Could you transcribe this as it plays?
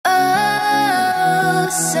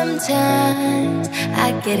Sometimes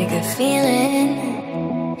I get a good feeling,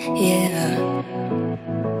 yeah.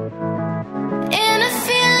 And a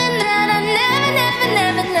feeling that I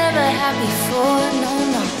never had before. No,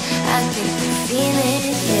 no, I get a good feeling,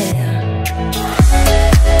 yeah.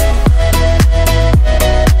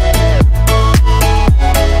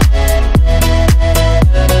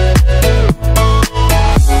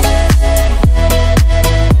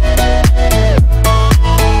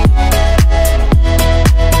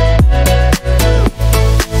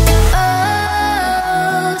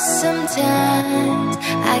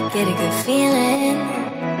 Get a good feeling,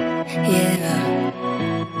 yeah.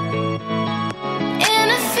 And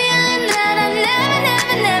a feeling that I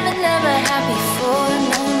never had before.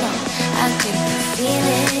 No, no, I get a good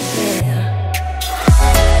feeling, yeah.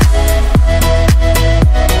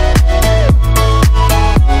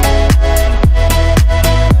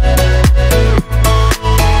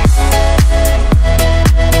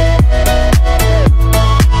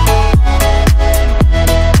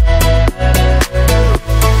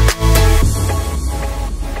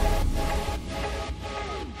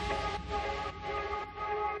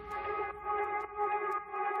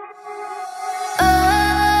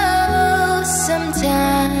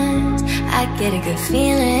 Sometimes I get a good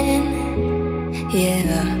feeling,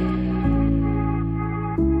 yeah.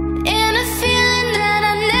 And a feeling that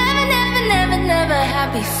I never had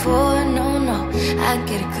before. No, no, I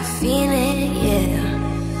get a good feeling, yeah.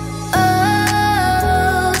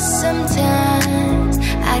 Oh, sometimes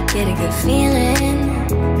I get a good feeling,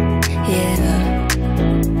 yeah.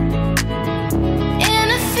 And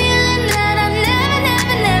a feeling that I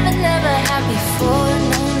never had before.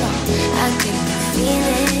 No, no, I get a good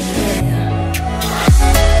feeling, yeah.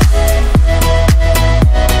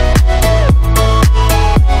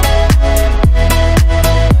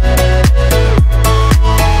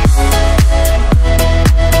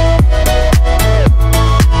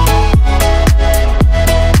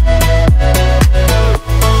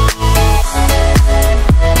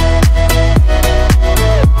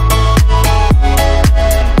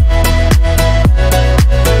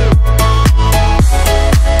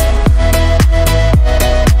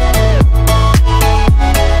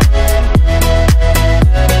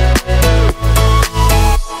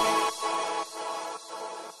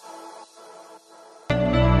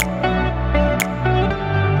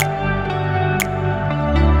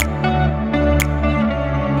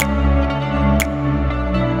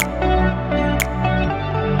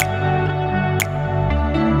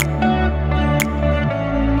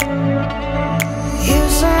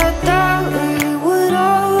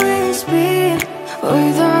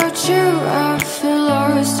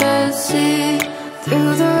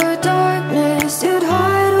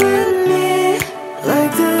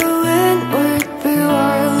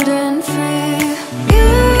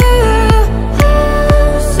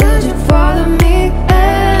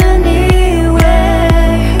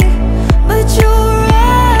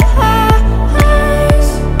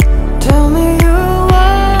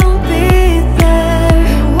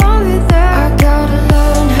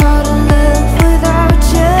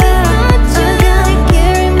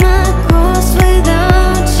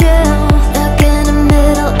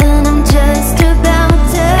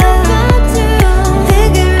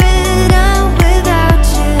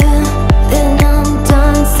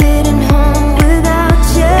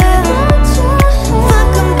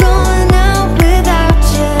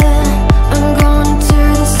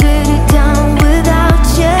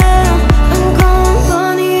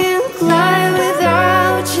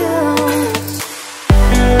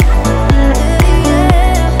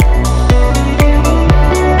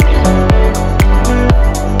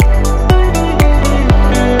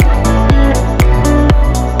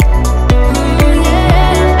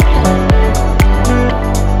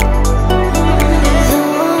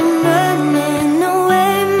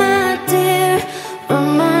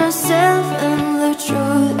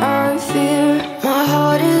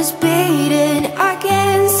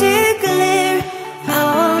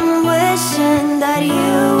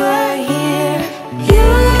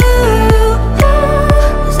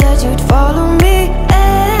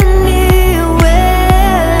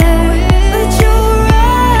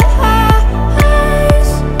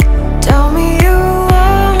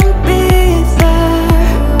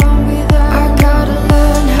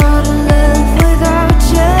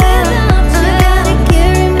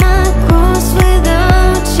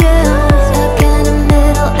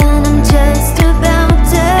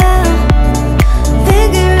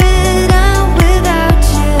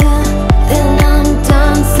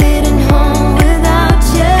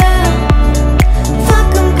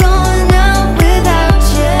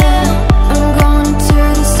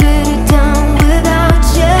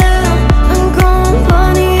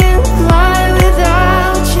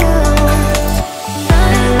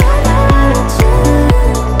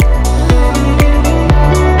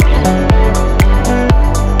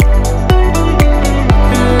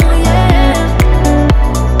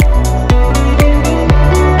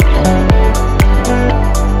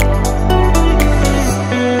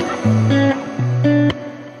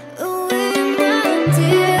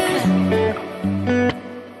 I'm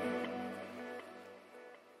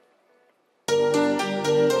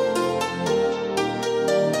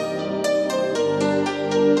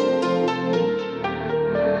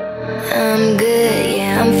good,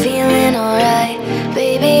 yeah, I'm feeling alright.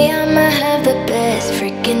 Baby, I'ma have the best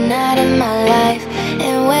freaking night of my life.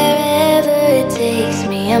 And wherever it takes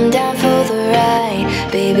me, I'm down for the ride.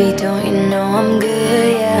 Baby, don't you know I'm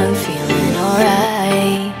good, yeah, I'm feeling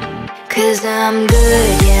alright. Cause I'm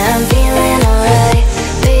good, yeah, I'm feeling alright.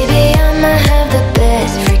 Baby, I'ma have the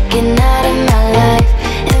best freaking night of my life.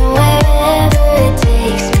 And wherever it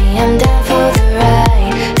takes me, I'm down for the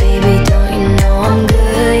ride. Baby, don't you know I'm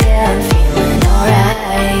good, yeah, I'm feeling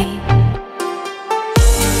alright.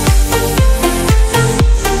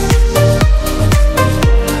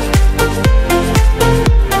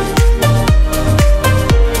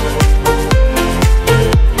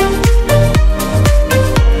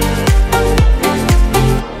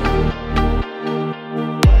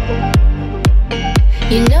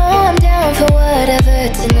 You know I'm down for whatever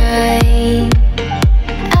tonight.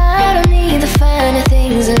 I don't need the finer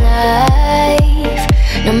things in life.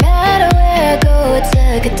 No matter where I go, it's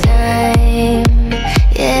a good time.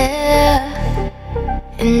 Yeah.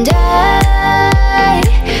 And I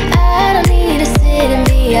don't need to sit in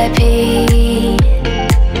VIP.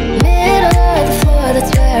 Middle of the floor,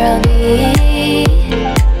 that's where I'll be.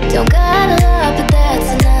 Don't got a lot, but that's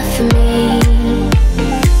enough for me.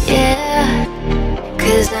 Yeah.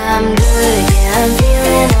 Cause I'm good, yeah, I'm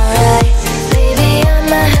feeling alright. Baby,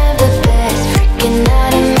 I'ma have the best freaking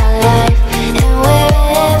night of my life. And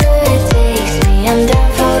wherever it takes me, I'm down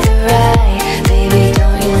for the ride. Baby,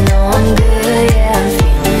 don't you know I'm good, yeah, I'm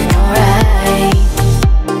feeling alright.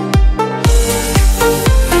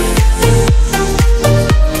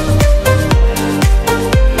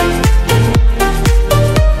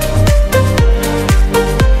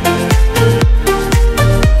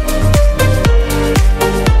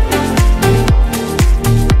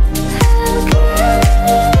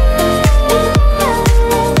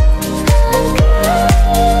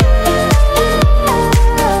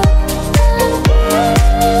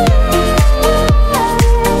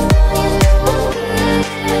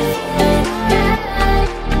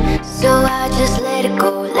 So I just let it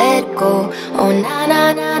go, let it go. Oh na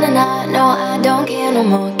na na na na, no I don't care no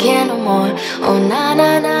more, care no more. Oh na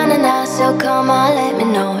na na na na, so come on, let me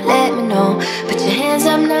know, let me know. Put your hands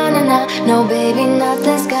up, na na na, no baby,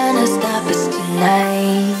 nothing's gonna stop us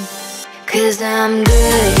tonight. Cause I'm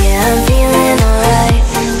good, yeah, I'm feeling alright.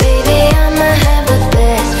 Baby, I'ma have the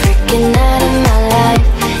best freaking night of my life.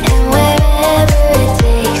 And wherever it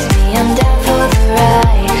takes me, I'm down for the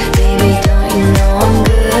ride. Baby, don't you know I'm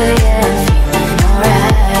good, yeah, I'm feeling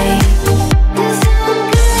alright. Cause I'm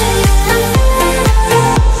good, yeah, I'm feeling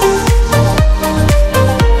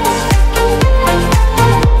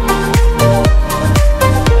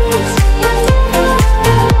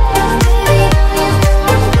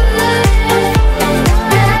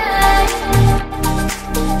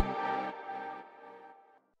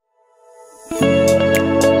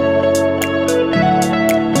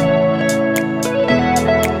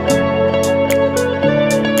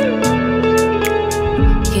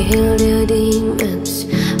Kill the demons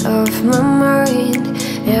of my mind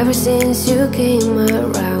ever since you came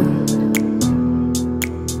around.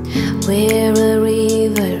 We're a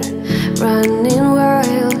river running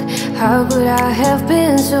wild. How could I have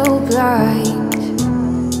been so blind?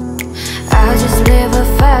 I just live a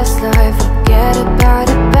fast life, forget about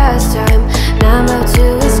the past time. Now I'm about to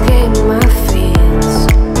escape my fears.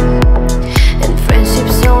 And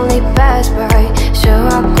friendships only pass by, show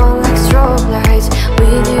up on like strobe lights.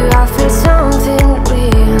 With you I feel something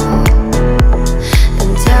real.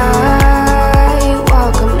 And I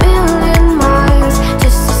walk a million miles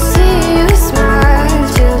just to see you smile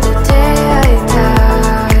till the day I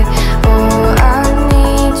die. Oh, I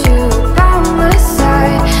need you by my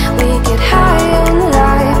side. We get high on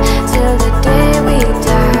life till the day we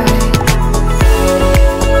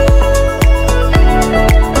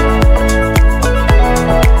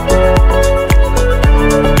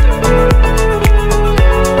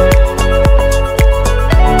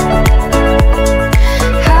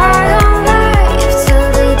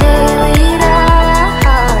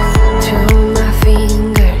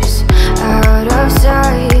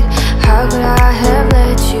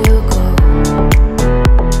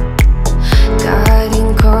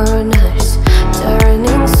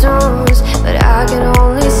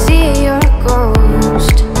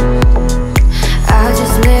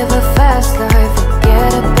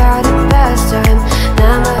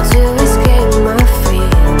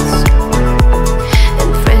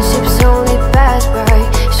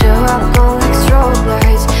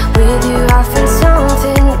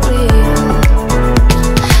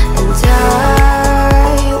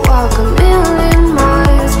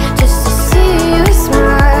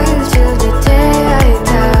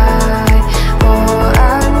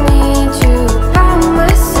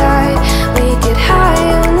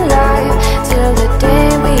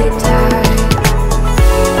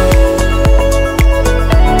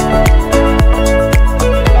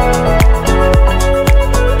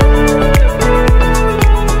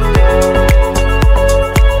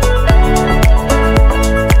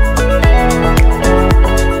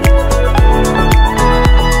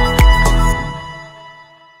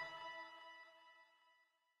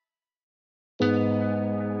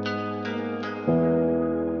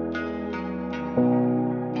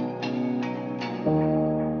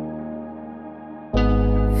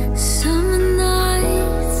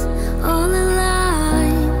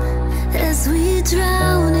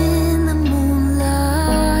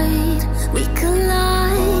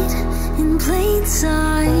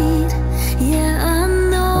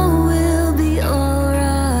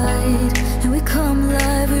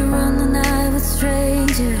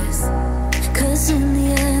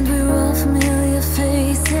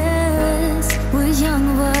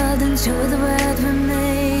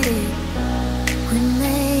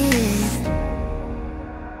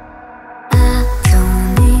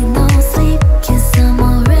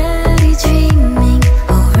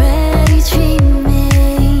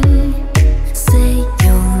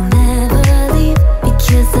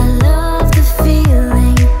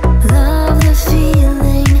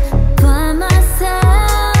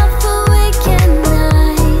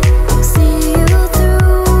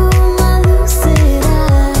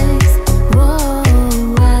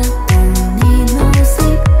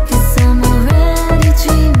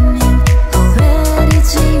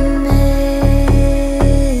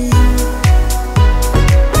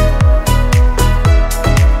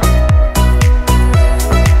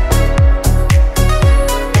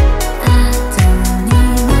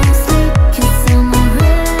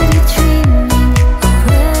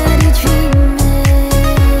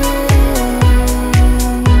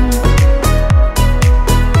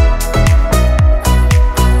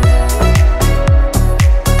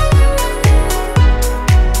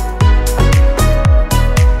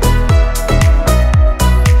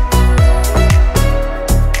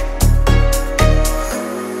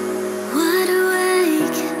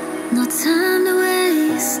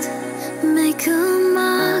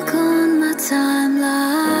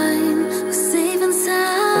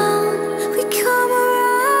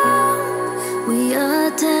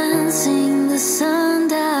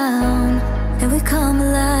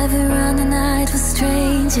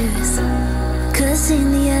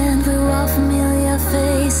in the end, we're all familiar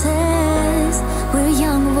faces. We're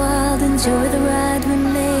young, wild, enjoy the ride. We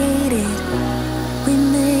made it, we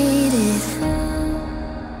made it.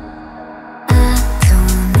 I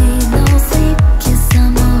don't need no sleep, 'cause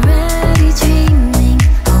I'm already dreaming,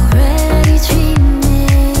 already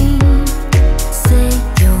dreaming. Say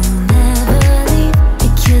you'll never leave,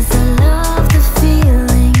 because I love the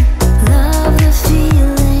feeling, love the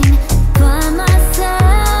feeling. By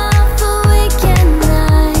myself awake at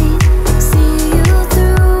night, see you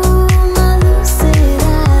through my lucid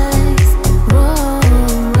eyes. Whoa,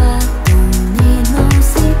 I don't need no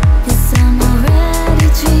sleep, 'cause I'm already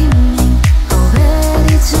dreaming,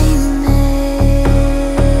 already dreaming.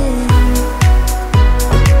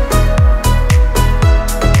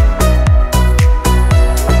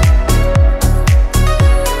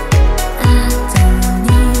 I don't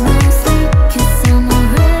need no sleep, 'cause I'm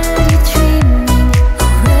already dreaming,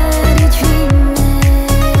 already dreaming.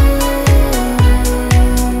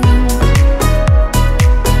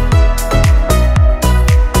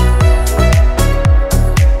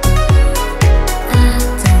 I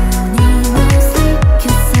don't need no sleep,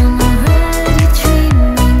 'cause I'm already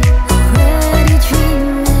dreaming, already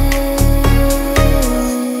dreaming.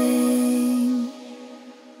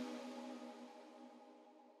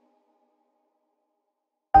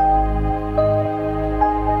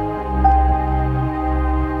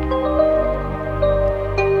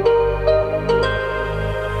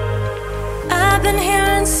 I've been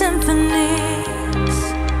hearing symphonies.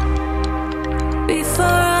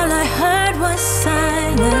 Before all I heard was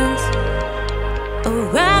silence, a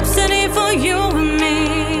rhapsody for you and me.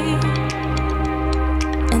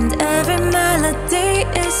 And every melody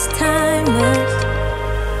is timeless.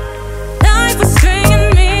 Life was stringing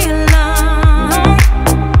me along.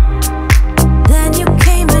 Then you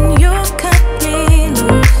came and you cut me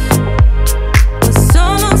loose. Was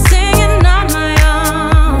solo singing on my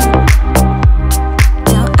own.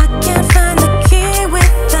 Now I can't find the key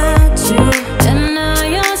without you. And now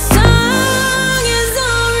your song is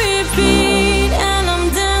on repeat, and I'm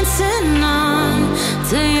dancing on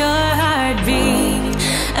to your heartbeat.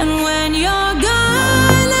 And when you're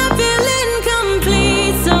gone, I feel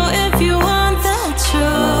incomplete. So if you want the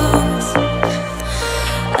truth,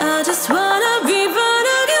 I just wanna be part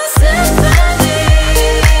of your symphony.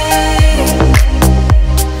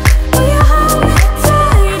 Will you hold me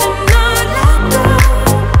tight and not let go?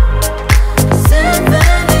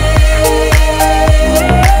 Symphony,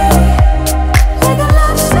 like a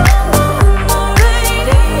love song on the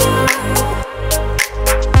radio.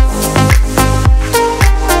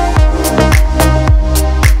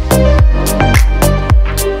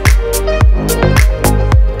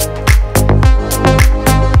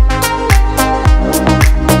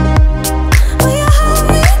 Will you hold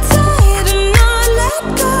me tight and not let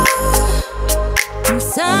go? I'm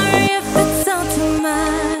sorry if it's all too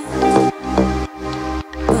much,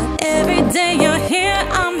 but every day you're here,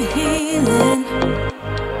 I'm healing.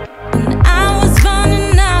 When I was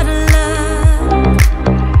running out of love,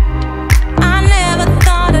 I never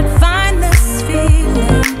thought I'd find this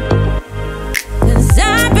feeling. 'Cause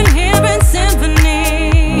I've been hearing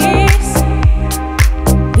symphonies.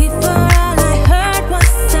 Before all I heard was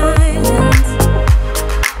silence,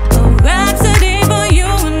 a rhapsody for you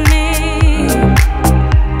and me.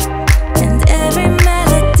 And every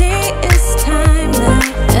melody is timeless.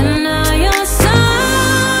 And now your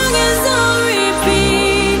song is on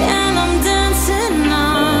repeat, and I'm dancing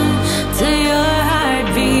on to your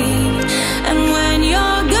heartbeat. And when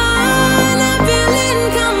you're gone, I feel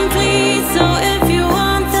incomplete. So if you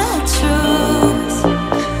want the truth,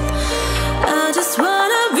 I just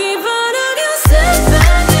wanna be part of your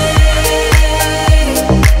symphony.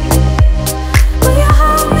 Will you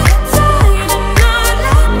hold me tight and not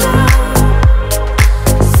let go?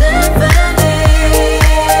 Symphony,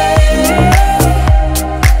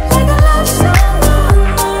 like a love song on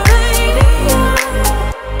the radio.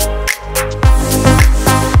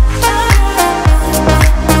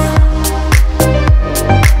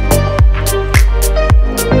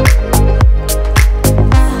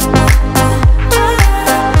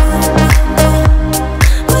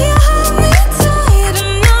 Will you hold me tight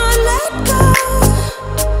and not let go?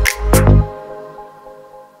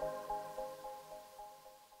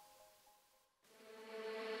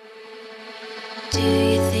 Do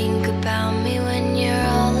you think about me when you're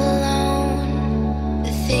all alone?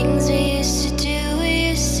 The things we used to do, we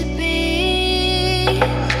used to be.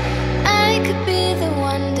 I could be the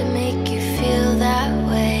one to make you feel that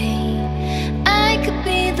way. I could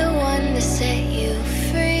be the one to set you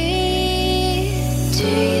free. Do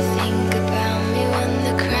you think about me when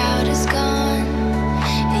the crowd is gone?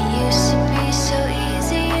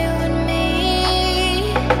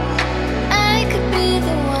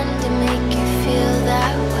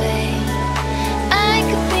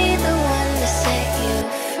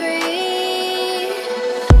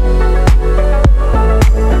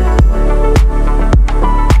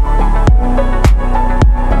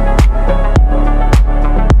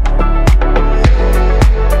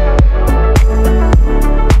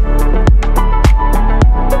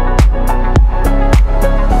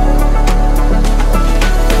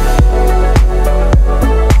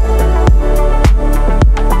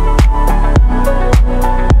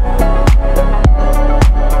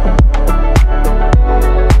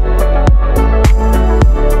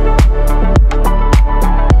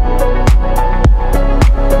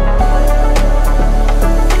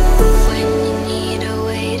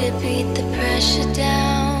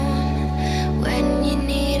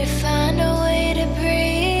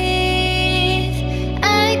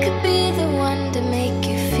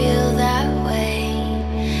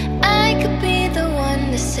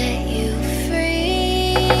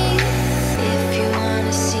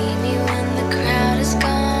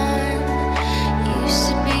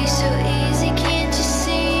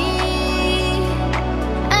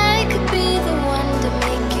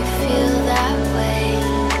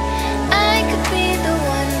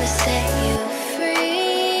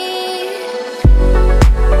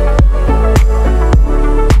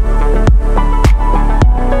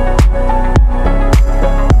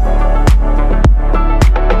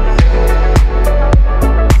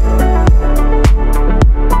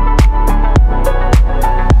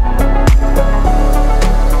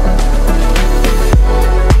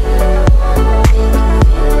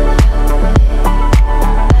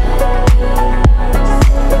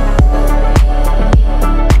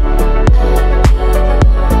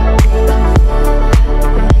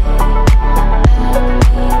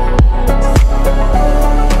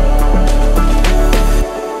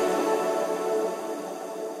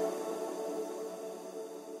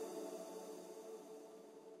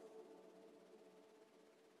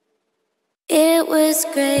 was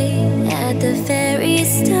great at the very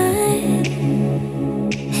start.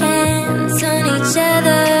 Hands on each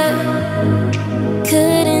other,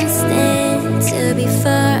 couldn't stand to be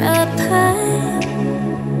far apart.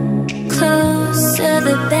 Closer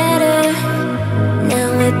the better. Now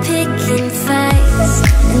we're picking fights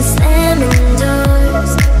and slamming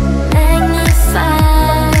doors, magnifying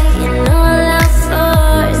all our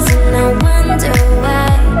flaws. And I wonder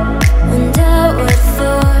why, wonder what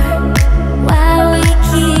for, why we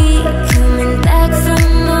keep coming back for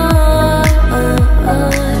more.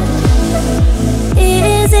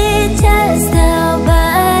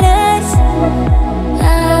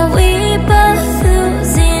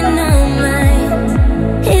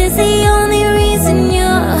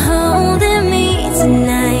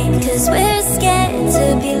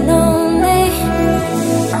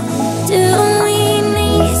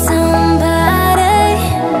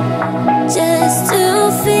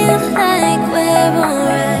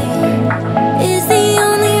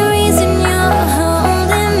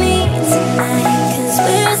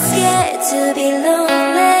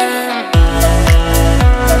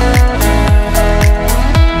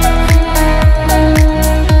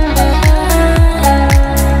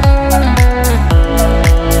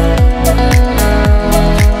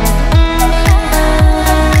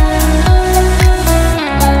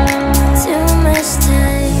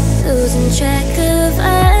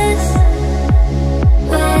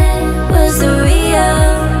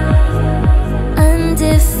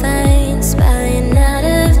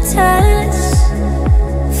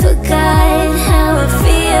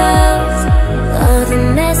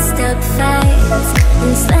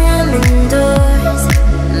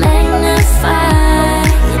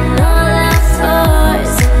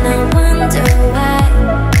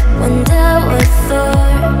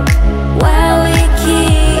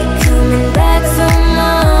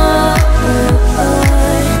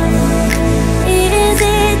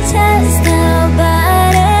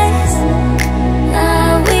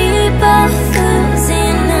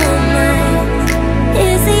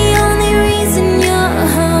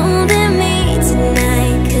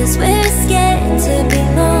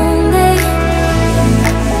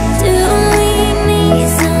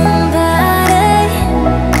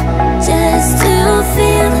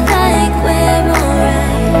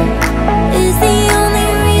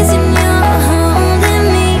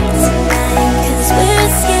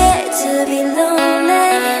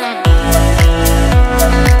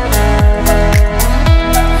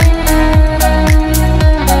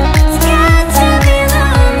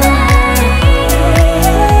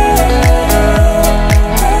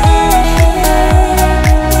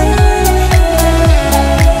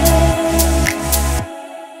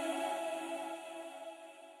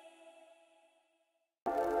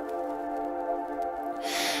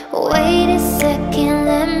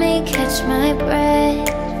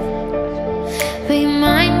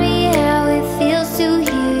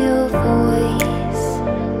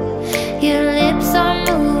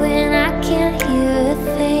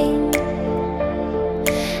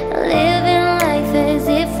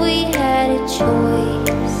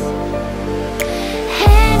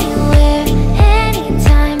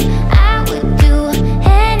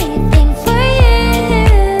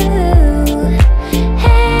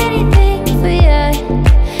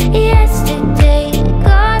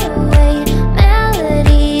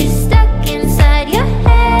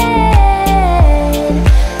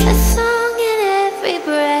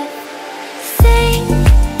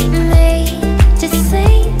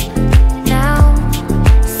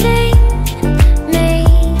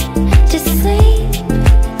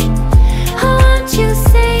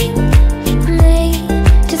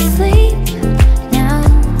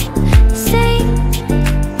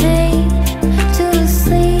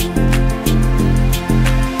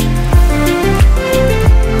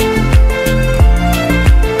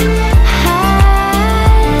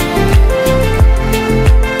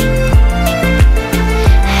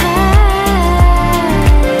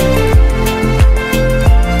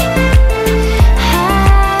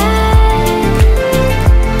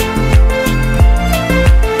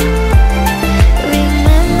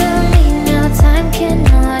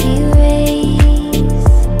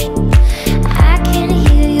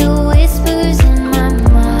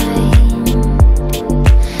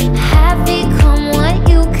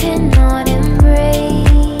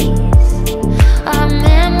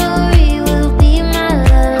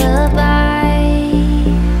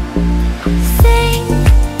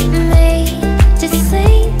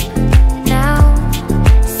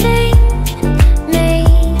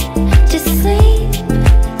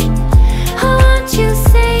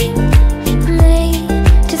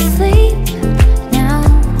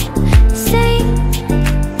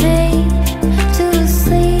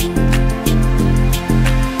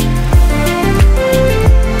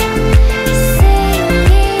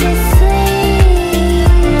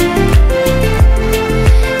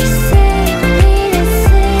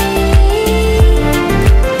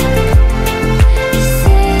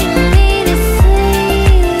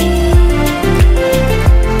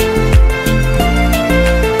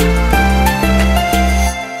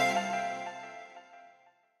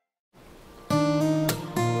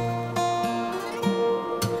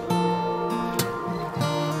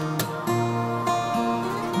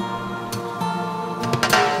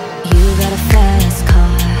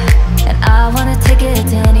 get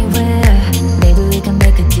to anywhere. Maybe we can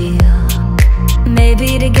make a deal.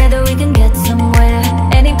 Maybe together we can get somewhere.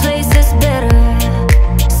 Any place is better.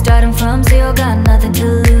 Starting from zero, got nothing to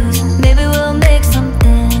lose. Maybe we'll make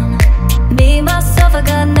something. Me, myself, I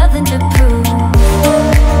got nothing to prove.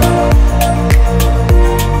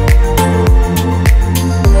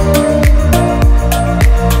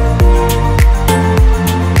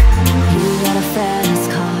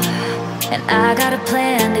 I got a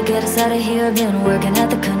plan to get us out of here. Been working at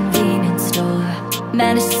the convenience store.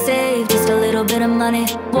 Managed to save just a little bit of money.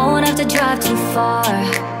 Won't have to drive too far.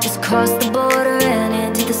 Just cross the border and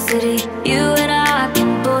into the city. You and I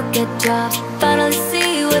can both get jobs. Finally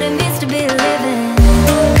see what it means to be living.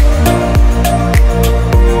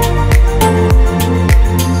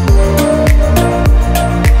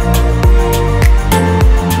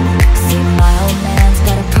 See, my old man's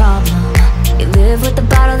got a problem. He live with the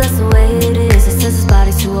bottle, that's the way it is. It says his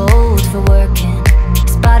body's too old for working.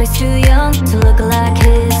 His body's too young to look like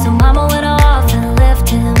his. So mama went off and left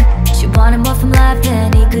him. She wanted more from life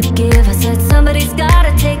than he could give. I said somebody's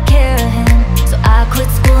gotta take care of him. So I quit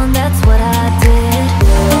school and that's what I did.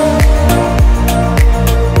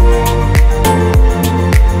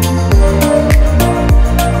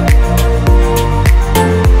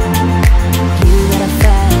 You got a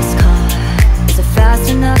fast car. Is it fast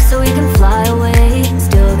enough so we can fly away?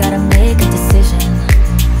 Still gotta make a decision.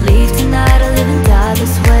 Leave tonight or live and die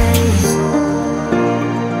this way.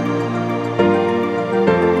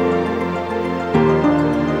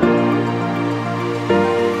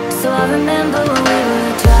 So I remember when we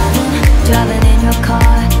were driving in your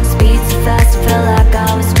car. Speed so fast, it felt like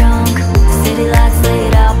I was drunk. City lights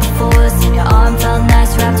laid out before us, and your arm felt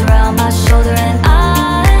nice wrapped around my shoulder. And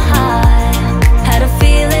I had a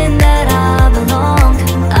feeling that I belonged.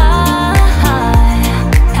 I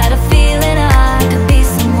had a feeling I could be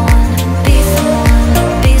someone, be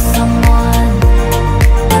someone, be someone.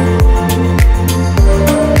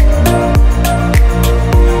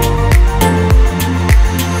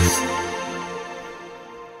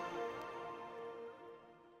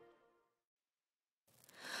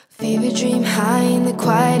 Favorite dream high in the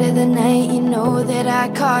quiet of the night. You know that I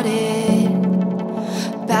caught it.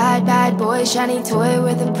 Bad, bad boy, shiny toy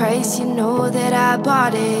with a price. You know that I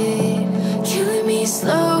bought it. Killing me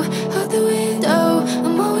slow, out the window.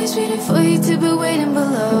 I'm always waiting for you to be waiting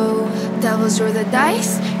below. Devils roll the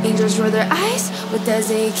dice, angels roll their eyes. What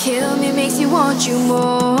doesn't kill me makes you want you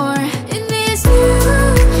more. And it's you,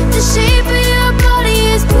 the shape of your body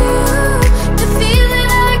is blue. The feeling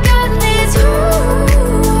I got is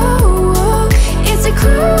it's a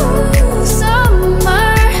cruel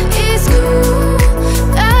summer, it's cool.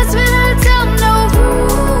 That's when I tell no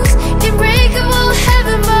rules. Unbreakable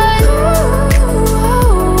heaven, but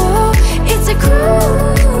it's a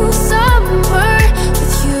cruel summer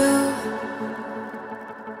with you.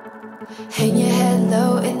 Hang your head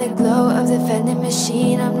low in the glow of the vending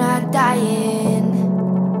machine. I'm not dying.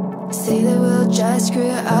 Say that we'll just screw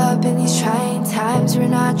up in these trying times. We're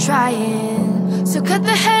not trying. So cut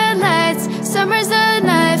the headlights, summer's the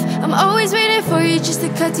knife. I'm always waiting for you just to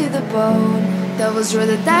cut to the bone. Devils roll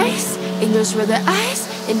the dice, angels roll their eyes.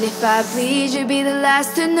 And if I bleed, you'll be the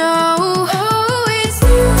last to know. Oh, it's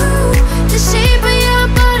you, the shape of your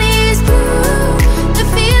body is blue. The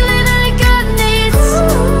feeling I got needs.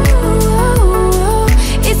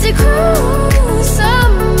 It's a cruel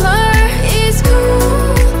summer, it's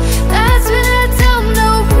cool. That's when I tell no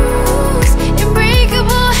rules.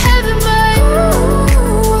 Unbreakable heaven, but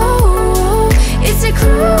it's a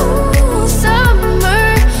cruel summer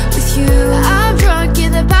with you. I'm drunk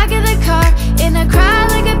in the back of the car, and I cry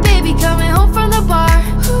like a baby coming home from the bar.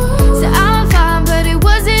 So I'm fine, but it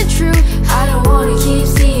wasn't true. I don't wanna keep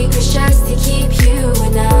secrets just to keep you.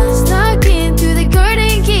 And I snuck in through the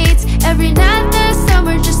garden gates every night that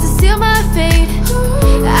summer just to seal my face.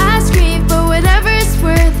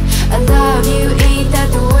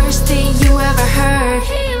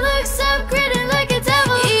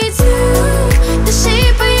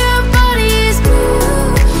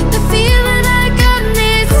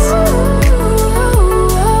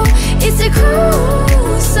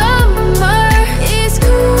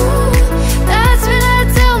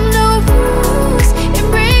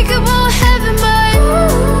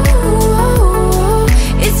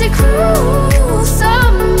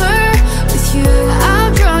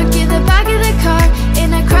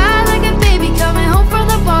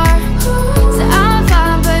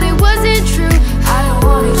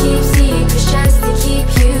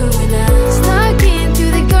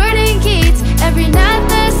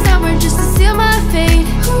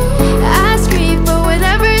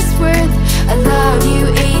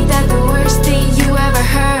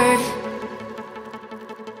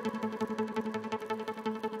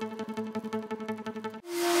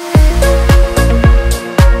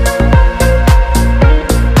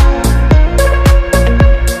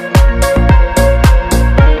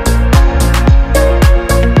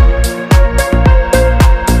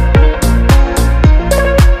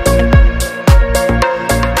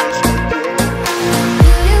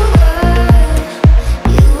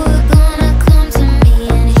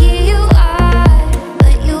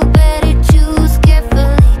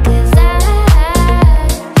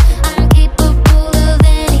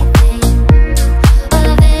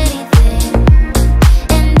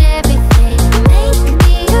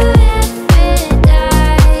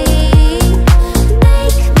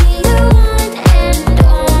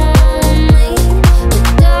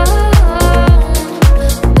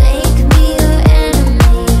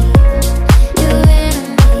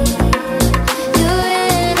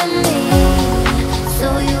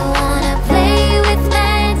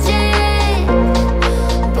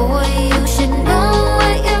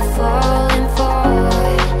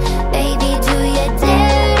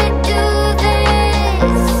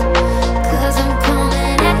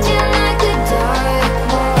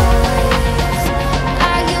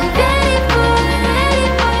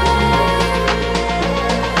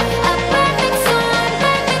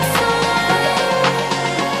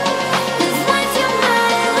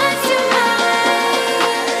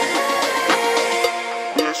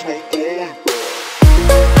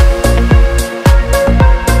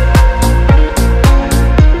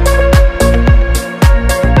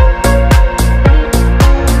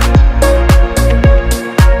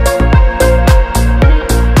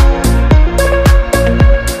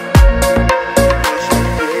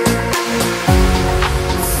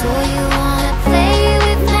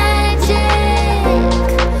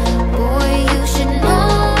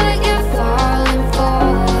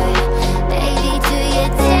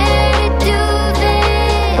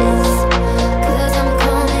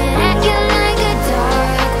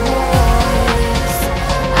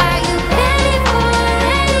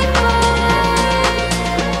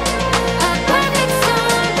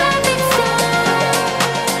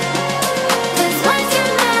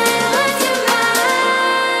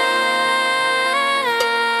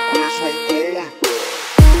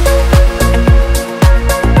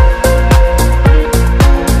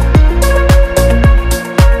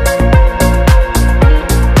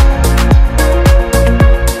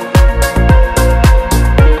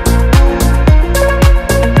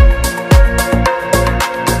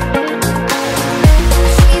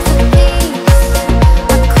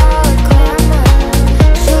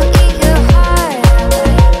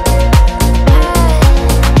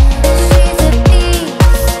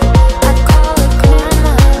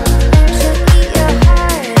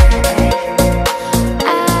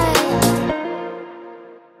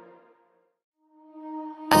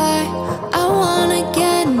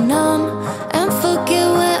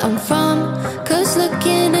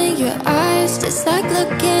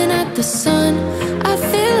 the sun. I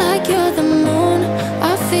feel like you're the moon.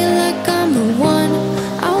 I feel like I'm the one.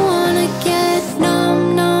 I wanna get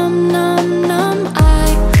numb, numb, numb, numb.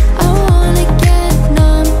 I wanna get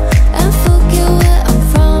numb and forget where I'm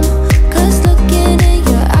from. 'Cause looking in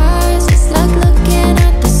your eyes, it's like looking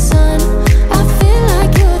at the sun. I feel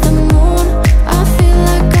like you're the moon. I feel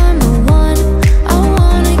like I'm the one. I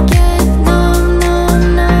wanna get numb, numb,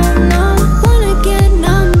 numb, numb. Wanna get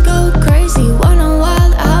numb, go crazy, wanna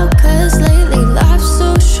wild out. 'Cause lately life's so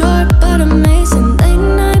short but amazing. Late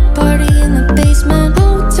night party in the basement,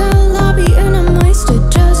 hotel lobby, and I'm wasted.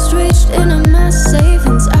 Just reached into my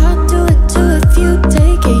savings. I'll do it too if you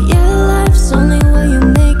take it. Yeah, life's only what you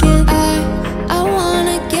make it. I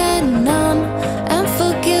wanna get numb and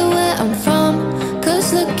forget where I'm from. 'Cause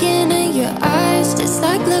looking in your eyes, it's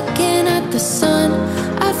like looking at the sun.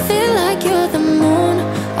 I feel like you're the moon.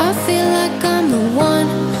 I feel like I'm the one.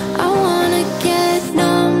 I wanna get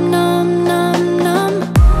numb, numb, numb, numb.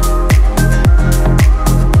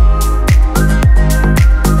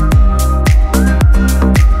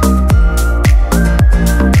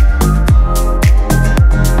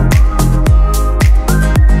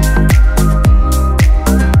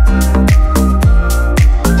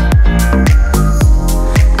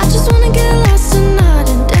 I just wanna get lost tonight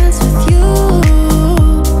and dance with you.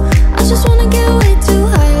 I just wanna get way too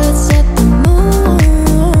high, let's set the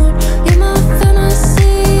mood. You're my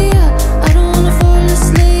fantasy, yeah. I don't wanna fall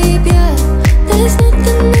asleep yet. There's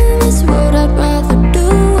nothing in this world I'd rather do.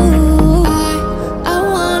 I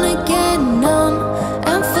wanna get numb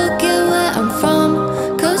and forget where I'm from.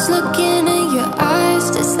 'Cause looking in your eyes,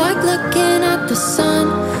 it's like looking at the sun.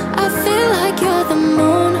 I feel like you're the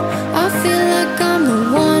moon. I feel like I'm the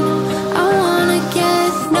one. I wanna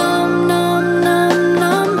get numb, numb, numb,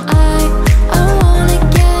 numb. I wanna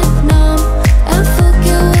get numb and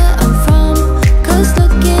forget where I'm from. 'Cause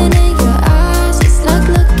looking in your eyes, it's like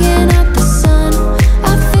looking at the sun.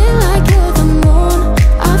 I feel like you're the moon.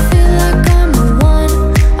 I feel like I'm the one.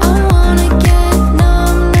 I wanna get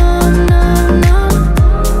numb, numb, numb, numb.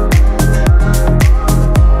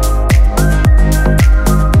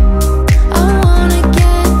 I wanna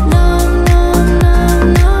get numb, numb, numb,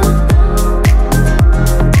 numb.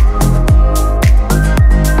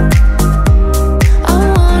 I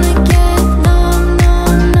wanna get numb,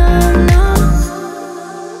 numb, numb, numb.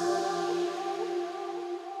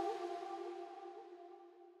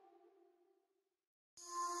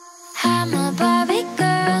 I'm a Barbie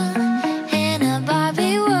girl in a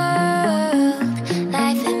Barbie world.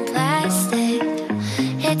 Life in plastic,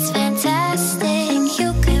 it's fantastic. You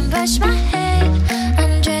can brush my hair,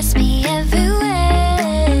 undress me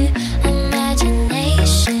everywhere.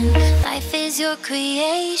 Imagination, life is your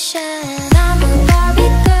creation. I'm a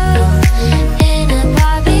Barbie girl in a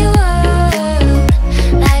Barbie world.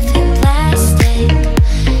 Life in plastic,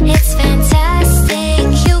 it's fantastic.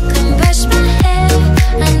 You can brush my hair,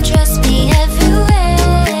 undress me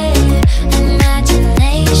everywhere.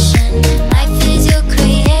 Imagination, life is your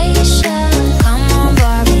creation. Come on,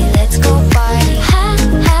 Barbie, let's go party. Ha,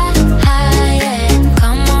 ha, ha, yeah.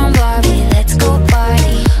 Come on, Barbie, let's go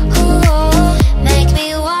party. Ooh, make me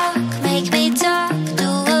walk, make me talk, do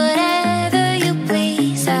whatever you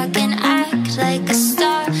please. I can act like a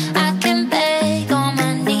star, I can beg on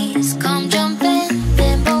my knees. Come jump in,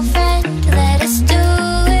 bimbo friend, let us do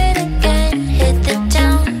it again. Hit the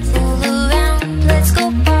town, fool around, let's go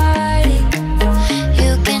party.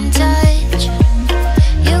 You can touch,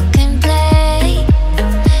 you can play.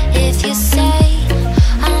 If you say,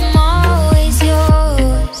 I'm always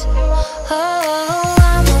yours. Oh,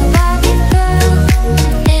 I'm a Barbie girl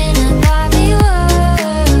in a Barbie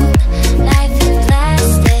world. Life in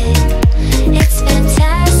plastic, it's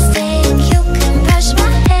fantastic. You can brush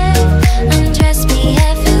my hair, undress me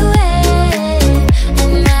everywhere.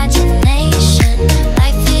 Imagination,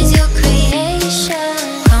 life is your creation.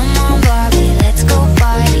 Come on, Barbie, let's go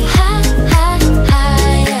party. Ha, ha, ha,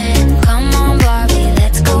 yeah. Come on, Barbie,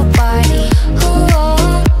 let's go party. Ooh,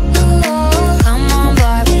 ooh, come on,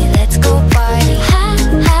 Barbie, let's go party. Ha,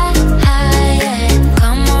 ha, ha, yeah.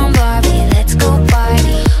 Come on, Barbie, let's go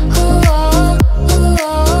party. Ooh,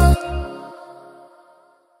 ooh.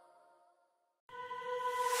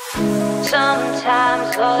 Sometimes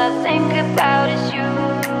all I think about is you.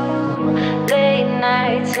 Late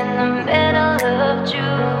nights in the middle of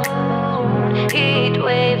June. Heat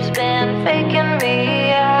waves been faking me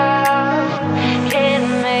out. Can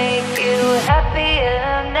make you happier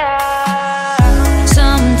now.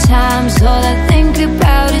 Sometimes all I think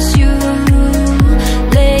about is you.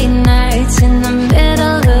 Late nights in the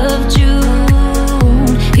middle of June.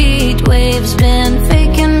 Heat waves been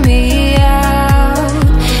faking me out.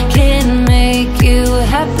 Can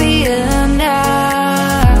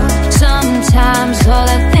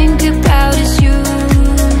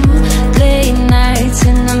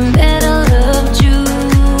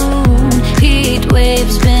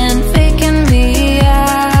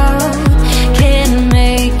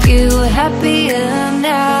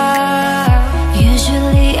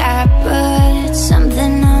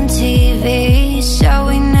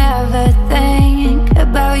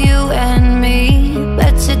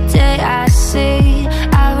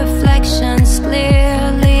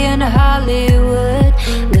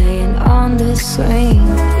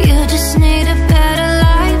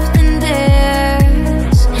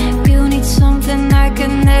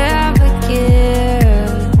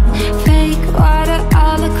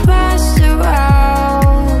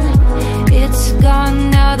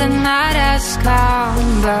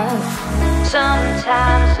But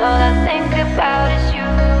sometimes all I think about is you.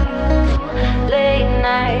 Late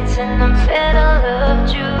nights in the middle of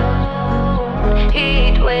June.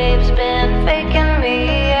 Heat waves been faking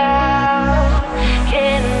me out.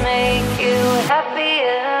 Can make you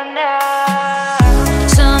happier now.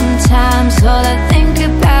 Sometimes all I think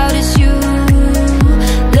about is you.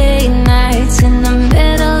 Late nights in the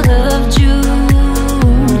middle of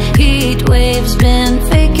June. Heat waves been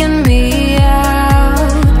faking me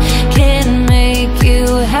out. Can make you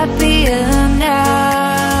happier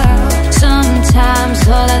now. Sometimes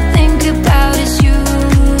all I think about is you.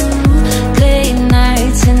 Late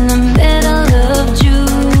nights in the middle of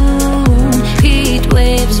June. Heat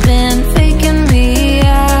waves been faking me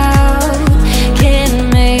out. Can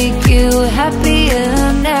make you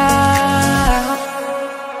happier now.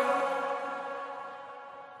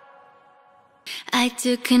 I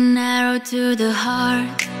took an arrow to the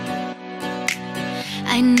heart.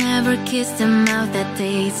 I never kissed a mouth that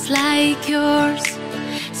tastes like yours.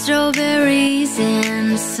 Strawberries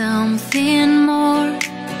and something more.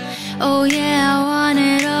 Oh yeah, I want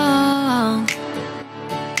it all.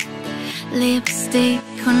 Lipstick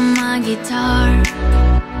on my guitar.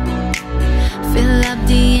 Fill up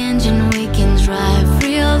the engine, we can drive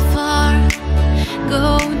real far.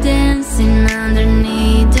 Go dancing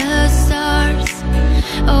underneath the stars.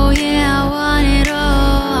 Oh yeah, I want it all.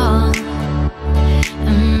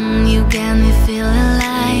 You got me feeling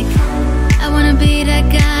like I wanna be that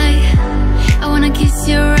guy. I wanna kiss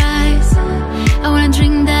your eyes. I wanna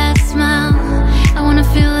drink that smile. I wanna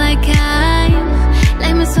feel like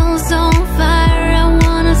my soul's on fire. I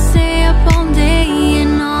wanna stay up all day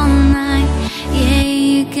and all night. Yeah,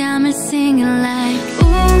 you got me singing like,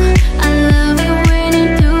 ooh, I love it when you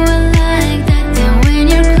do it like that. Then when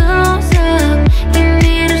you're close up, give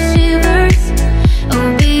me the shivers. Oh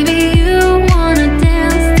baby, you wanna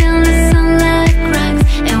dance till the sunlight cracks.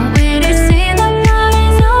 And when they say the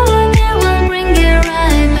party's over, then we'll bring it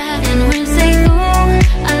right back. And we'll say, ooh,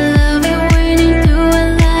 I love it when you do it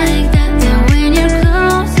like that. Then when you're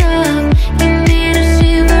close up, give me the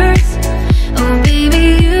shivers. Oh baby,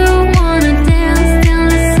 you wanna dance till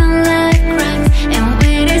the sunlight cracks. And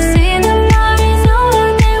when they say the party's over,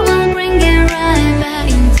 then we'll bring it right back.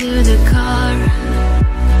 Into the car,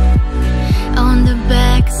 on the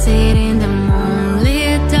back seat in the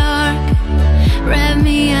moonlit dark. Wrap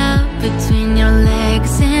me up between your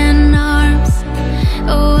legs and arms.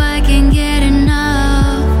 Oh, I can't get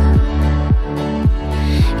enough.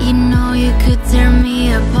 You know you could tear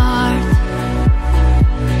me apart.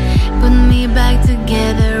 Put me back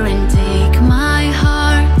together and take my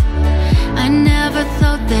heart. I never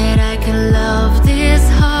thought that I could love this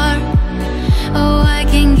hard. Oh, I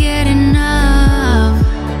can't get enough.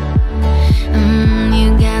 You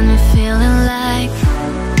got me feeling like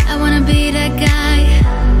I wanna be that guy.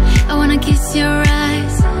 I wanna kiss your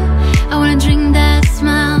eyes. I wanna drink that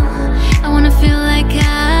smile. I wanna feel like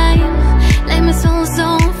my soul's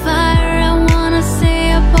on fire. I wanna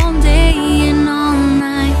stay up all day and all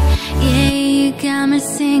night. Yeah, you got me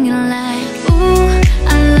singing like, ooh,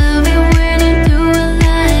 I love it when you do it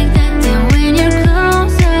like that. Then when you're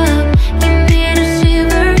close up, give me the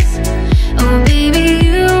shivers. Oh baby,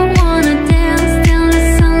 you wanna dance till the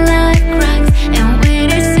sunlight cracks. And when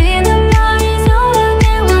they say the party's over,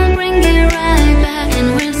 then we'll bring it right back. And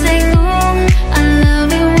we'll say, ooh, I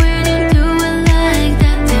love it when you do it like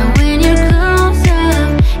that. Then when you're close up,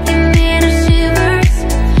 give me the shivers.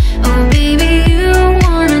 Oh baby, you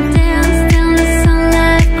wanna dance till the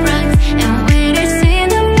sunlight cracks. And when they say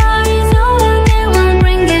the party's over, then we'll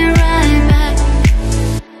bring it right back.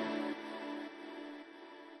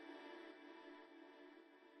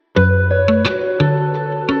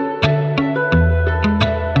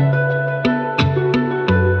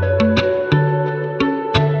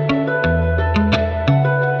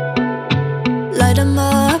 Light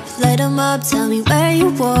 'em up, tell me where you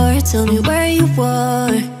were, tell me where you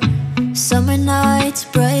were. Summer nights,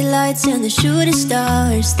 bright lights and the shooting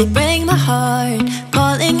stars, they break my heart.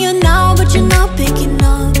 Calling you now, but you're not picking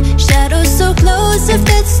up. Shadows so close, if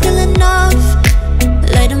that's still enough.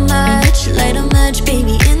 Light a match,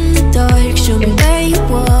 baby, in the dark. Show me where you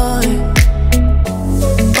are.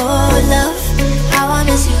 Oh love, how I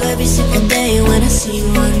miss you every single day when I see you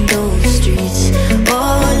on those streets.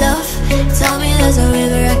 Oh love, tell me there's a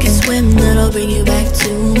river I can swim that'll bring you back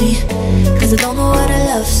to me. Cause I don't know how to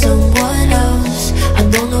love someone else. I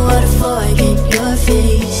don't know how to forget your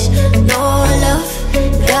face. No love,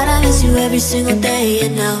 God, I miss you every single day,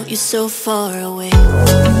 and now you're so far away.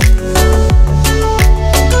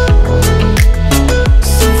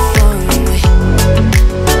 So far away.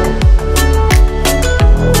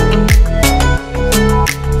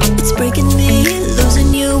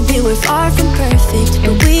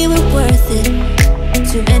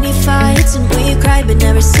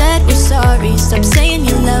 sorry. Stop saying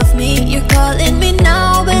you love me. You're calling me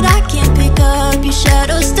now, but I can't pick up. Your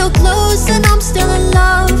shadow's still close and I'm still in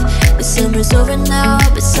love. The summer's over now,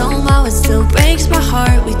 but somehow it still breaks my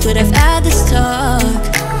heart. We could have had this talk.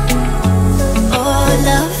 Oh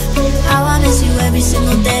love, how I miss you every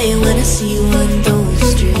single day when I see you on those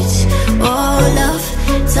streets. Oh love,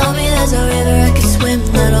 tell me there's a river I can swim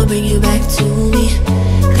that'll bring you back to me.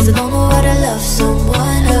 Cause I don't know how to love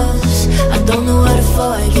someone else. I don't know how to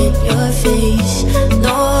forget your face.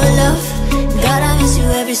 No love, God I miss you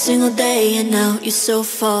every single day, and now you're so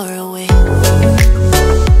far away.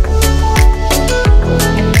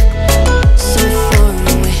 So far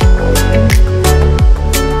away.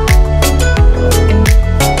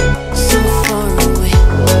 So far away.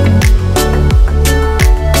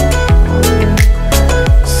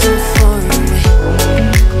 So far away.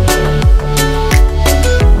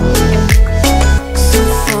 So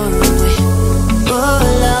far away. Oh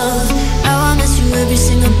love, how I miss you every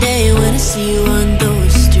single day when I see you on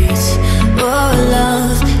those streets. Oh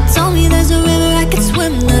love, tell me there's a river I can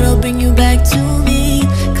swim that'll bring you back to me.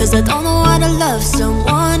 Cause I don't know how to love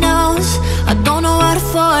someone else. I don't know how to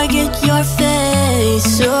forget your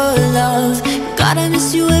face. Oh love, God I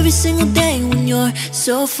miss you every single day when you're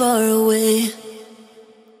so far away.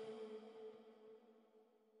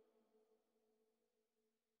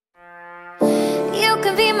 You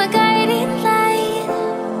can be my guiding light,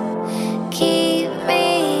 keep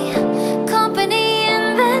me company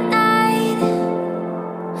in the night.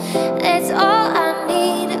 That's all I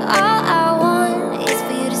need, all I want is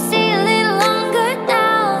for you to stay a little longer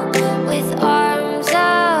now. With arms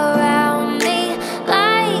around me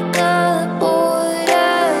like a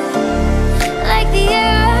border, like the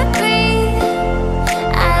air I breathe.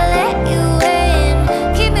 I let you in,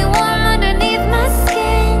 keep me warm underneath my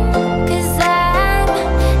skin. Cause I'm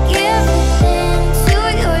giving into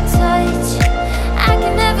your touch, I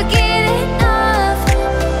can never get enough.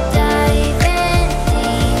 Diving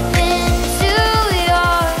deep into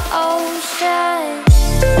your ocean.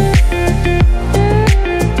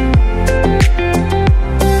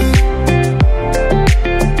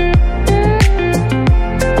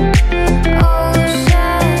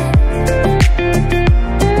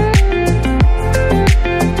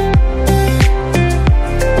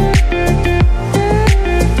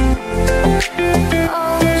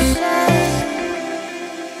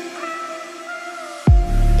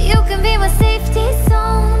 You can be my safety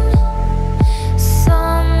zone,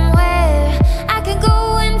 somewhere I can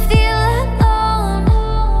go and feel alone.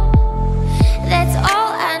 That's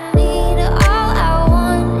all I need, all I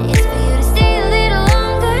want is for you to stay a little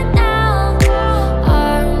longer now.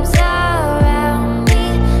 Arms around me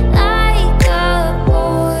like a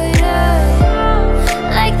border,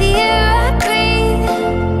 like the air I breathe.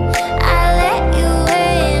 I let you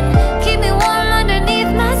in, keep me warm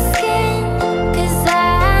underneath my skin. Cause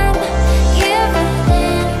I'm giving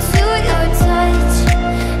into your touch,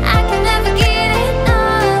 I can never get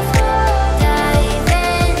enough.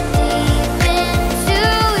 Diving deep into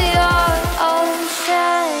your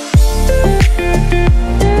ocean.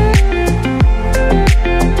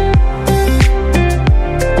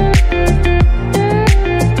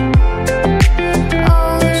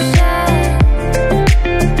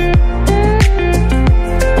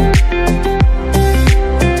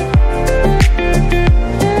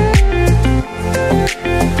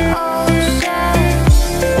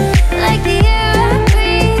 Like the air I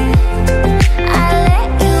breathe, I let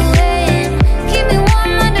you in, keep me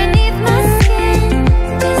warm underneath my skin.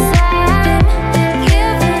 Cause I'm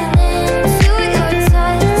giving into your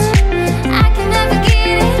touch, I can never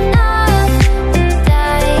get enough.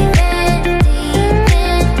 Diving deep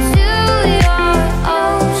into your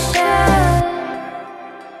ocean.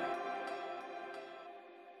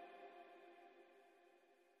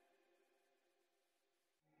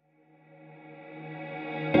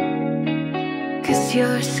 Cause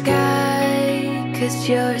you're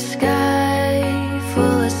a sky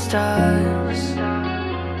full of stars.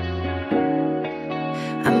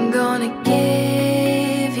 I'm gonna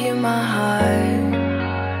give you my heart.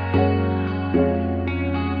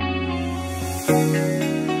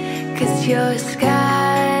 Cause you're a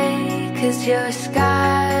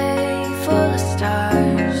sky full of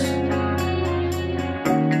stars.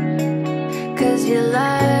 Cause you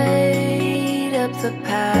light up the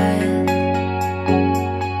path.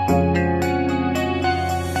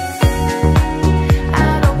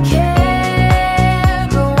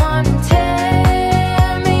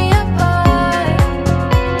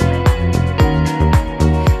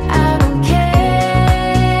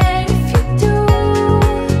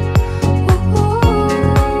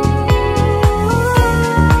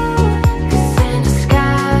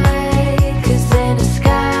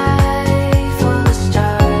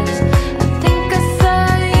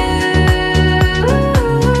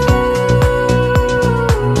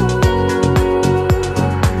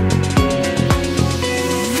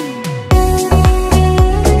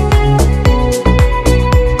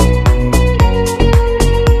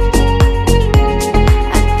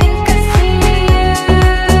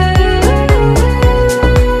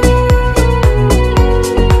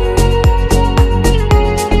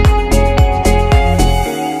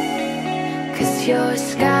 you're a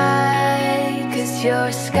sky, 'cause you're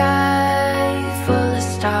a sky full of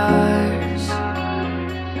stars.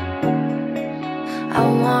 I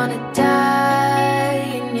wanna die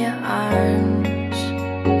in your arms.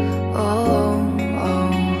 Oh, oh.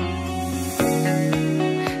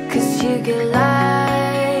 'Cause you get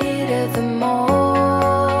lighter the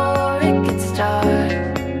more it gets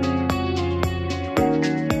dark.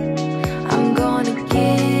 I'm gonna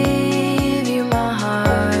give you my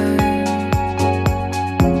heart.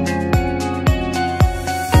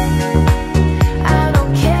 I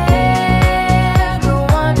don't care, go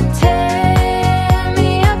on and tear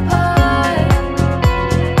me apart.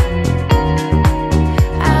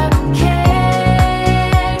 I don't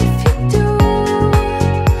care if you do.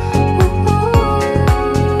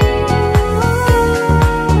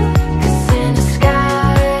 Cause in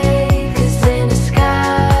the sky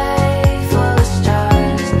full of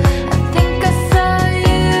stars, I think I saw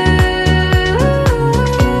you.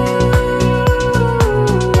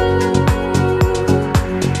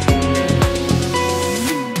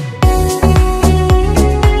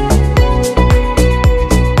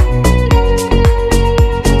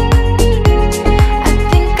 I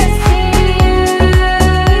think I see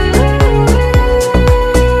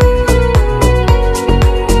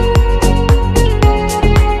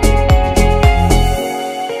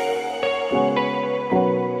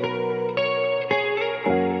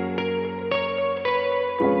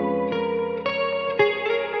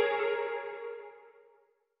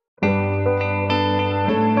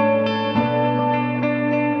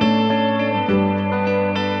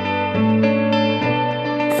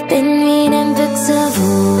I've been reading books of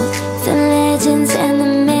old, the legends and the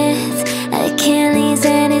myths, Achilles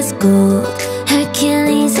and his gold,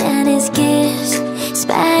 Hercules and his gifts,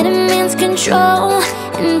 Spider-Man's control,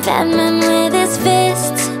 and Batman with his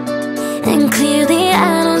fists. And clearly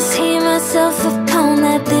I don't see myself upon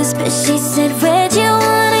that list. But she said, where'd you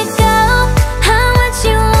wanna go? How much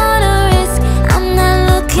you wanna risk? I'm not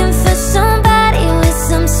looking for somebody with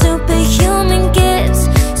some superhuman gifts,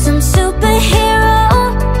 some superhero,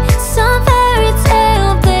 some fairy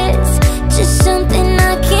tale bliss. Just something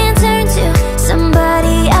I can turn to,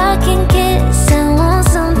 somebody I can kiss. I want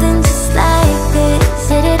something just like this.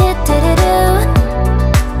 Do-do-do-do-do-do.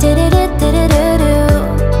 Do-do-do-do-do-do.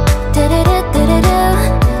 Do-do-do-do-do-do.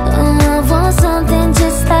 Oh, I want something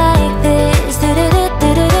just like this.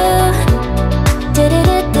 Do-do-do-do-do-do.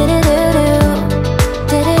 Do-do-do-do-do-do.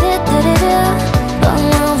 Do-do-do-do-do-do. Oh,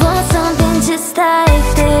 I want something just like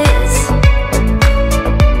this.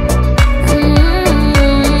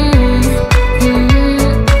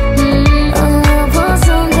 Oh, I want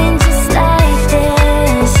something just like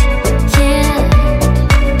this. Yeah.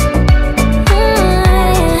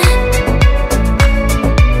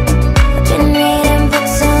 Been reading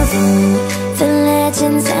books of old, the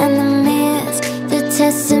legends and the myths, the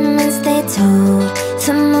testaments they told,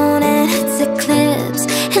 the moon and its eclipse,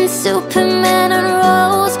 and Superman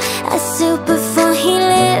unrolls a suit before he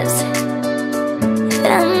lives.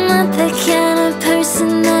 But I'm not the kind of person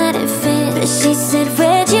that it fits. But she said,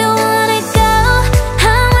 where'd you wanna go?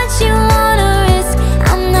 How much you wanna risk?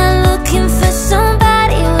 I'm not looking for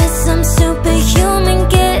somebody with some superhuman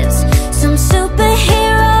gifts, some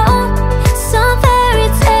superhero, some fairy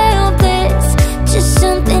tale bliss. Just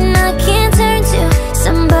something I can turn to,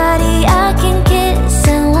 somebody I can kiss. I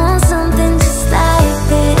want something just like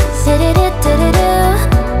this. Do-do-do-do-do-do.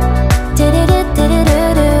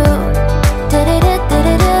 Do-do-do-do-do-do.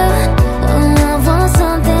 Do-do-do-do-do-do. Oh, I want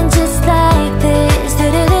something just like this.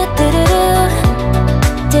 Do-do-do-do-do-do.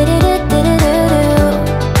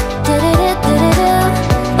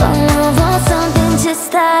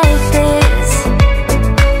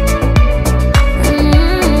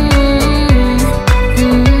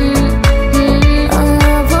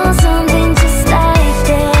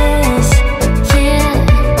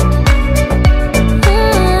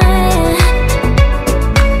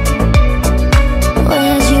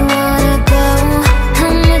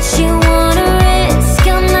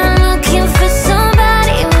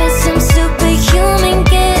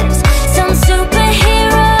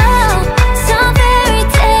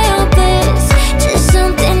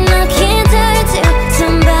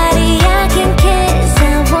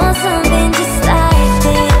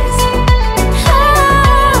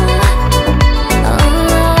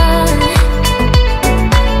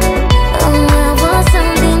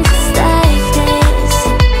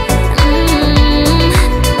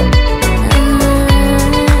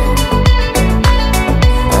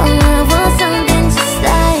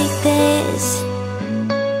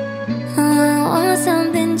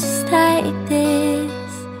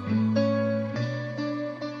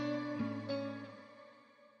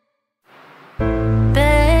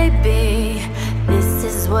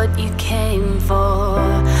 what you came for.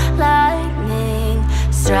 Lightning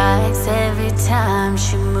strikes every time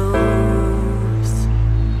she moves,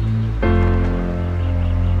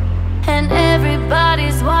 and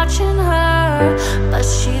everybody's watching her, but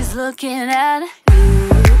she's looking at you.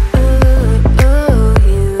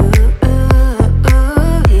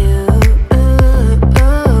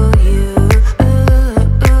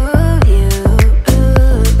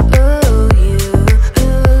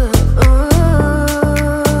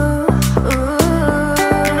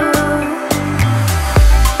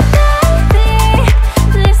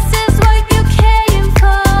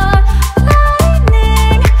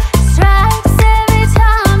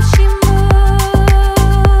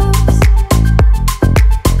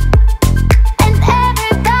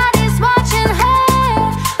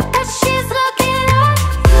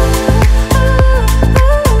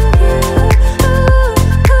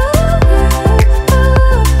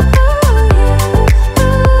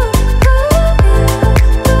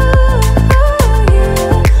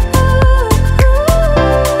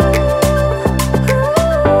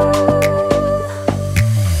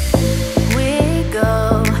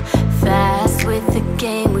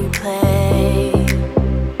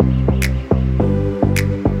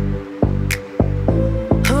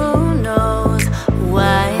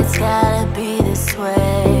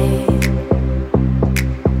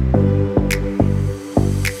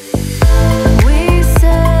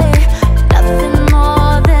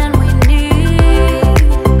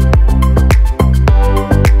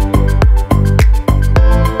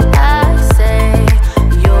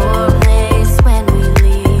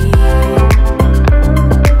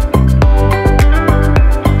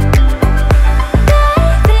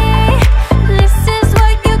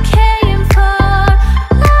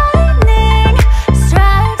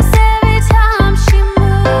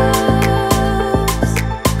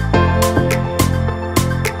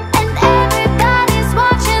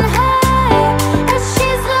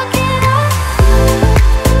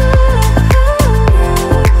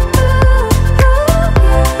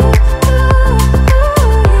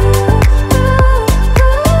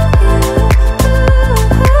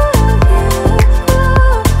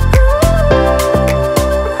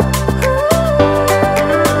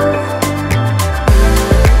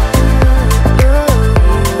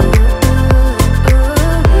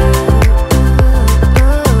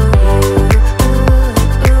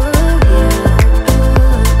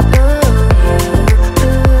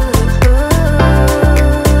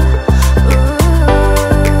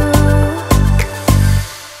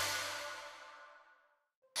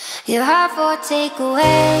 Your heart for takeaway,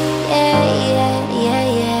 yeah, yeah, yeah,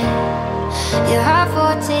 yeah. Your heart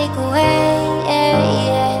for takeaway, yeah,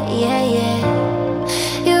 yeah, yeah, yeah.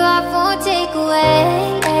 Your heart for takeaway,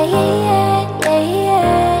 yeah, yeah, yeah,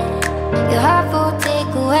 yeah. Your heart for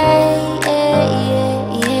takeaway, yeah, yeah,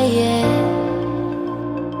 yeah, yeah.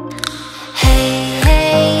 Hey,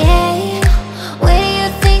 hey, hey, where do you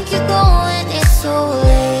think you're going? It's so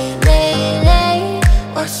late, late, late.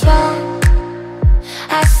 What's wrong?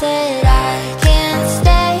 I said I can't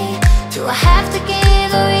stay. Do I have to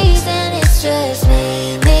give a reason? It's just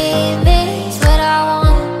me, me, me. It's what I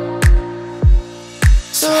want.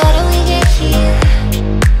 So how do we get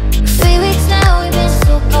here?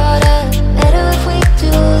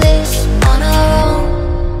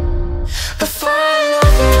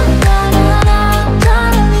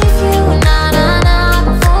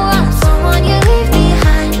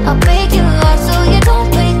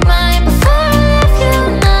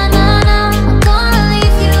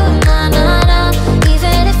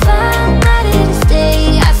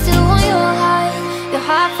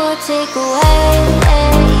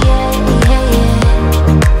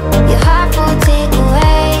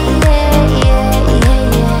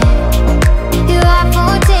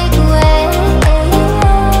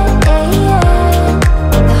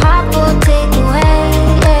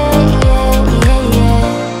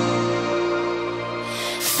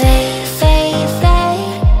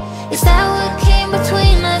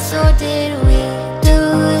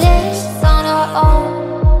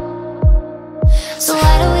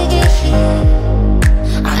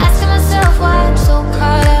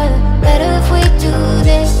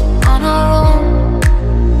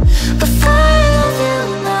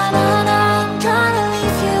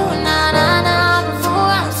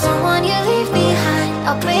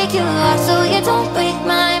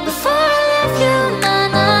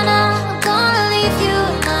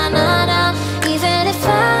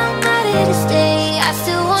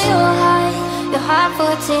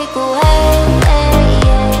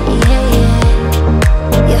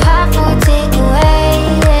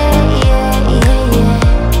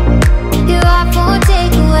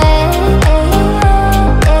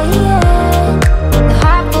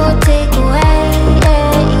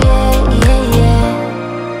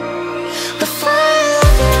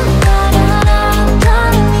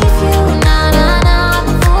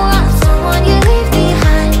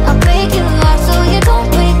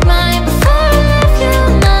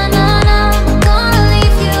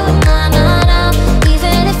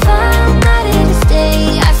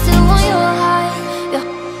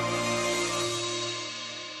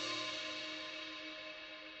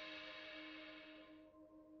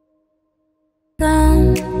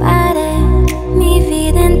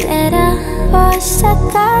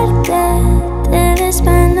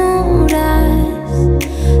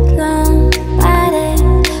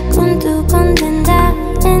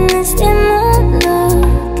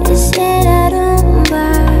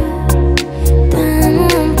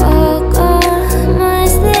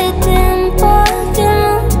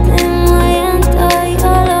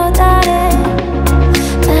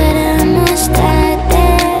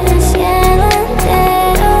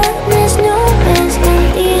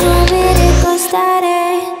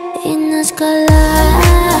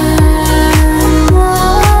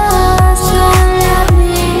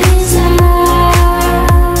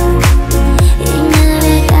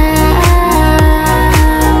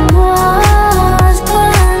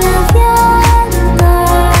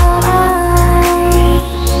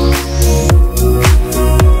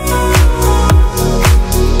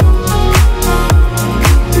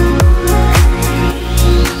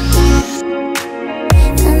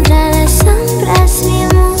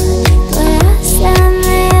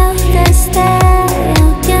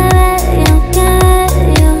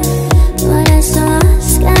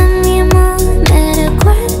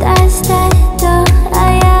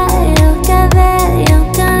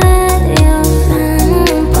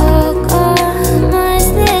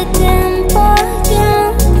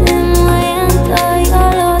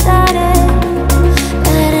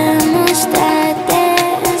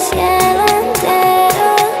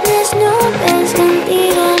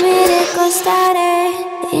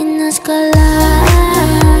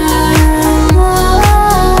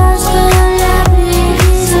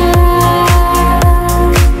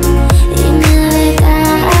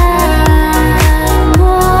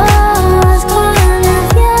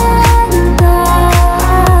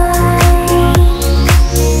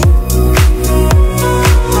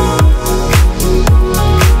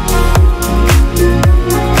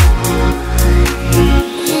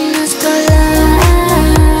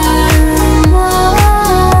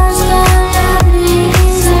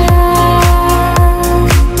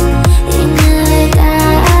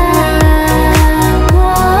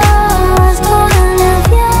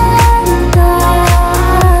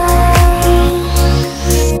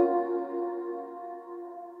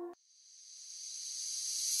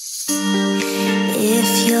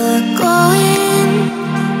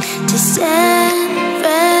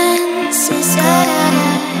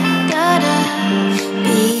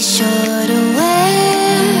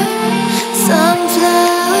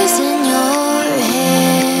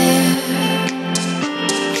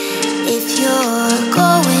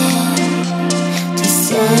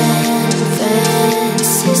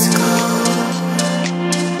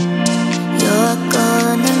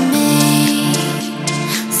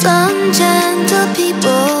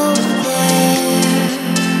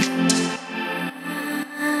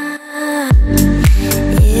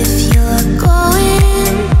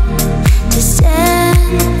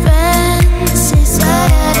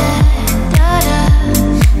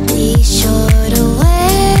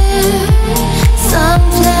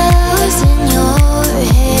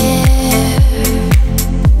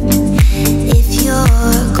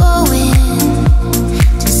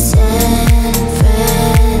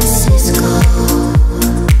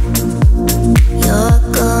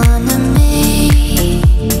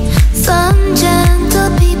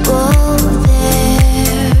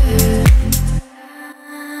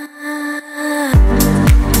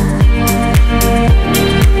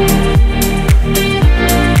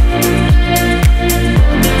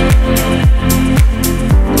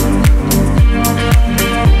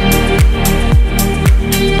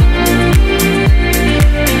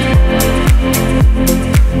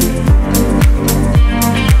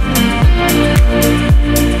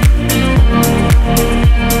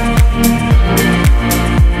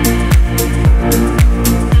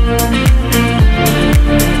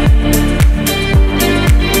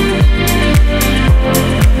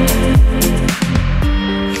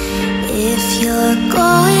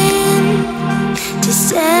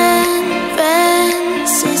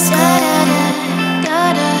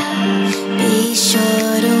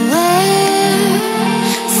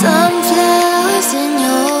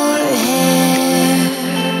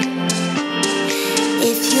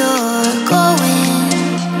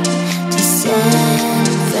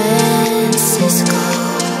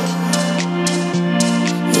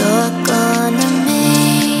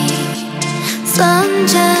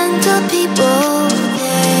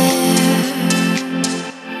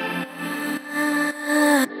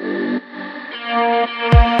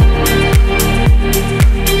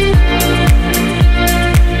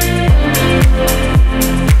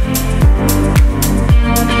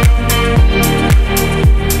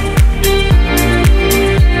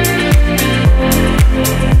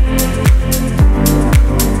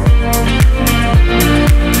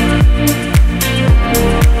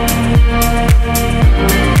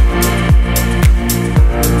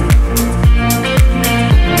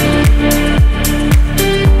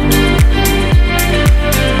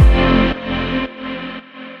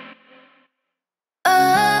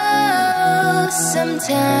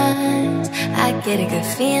 Sometimes I get a good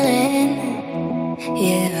feeling,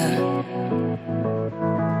 yeah.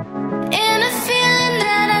 And a feeling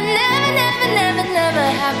that I never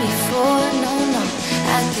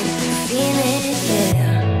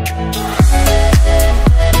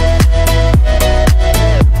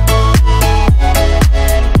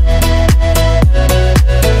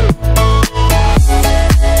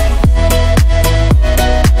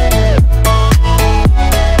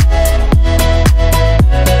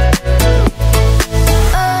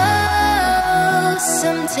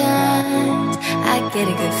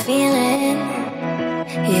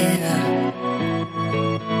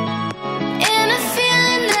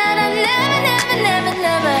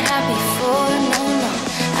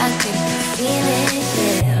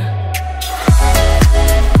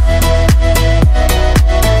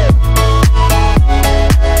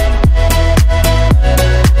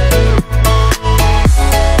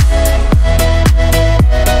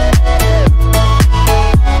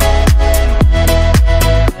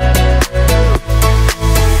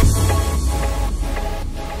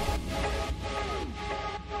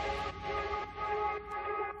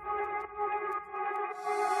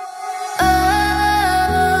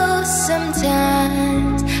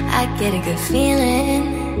get a good feeling,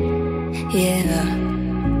 yeah.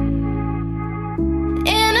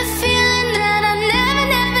 And a feeling that I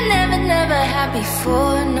never had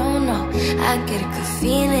before, no, I get a good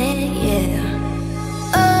feeling, yeah.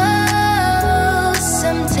 Oh,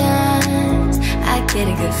 sometimes I get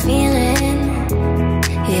a good feeling,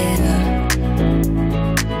 yeah.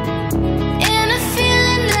 And a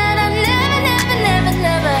feeling that I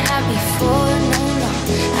never had before, no,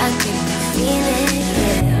 I get a good feeling,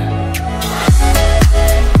 yeah.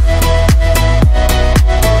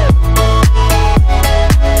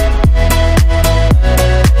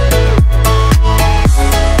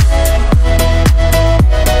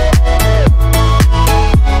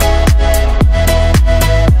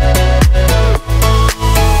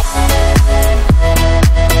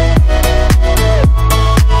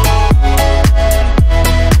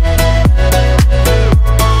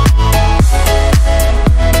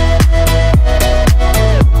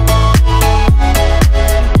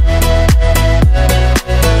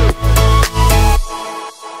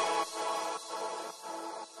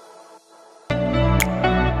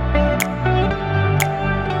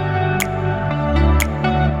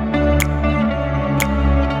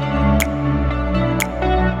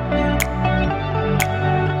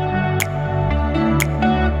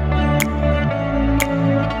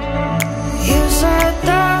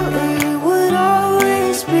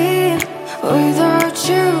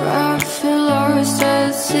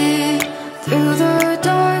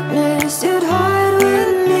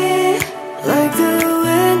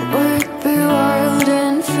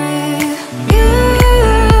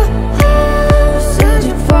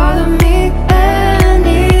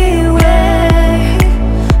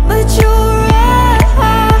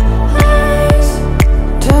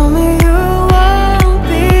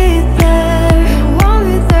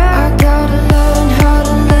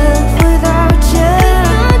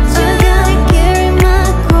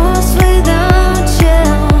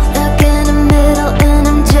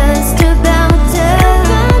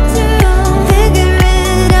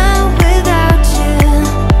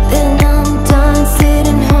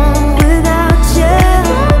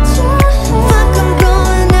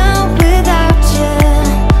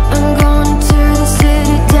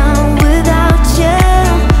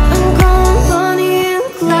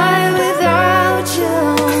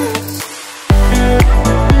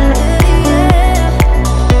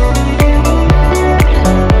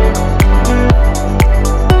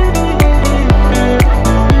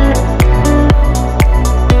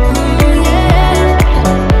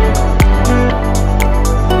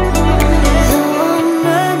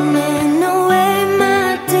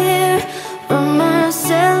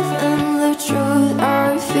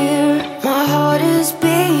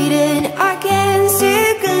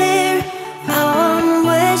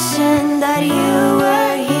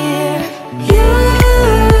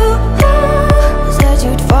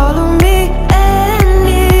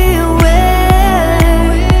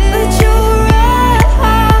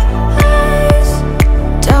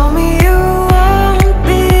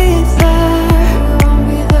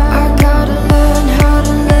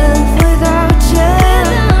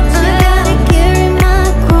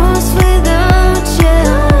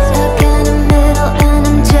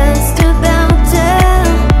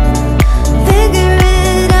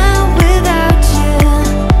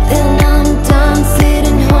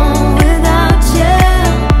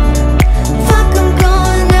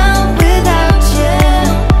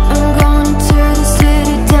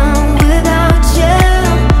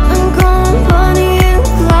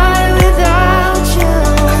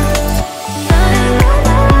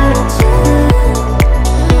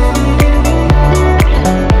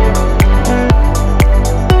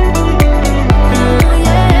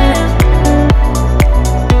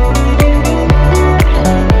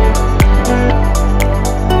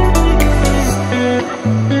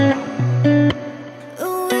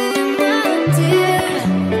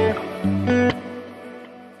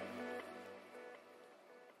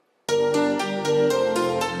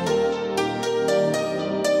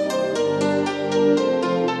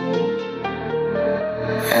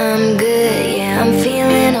 I'm good, yeah, I'm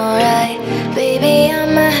feeling alright. Baby,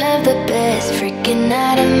 I'ma have the best freaking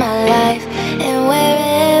night of my life. And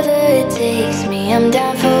wherever it takes me, I'm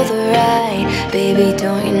down for the ride. Baby,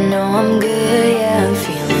 don't you know I'm good, yeah, I'm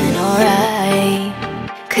feeling alright.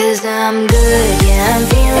 'Cause I'm good, yeah, I'm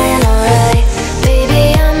feeling alright. Baby,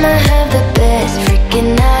 I'ma have the best freaking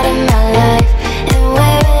night of my life. And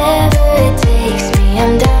wherever it takes me,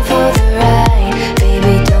 I'm down for the ride.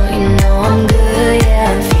 Baby, don't you know I'm good,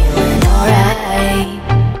 yeah, I'm feeling alright.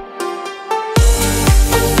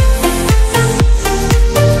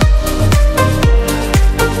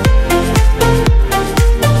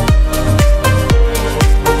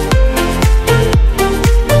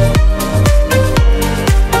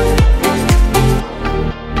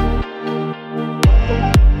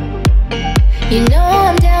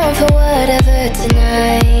 good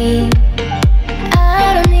tonight.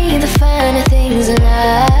 I don't need the finer things in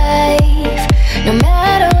life. No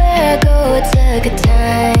matter where I go, it's a good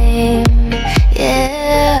time.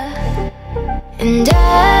 Yeah. And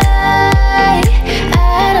I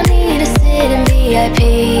don't need to sit in VIP.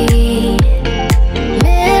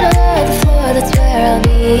 Middle of the floor, that's where I'll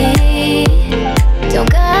be. Don't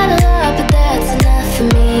got a lot, but that's enough for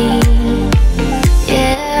me.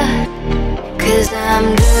 Yeah. Cause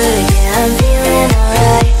I'm good, yeah, I'm feeling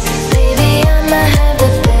alright. Baby, I'ma have the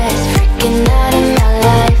best freaking night of my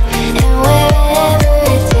life. And wherever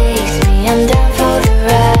it takes me, I'm down for the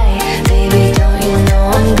ride. Baby, don't you know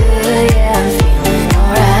I'm good, yeah, I'm feeling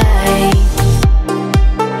alright.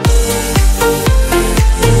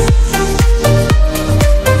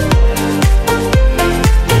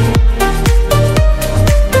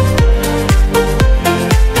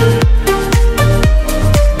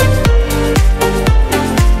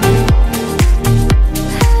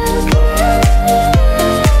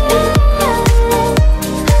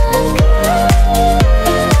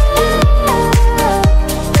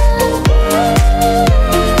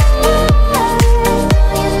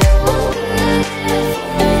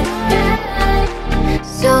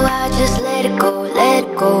 So I just let it go, let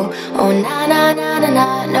it go. Oh na na na na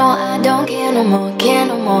na, no I don't care no more, care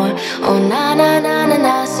no more. Oh na na na na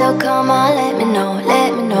na, so come on, let me know,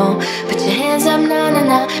 let me know. Put your hands up, na na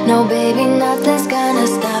na, no baby, nothing's gonna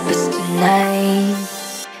stop us tonight.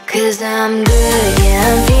 Cause I'm good, yeah,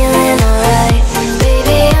 I'm feeling alright.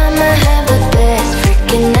 Baby, I'ma have the best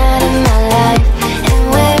freaking night of my life. And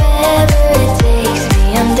wherever it takes me,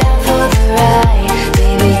 I'm down for the ride.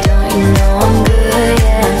 Baby, don't you know I'm good,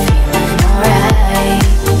 yeah, I'm feeling alright.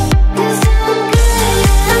 Cause I'm good,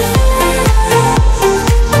 yeah, I'm feeling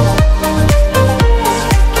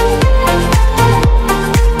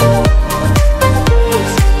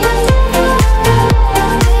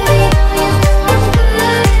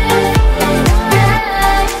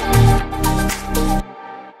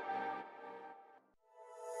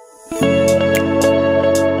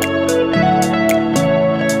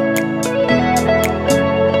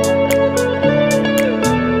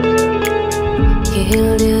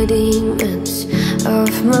Kill the demons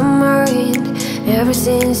of my mind ever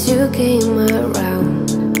since you came around.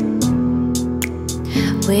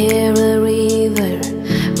 We're a river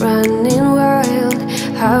running wild.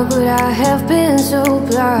 How could I have been so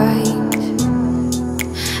blind?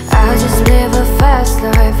 I just live a fast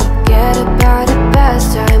life, forget about the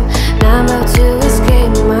past time. Now I'm about to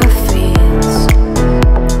escape my fears.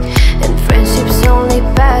 And friendships only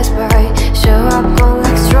pass by, show up on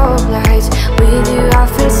like strobe lights. With you I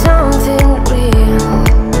feel something real.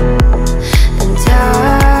 And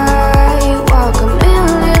I walk a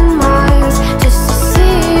million miles just to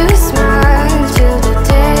see you smile till the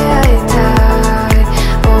day I die.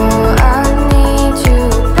 Oh, I need you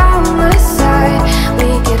by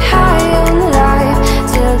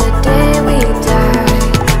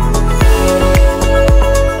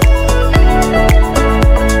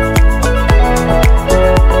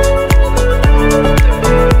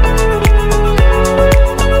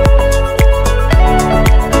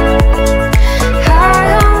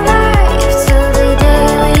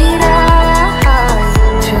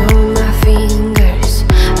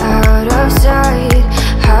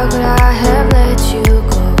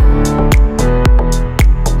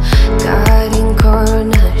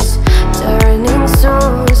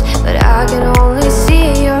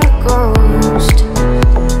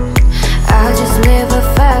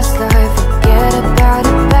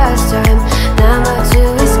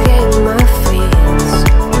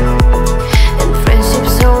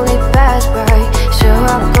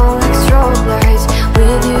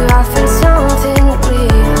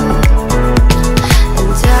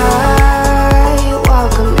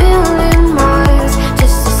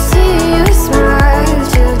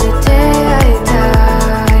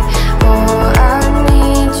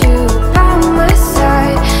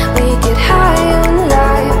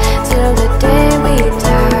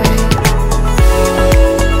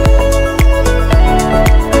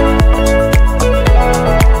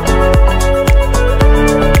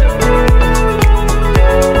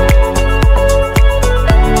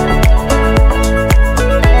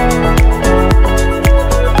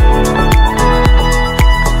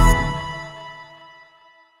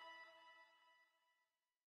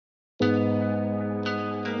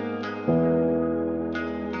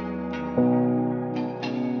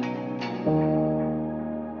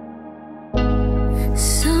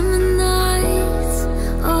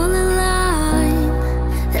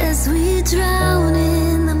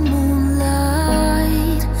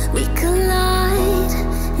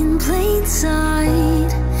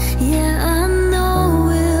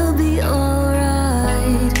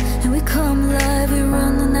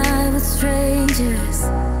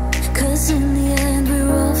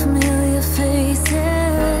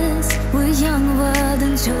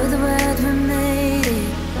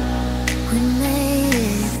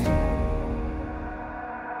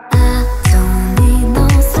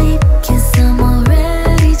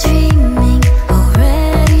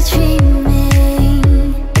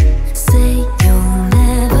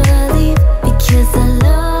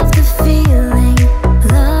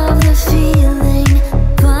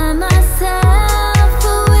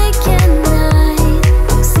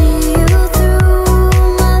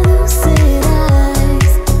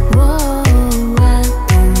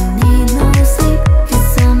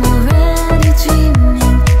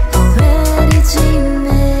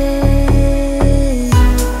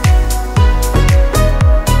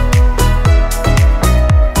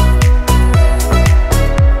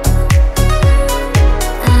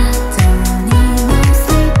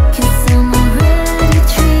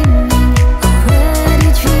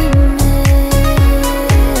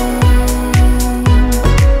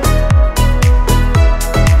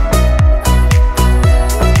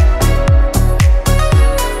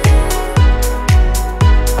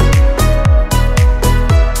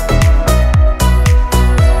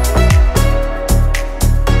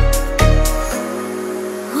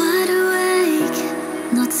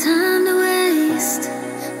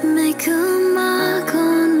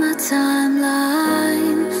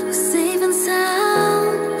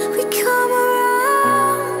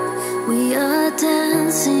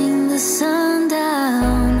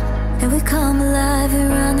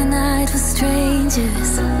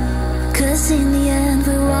us in the end,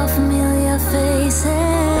 we're all familiar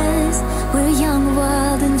faces. We're young,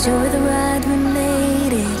 wild, enjoy the ride. We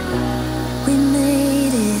made it, we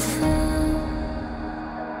made it.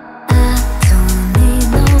 I don't need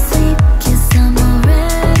no sleep, 'cause I'm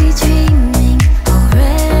already dreaming,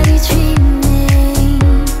 already dreaming.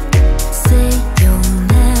 Say you'll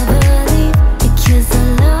never leave, because I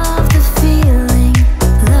love the feeling,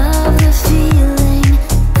 love the feeling.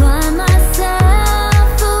 By myself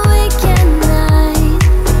awake at night,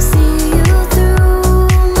 see you through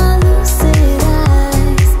my lucid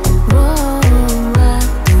eyes. Whoa, I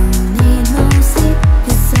don't need no sleep,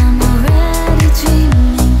 'cause I'm already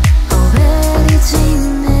dreaming, already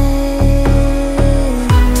dreaming.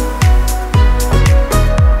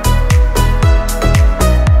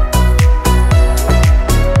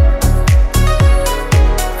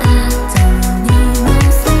 I don't need no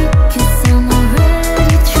sleep, 'cause I'm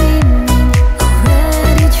already dreaming,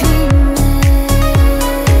 already dreaming.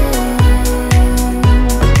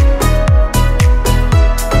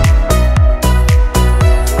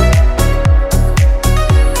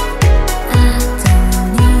 I don't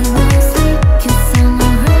need no sleep, 'cause I'm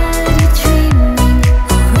already dreaming,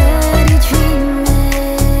 already dreaming.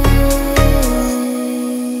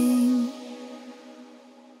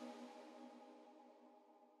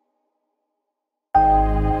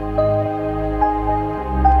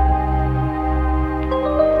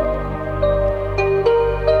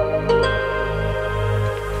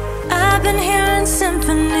 I've been hearing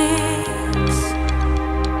symphonies.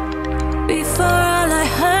 Before all I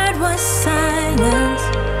heard was silence,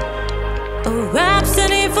 a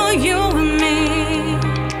rhapsody for you and me.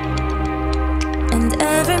 And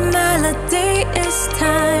every melody is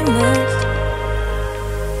timeless.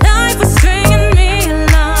 Life was stringing me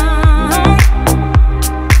along.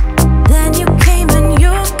 Then you came and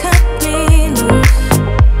you cut me loose.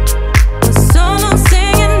 Was solo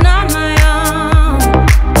singing on my own.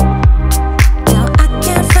 Now I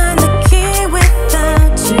can't find the key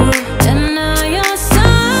without you. And now your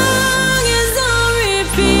song is on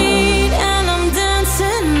repeat, and I'm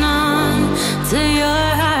dancing on to your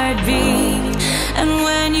heartbeat. And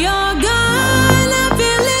when you're gone, I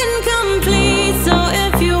feel incomplete.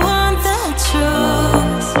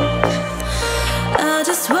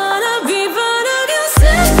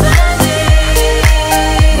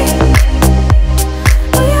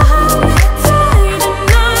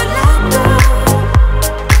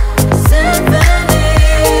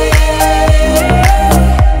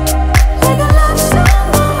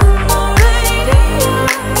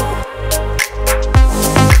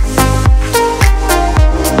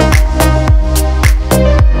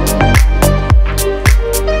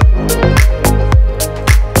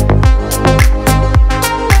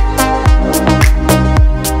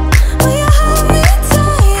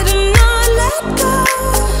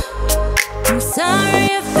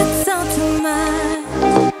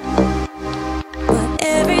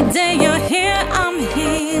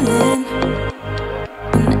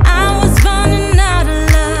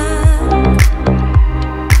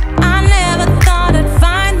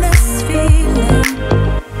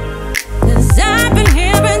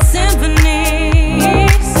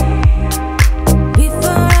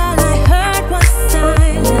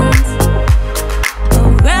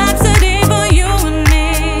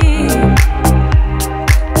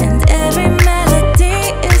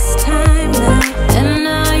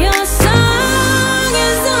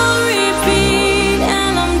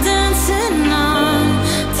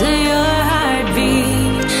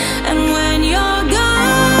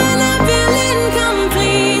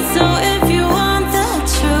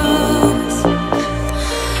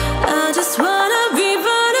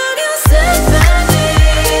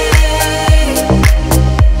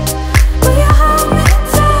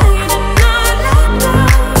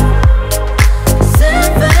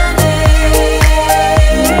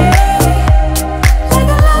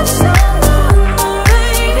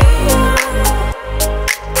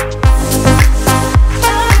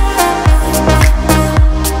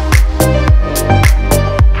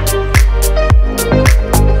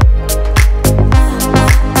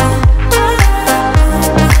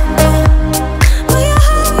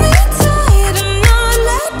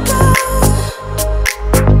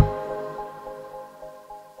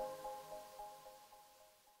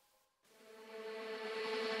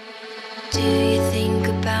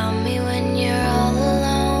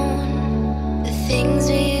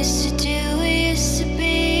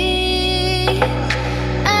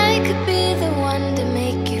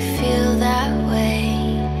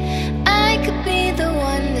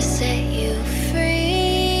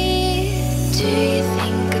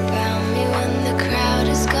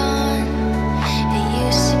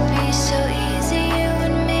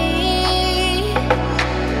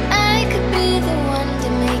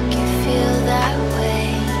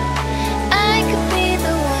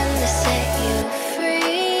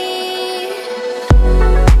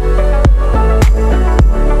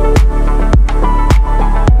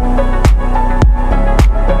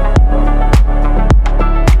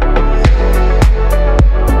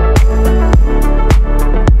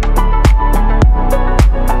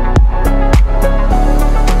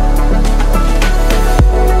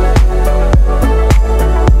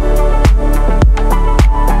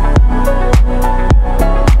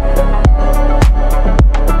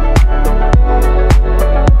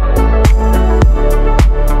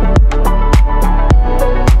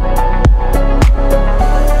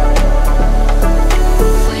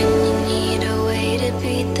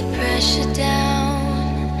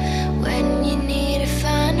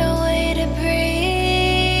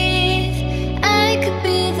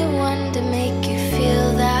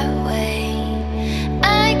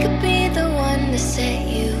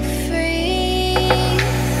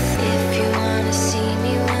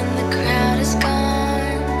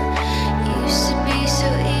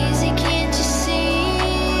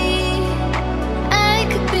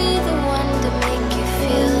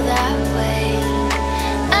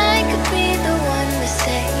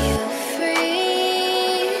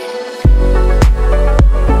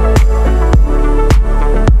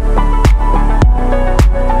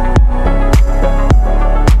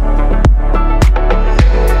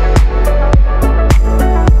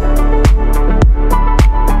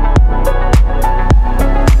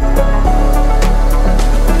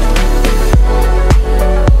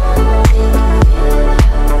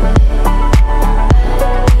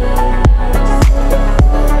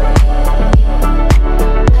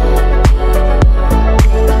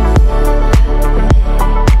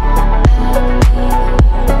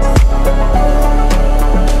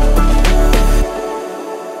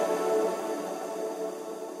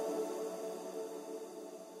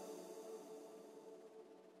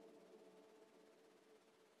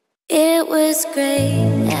 was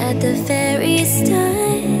great at the very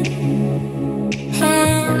start.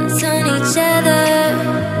 Hands on each other,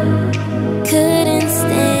 couldn't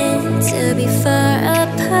stand to be far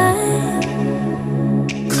apart.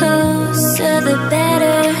 Closer the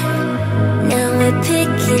better, now we're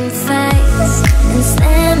picking fights and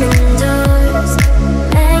slamming doors,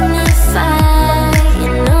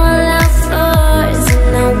 magnifying all our flaws.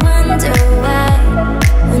 And I wonder why,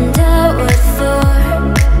 wonder what for,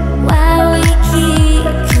 why we keep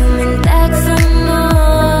coming back for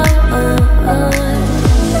more.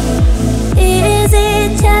 Is it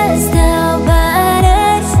just about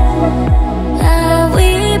us? Are we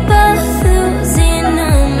both losing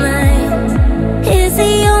our minds? Is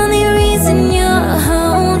the only reason you're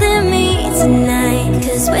holding me tonight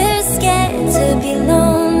 'cause we're scared to be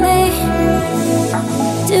lonely?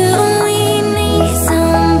 Do we need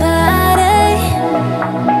somebody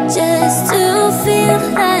just to feel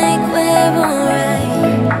like we're alright?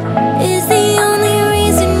 Is the only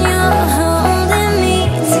reason you're holding me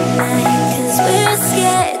tonight 'cause we're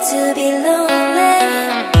scared to be lonely?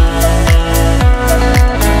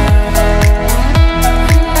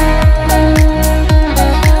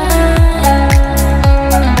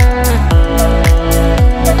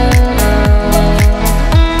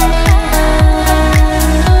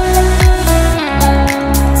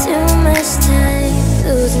 Too much time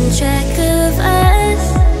losing track of us.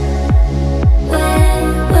 Where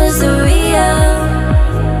was the real?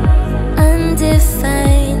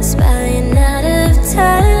 Undefined, spying out of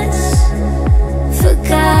touch.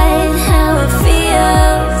 Forgot how it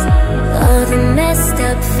feels. All the messed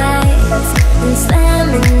up fights and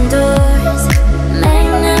slamming doors,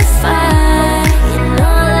 magnifying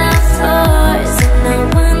all our flaws. And I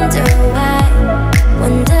wonder why,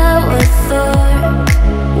 wonder what for,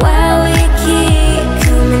 why we keep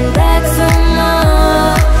coming back for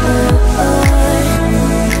more.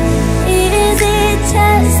 Is it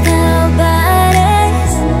just about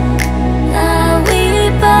us? Are we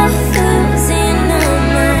both losing our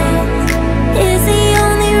minds? Is the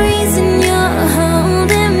only reason you're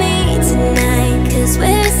holding me tonight 'cause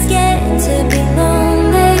we're scared to be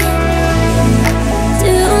lonely?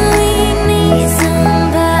 Do we need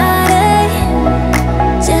somebody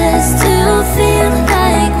just to feel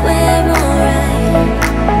like we're alright?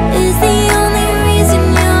 Is the only reason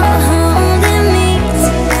you're holding me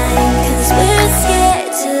tonight 'cause we're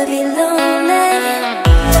scared to be lonely?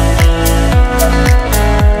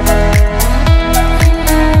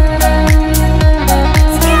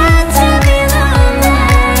 Scared to be lonely.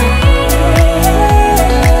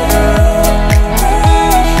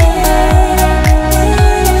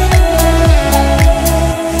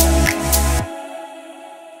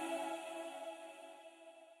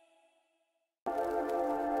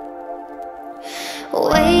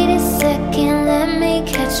 Wait a second, let me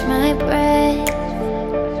catch my breath.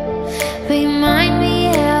 Remind me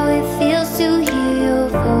how it feels to hear your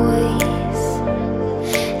voice.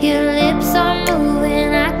 Your lips are moving,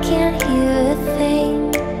 I can't hear a thing.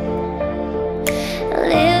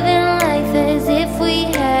 Living life as if we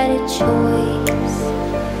had a choice.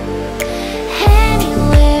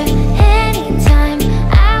 Anywhere, anytime,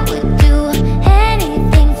 I would do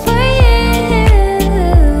anything for you.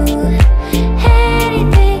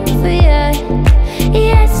 Anything for you.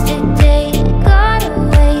 Yesterday got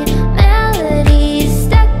away, melodies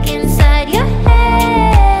stuck inside your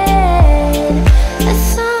head. A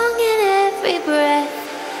song in every breath.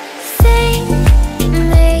 Sing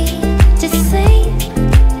me to sleep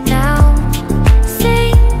now.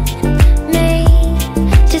 Sing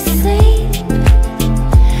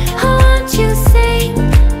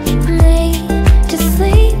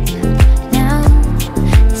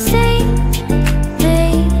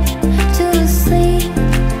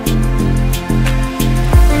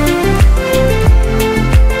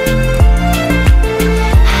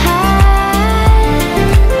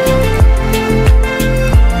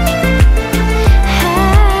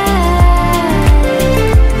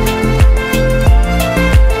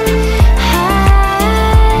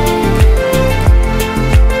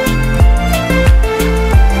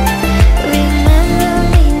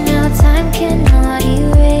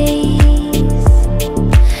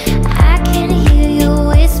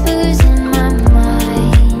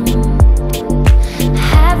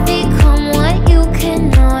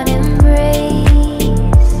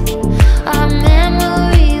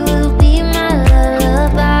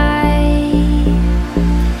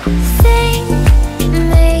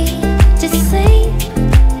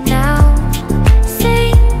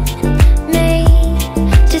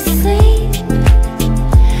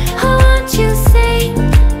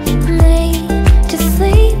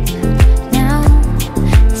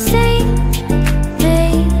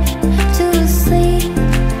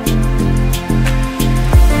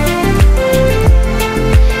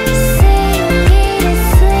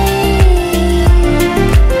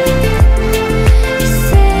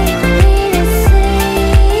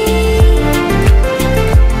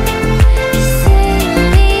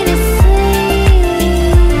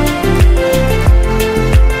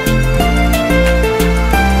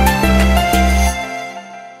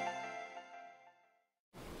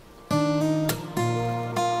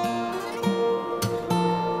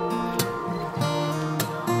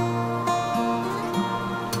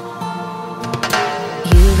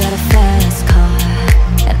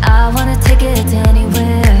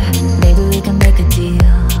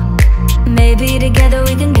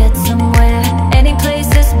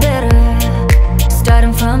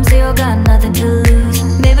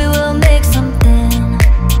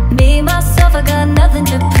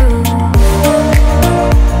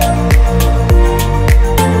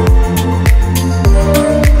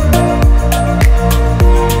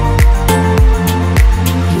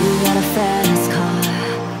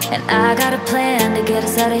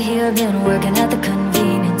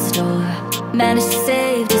managed to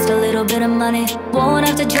save just a little bit of money. Won't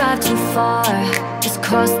have to drive too far, just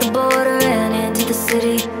cross the border and into the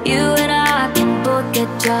city. You and I can both get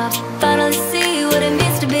jobs, finally see what it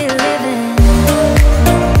means to be living.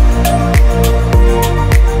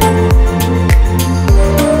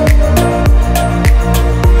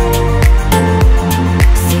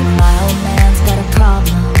 See, my old man's got a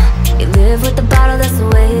problem. He live with the bottle, that's the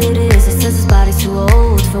way it is. He says his body's too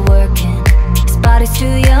old for working, his body's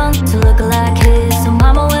too young to look like his. So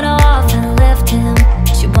mama went off and left him.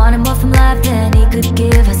 She wanted more from life than he could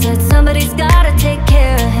give. I said somebody's gotta take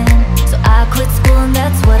care of him, so I quit school and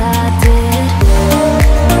that's what I did.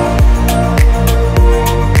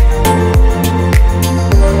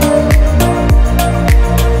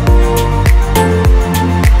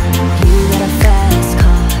 You got a fast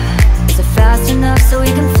car, is it fast enough so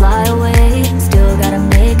we can fly away? Still gotta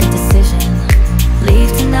make a decision,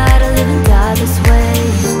 leave tonight or live and die this way.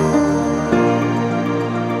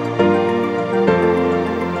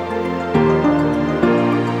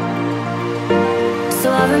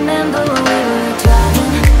 Remember when we were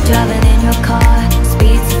driving in your car.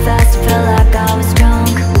 Speed so fast, it felt like I was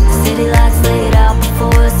drunk. City lights laid out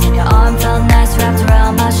before us, and your arm felt nice wrapped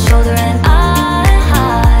around my shoulder. And I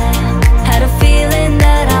had a feeling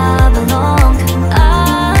that I belonged. I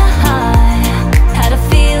had a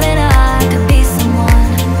feeling I could be someone,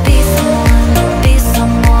 be someone, be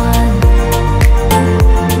someone.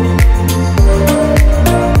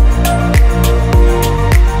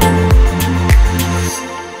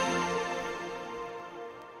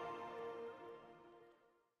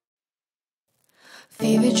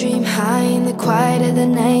 Favorite dream high in the quiet of the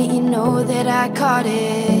night, you know that I caught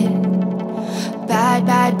it. Bad,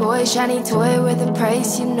 bad boy, shiny toy with a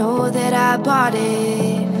price, you know that I bought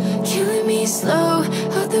it. Killing me slow,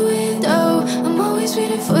 out the window, I'm always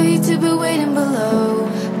waiting for you to be waiting below.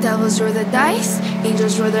 Devils roll the dice,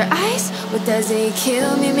 angels roll their eyes. What doesn't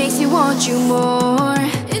kill me makes me want you more.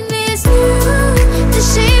 And it's you, the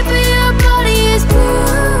shape of your body is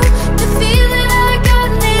blue. The feeling I got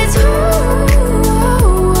and it's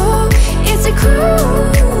it's a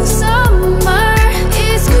cruel summer,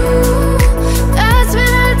 it's cool. That's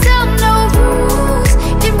when I tell no rules.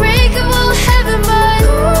 Unbreakable heaven, but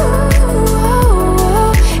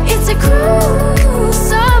it's a cruel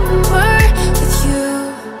summer with you.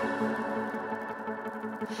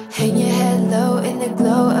 Hang your head low in the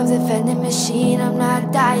glow of the vending machine, I'm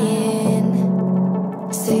not dying.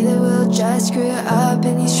 Say that we'll just screw it up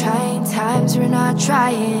in these trying times, we're not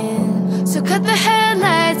trying. So cut the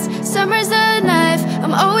headlights, summer's a knife.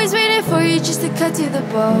 I'm always waiting for you just to cut to the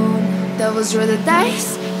bone. Devils roll the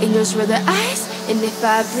dice, angels roll their eyes. And if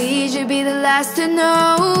I bleed, you'll be the last to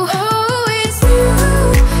know. Oh, it's you,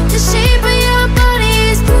 the shape of your body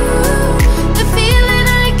is blue. The feeling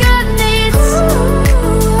I got and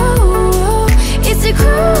it's a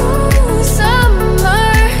cruel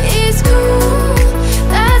summer, it's cool.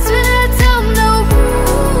 That's when I tell no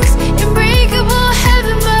rules. Unbreakable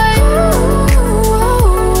heaven, but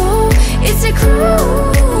it's a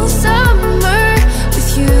cruel summer with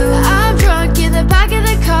you. I'm drunk in the back of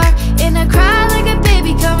the car, and I cry like a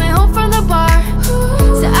baby coming home from the bar.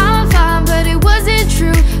 So I'm fine, but it wasn't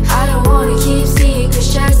true. I don't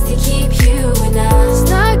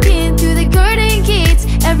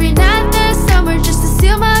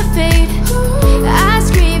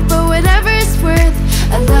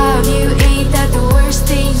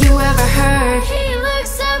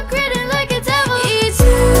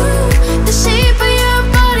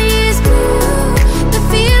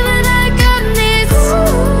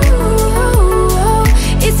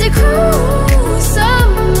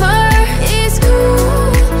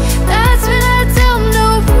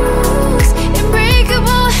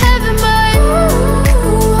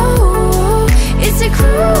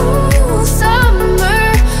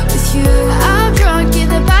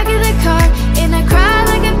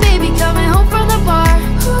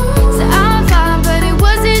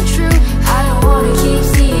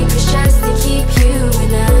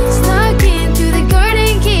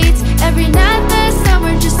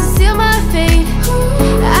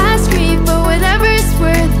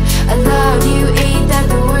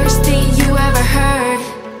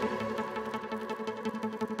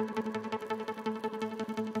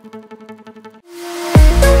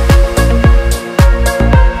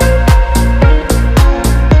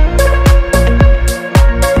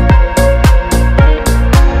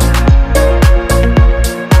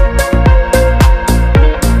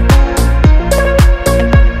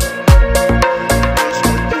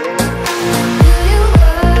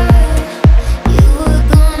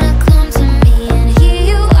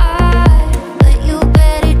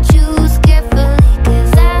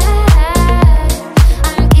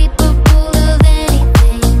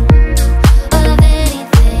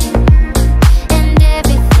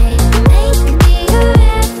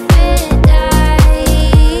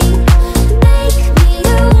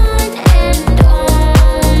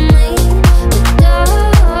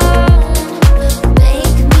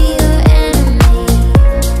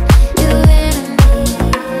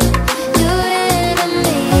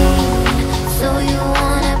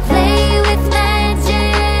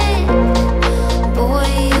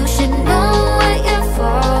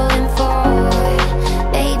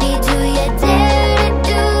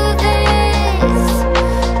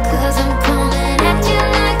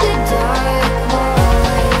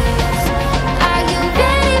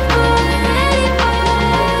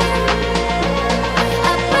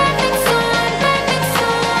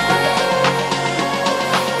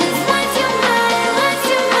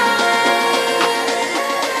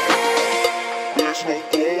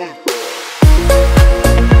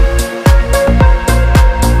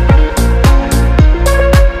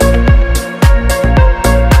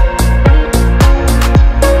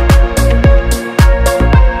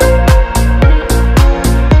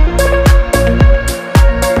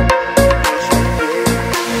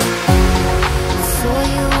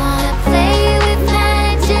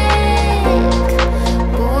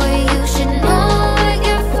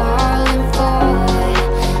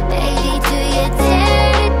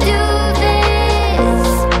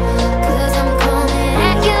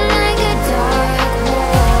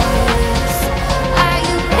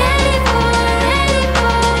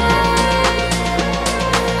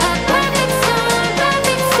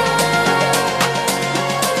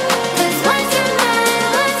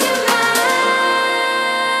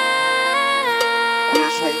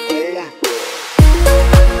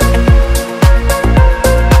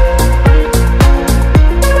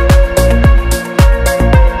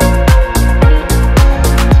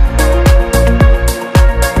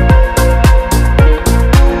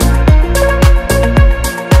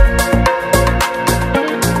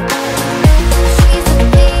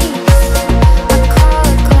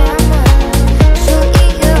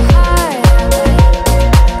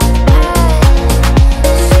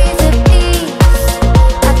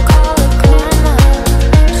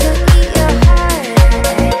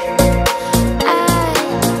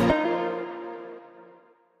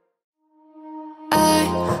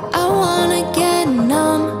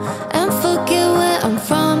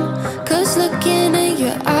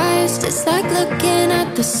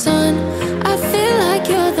the sun. I feel like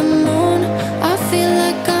you're the moon. I feel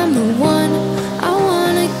like I'm the one. I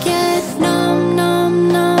wanna get numb, numb,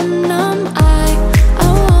 numb, numb. I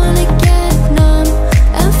wanna get numb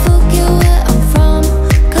and forget where I'm from.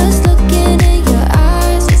 'Cause looking in your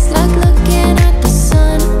eyes, it's like looking at the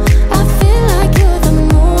sun. I feel like you're the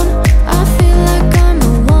moon. I feel like I'm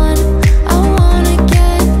the one. I wanna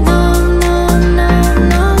get numb, numb, numb,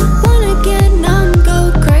 numb. Wanna get numb, go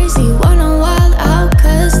crazy, wanna wild out.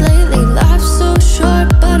 'Cause lately life's so short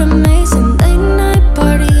but amazing. Late night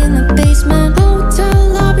party in the basement, hotel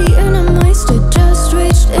lobby, and I'm wasted. Just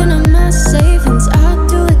reached into my savings. I'll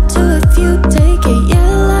do it too if you take it.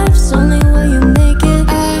 Yeah, life's only what you make it.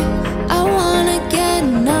 I wanna get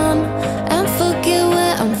numb and forget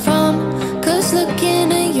where I'm from. 'Cause looking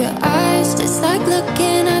in your eyes, it's like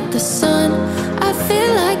looking at the sun. I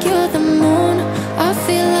feel like you're the moon. I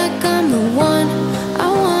feel like I'm the one. I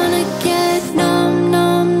wanna get numb,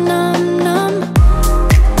 numb, numb, numb.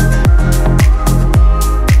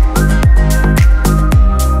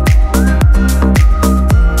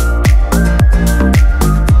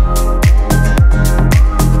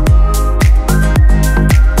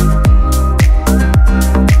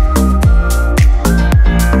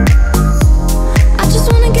 I just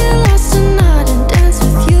wanna get lost tonight and dance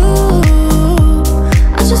with you.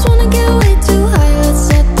 I just wanna get way too high, let's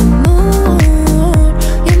set the mood.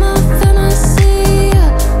 You're my fantasy, yeah.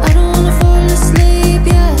 I don't wanna fall asleep,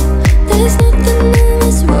 yeah. There's nothing in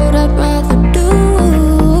this world I'd rather do.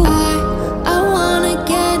 I wanna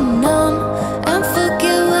get numb and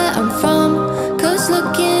forget where I'm from. 'Cause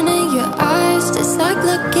looking in your eyes, it's like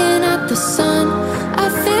looking at the sun. I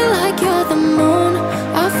feel like you're the moon.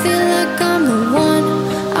 I feel like I'm the one.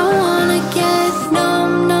 I wanna get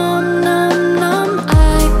numb, numb, numb, numb.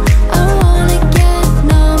 I wanna get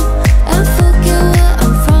numb and forget where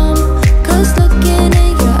I'm from. 'Cause looking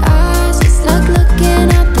in your eyes, it's like looking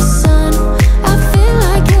at the sun. I feel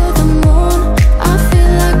like you're the moon. I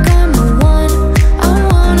feel like I'm the one. I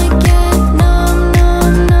wanna get numb,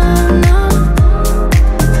 numb, numb, numb.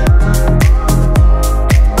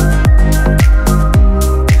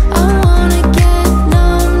 I wanna get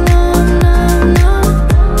numb, numb, numb, numb.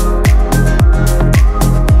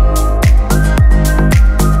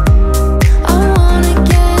 I wanna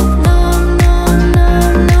get numb, numb,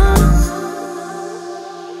 numb, numb.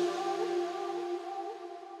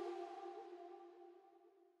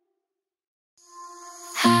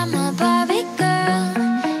 I'm a Barbie girl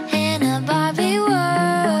in a Barbie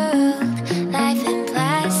world. Life in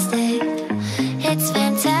plastic, it's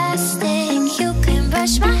fantastic. You can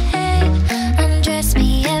brush my hair, undress me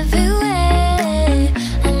everywhere.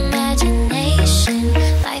 Imagination,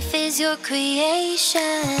 life is your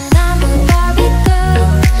creation. I'm a Barbie girl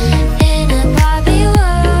in a Barbie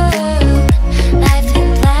world. Life in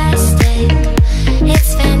plastic,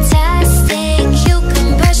 it's fantastic. You can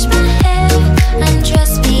brush my hair,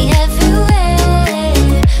 undress me everywhere.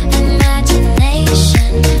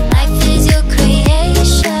 Imagination, life is your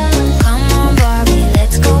creation. Come on, Barbie,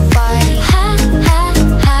 let's go party. Ha, ha,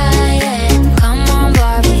 ha, yeah. Come on,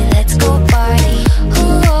 Barbie, let's go party.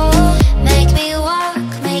 Ooh, make me walk,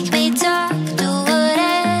 make me talk, do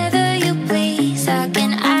whatever you please. I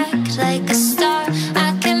can act like a star, I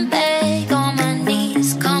can beg on my knees.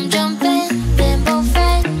 Come jump in, bimbo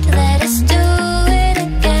friend, let us do it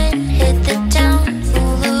again. Hit the town,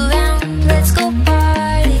 fool around, let's go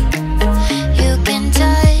party. You can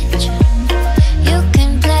touch, you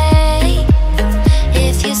can play.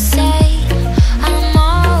 If you say, I'm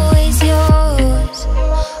always yours.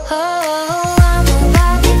 Oh, I'm a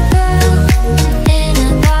Barbie girl in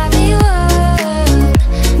a Barbie world.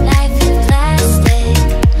 Life in plastic,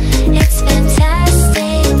 it's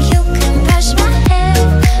fantastic. You can brush my hair,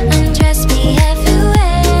 undress me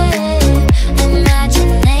everywhere.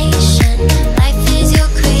 Imagination, life is your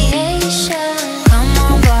creation. Come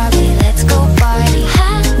on, Barbie, let's go party.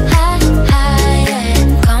 Ha, ha, ha, yeah.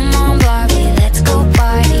 Come on, Barbie, let's go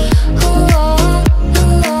party. Ooh,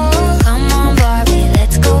 ooh, come on, Barbie,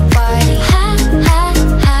 let's go party. Ha, ha,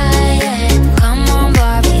 ha, yeah. Come on,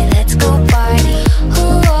 Barbie, let's go party.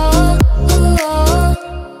 Ooh, ooh.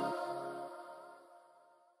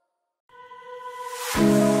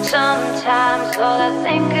 Sometimes all I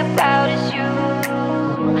think about is you.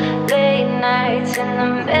 Late nights in the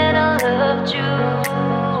middle of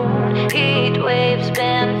June. Heat waves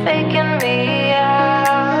been faking me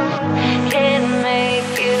out. Can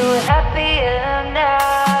make you happier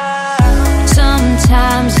now.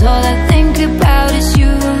 Sometimes all I think about is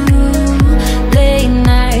you. Late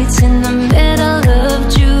nights in the middle of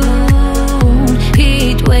June.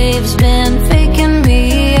 Heat waves been faking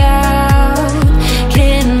me out.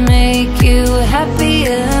 Can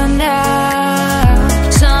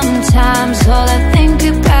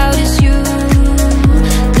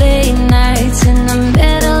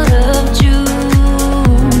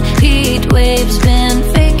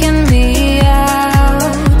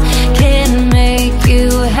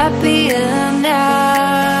happier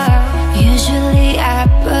now. Usually I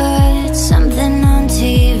put something on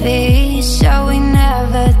TV, so we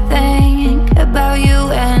never think about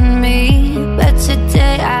you and me. But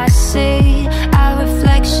today I see our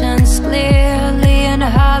reflections clearly in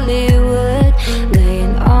Hollywood,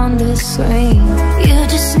 laying on the screen. You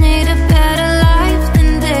just need a better life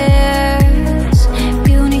than theirs.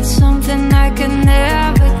 You need something I can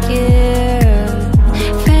never give.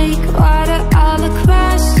 Fake water all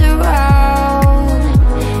across the road.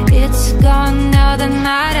 It's gone now, the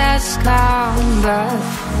night has come. But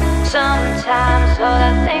sometimes all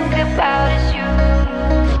I think about is you.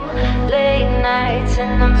 Late nights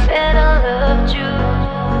in the middle of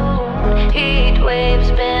June. Heat waves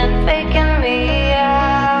been faking me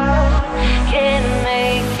out. Can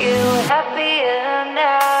make you happier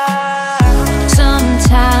now.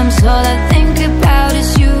 Sometimes all I think about is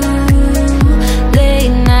you.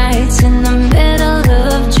 Late nights in the middle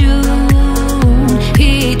of June.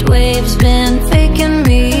 Heat waves been faking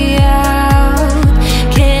me out.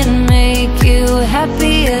 Can make you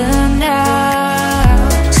happier now.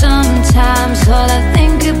 Sometimes all I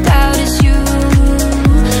think about is you.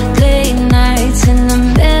 Late nights in the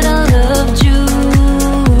middle of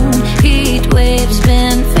June. Heat waves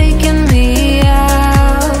been faking me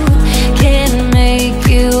out. Can make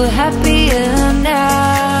you happier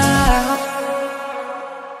now.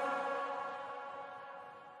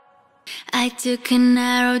 I took an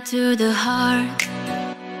arrow to the heart.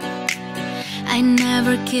 I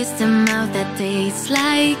never kissed a mouth that tastes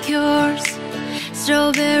like yours.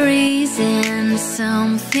 Strawberries and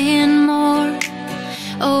something more.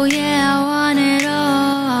 Oh yeah, I want it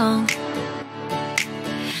all.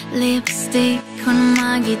 Lipstick on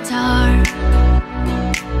my guitar.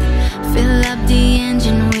 Fill up the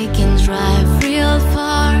engine, we can drive real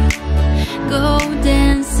far. Go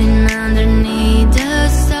dancing underneath the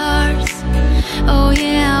stars. Oh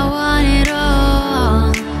yeah, I want it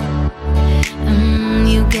all.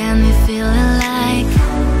 You got me feeling like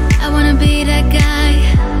I wanna be that guy.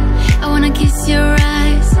 I wanna kiss your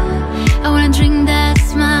eyes. I wanna drink that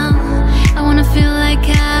smile. I wanna feel like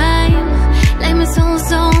my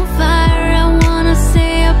soul's on fire. I wanna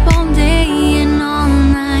stay up all day and all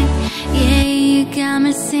night. Yeah, you got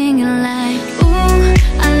me singing like, ooh,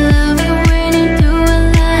 I love it when you do it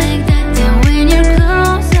like that. Then when you're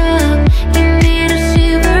close up, give me the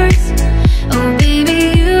shivers. Oh baby,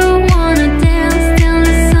 you wanna dance till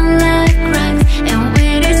the sunlight cracks. And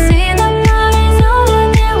when they say the party's over,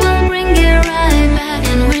 they will bring it right back.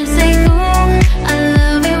 And we'll say, ooh, I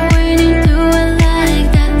love it when you do it like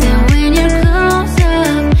that. Then when you're close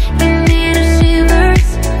up, give me the shivers.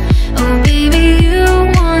 Oh baby, you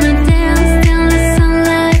wanna dance till the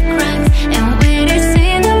sunlight cracks. And when they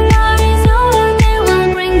say the party's over, they will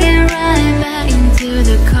bring it right back. Into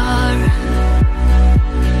the car,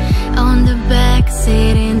 on the back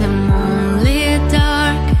seat in the moonlit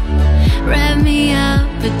dark. Wrap me up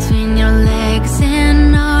between your legs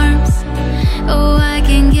and arms. Oh, I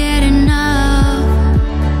can't get enough.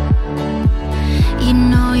 You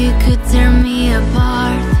know you could tear me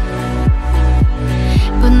apart.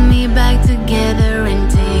 Put me back together and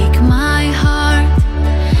take my heart.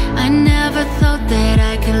 I never thought that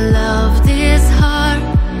I could love this hard.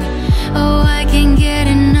 Oh, I can't get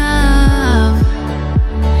enough.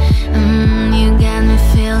 You got me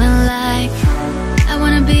feeling like I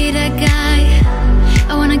wanna be that guy.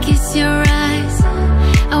 I wanna kiss your eyes.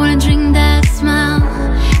 I wanna drink that smile.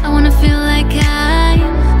 I wanna feel like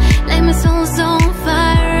my soul's on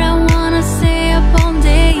fire. I wanna stay up all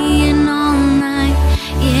day and all night.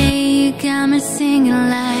 Yeah, you got me singing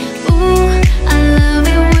like, ooh, I love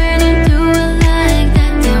it when you do it like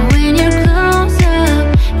that. Then when you're close up,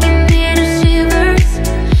 give me the shivers.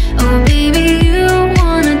 Oh baby, you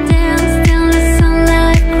wanna dance till the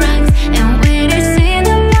sunlight cracks. And when they say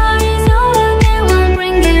the party's over, they will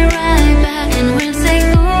bring it right back. And we'll say,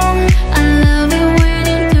 ooh, I love it when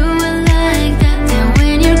you do it like that. Then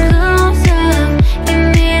when you're close up, give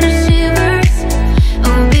me the shivers.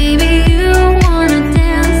 Oh baby, you wanna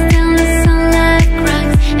dance till the sunlight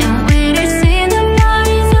cracks. And when they say the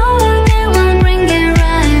party's over, they will bring it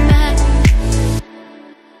right back.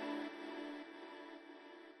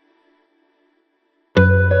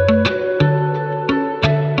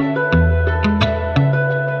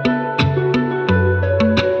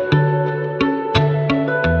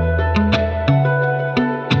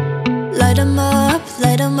 Light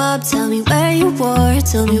 'em up, tell me where you were,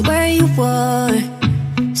 tell me where you were.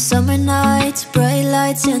 Summer nights, bright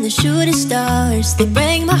lights and the shooting stars, they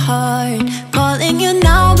break my heart. Calling you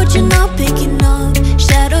now, but you're not picking up.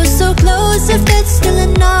 Shadows so close, if that's still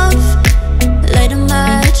enough. light a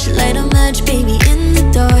match, baby, in the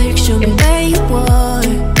dark. Show me where you are.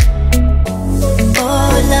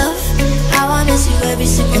 Oh love, how I miss you every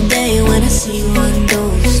single day when I see you on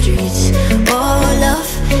those streets. Oh love,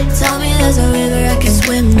 tell me there's a river I can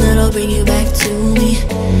swim that'll bring you back to me.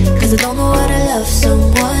 Cause I don't know how to love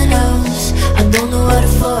someone else, I don't know how to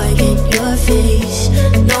forget your face.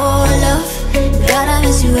 No love, God, I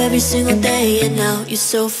miss you every single day, and now you're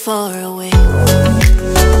so far away.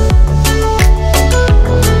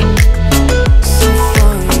 So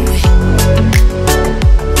far away.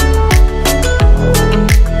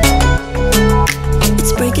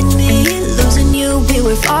 It's breaking me, losing you. We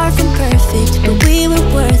were far from perfect, but we were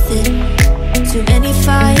worth it. Too many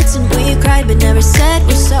fights and we cried but never said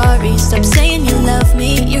we're sorry. Stop saying you love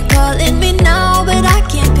me, you're calling me now, but I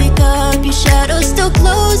can't pick up. Your shadow's still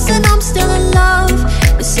close and I'm still in love.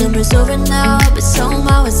 The summer's over now, but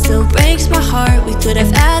somehow it still breaks my heart. We could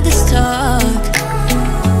have had this talk.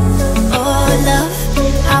 Oh love,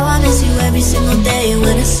 how I miss you every single day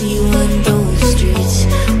when I see you on those streets.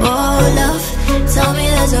 Oh love, tell me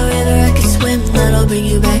there's a river I can swim that'll bring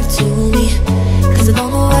you back to me. Cause I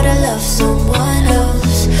don't know how to love someone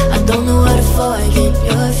else, I don't know how to forget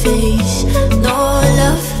your face. No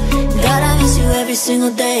love, God, I miss you every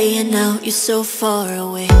single day, and now you're so far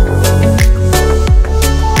away.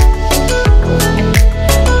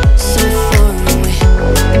 So far away.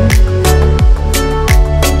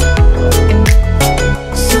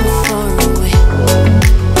 So far away.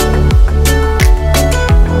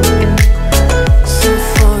 So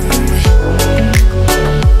far away.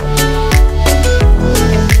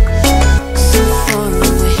 So far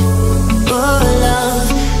away. Oh love,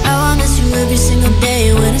 I miss you every single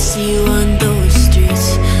day when I see you on those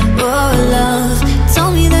streets. Oh love,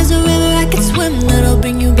 tell me there's a river I can swim that'll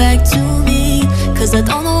bring you back to me. Cause I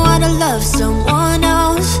don't know how to love someone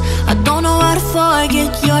else, I don't know how to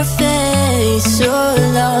forget your face. Oh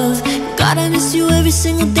love, God, I miss you every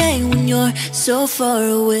single day when you're so far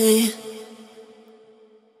away.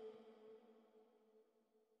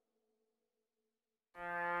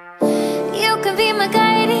 You can be my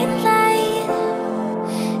guiding light,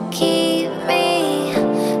 keep me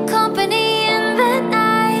company in the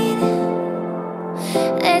night.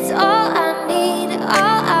 That's all I need, all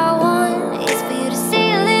I want is for you to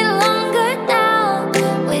stay a little longer now,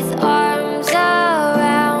 with arms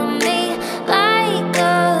around me like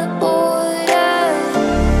a border,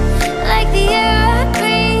 like the air I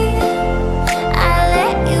breathe. I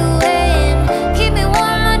let you in, keep me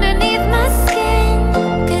warm underneath my skin.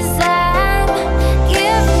 Cause I'm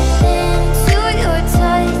giving into your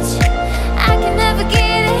touch, I can never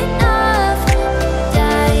get enough.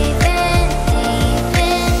 Diving deep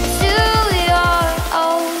into your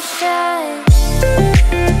ocean.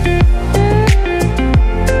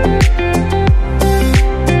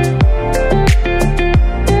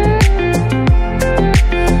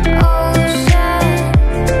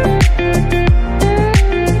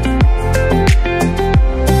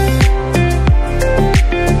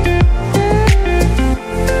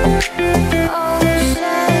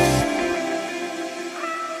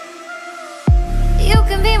 You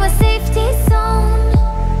can be my safety zone,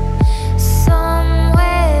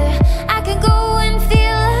 somewhere I can go and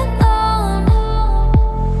feel alone.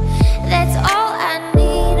 That's all I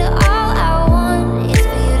need, all I want is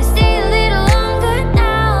for you to stay a little longer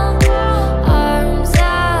now. Arms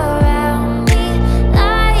around me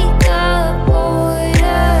like a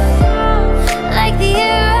border, like the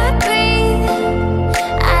air I breathe.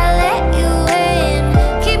 I let you in,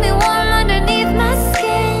 keep me warm underneath my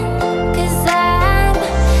skin. Cause I'm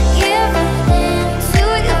giving into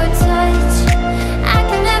your touch, I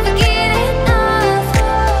can never get enough.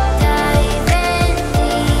 Diving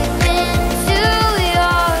deep into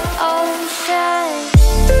your ocean.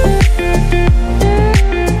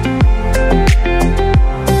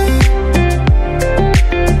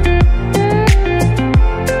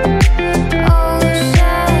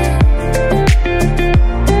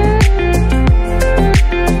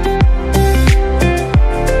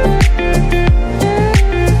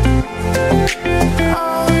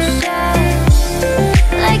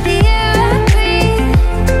 Like the air I breathe,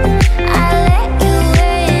 I let you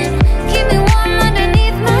in, keep me warm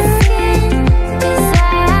underneath my skin. Cause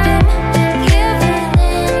I'm giving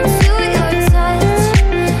into your touch,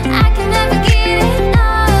 I can never get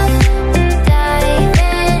enough.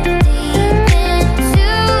 Diving deep into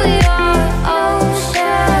your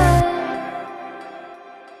ocean.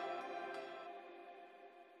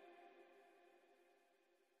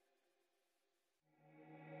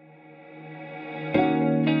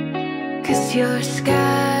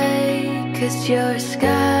 Cause you're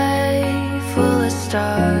sky full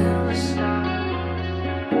stars.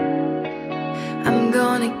 I'm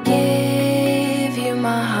gonna give you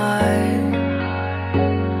my heart.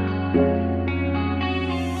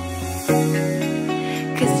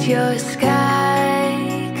 'Cause you're a sky,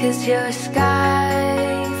 'cause you're a sky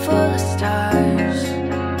full of stars.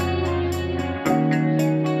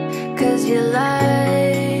 'Cause you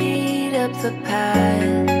light up the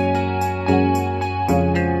path.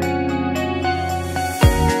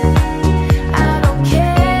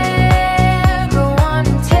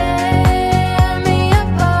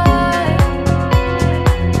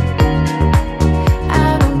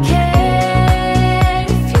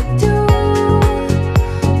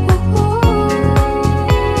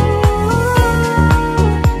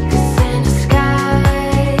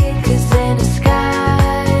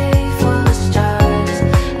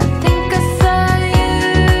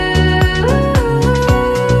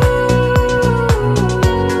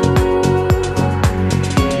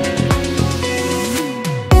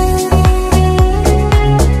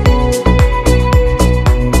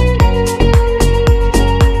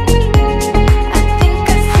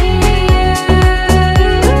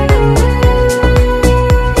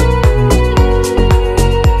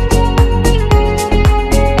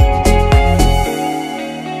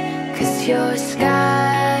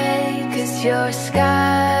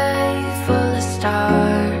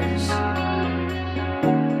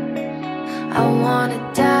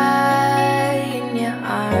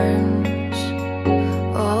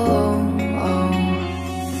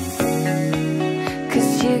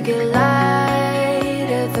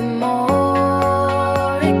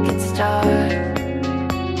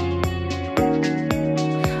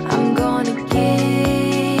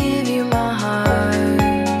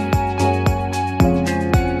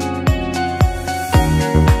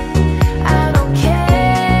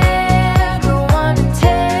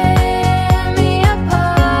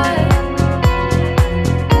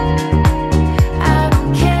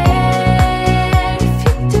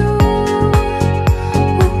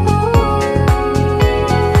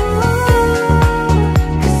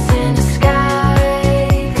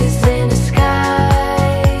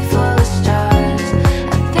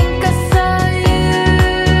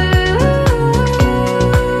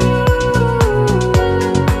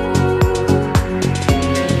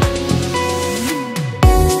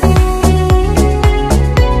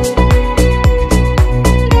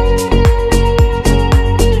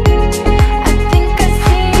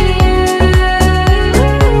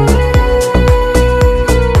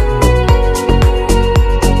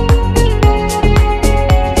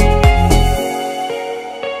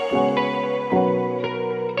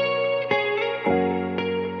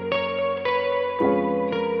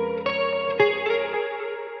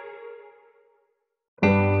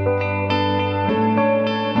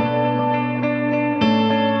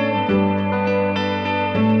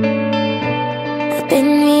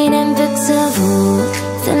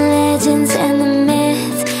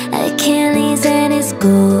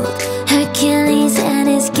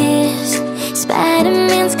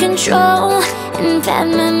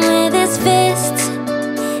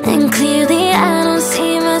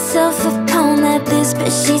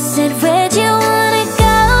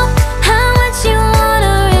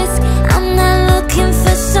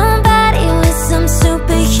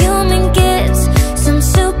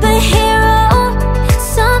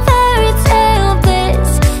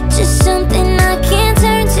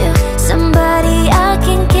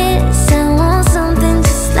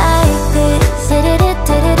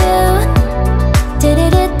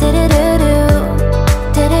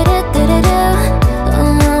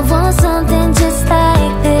 Oh, I want something just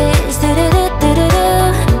like this.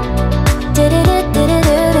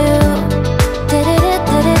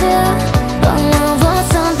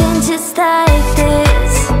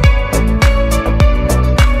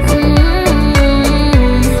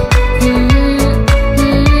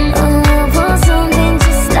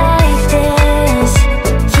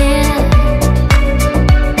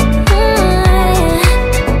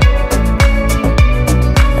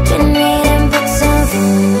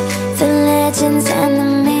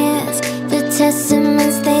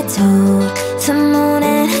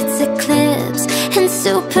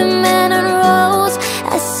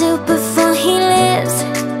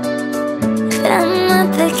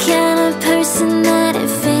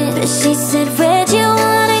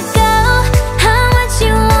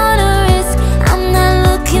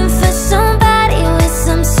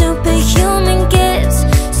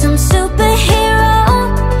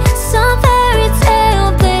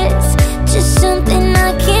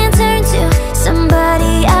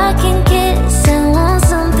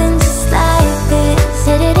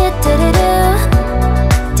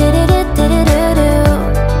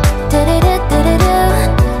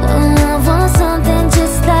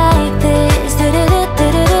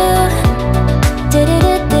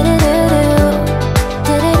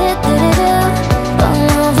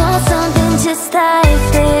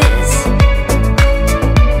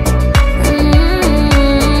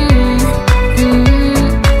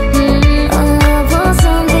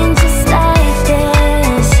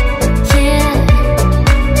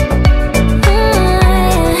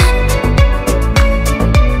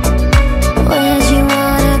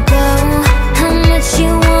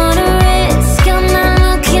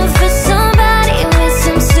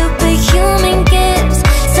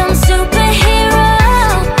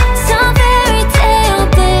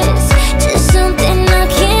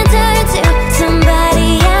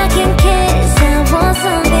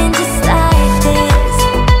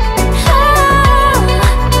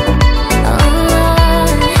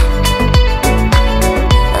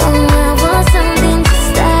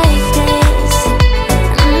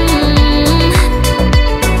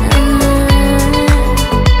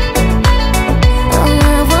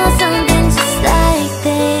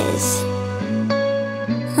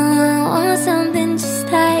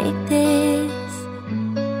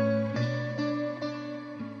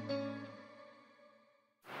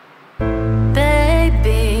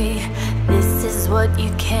 what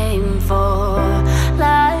you came for.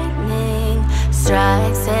 Lightning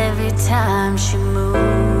strikes every time she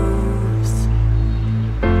moves,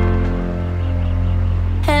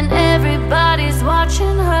 and everybody's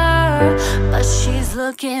watching her, but she's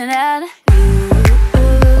looking at you.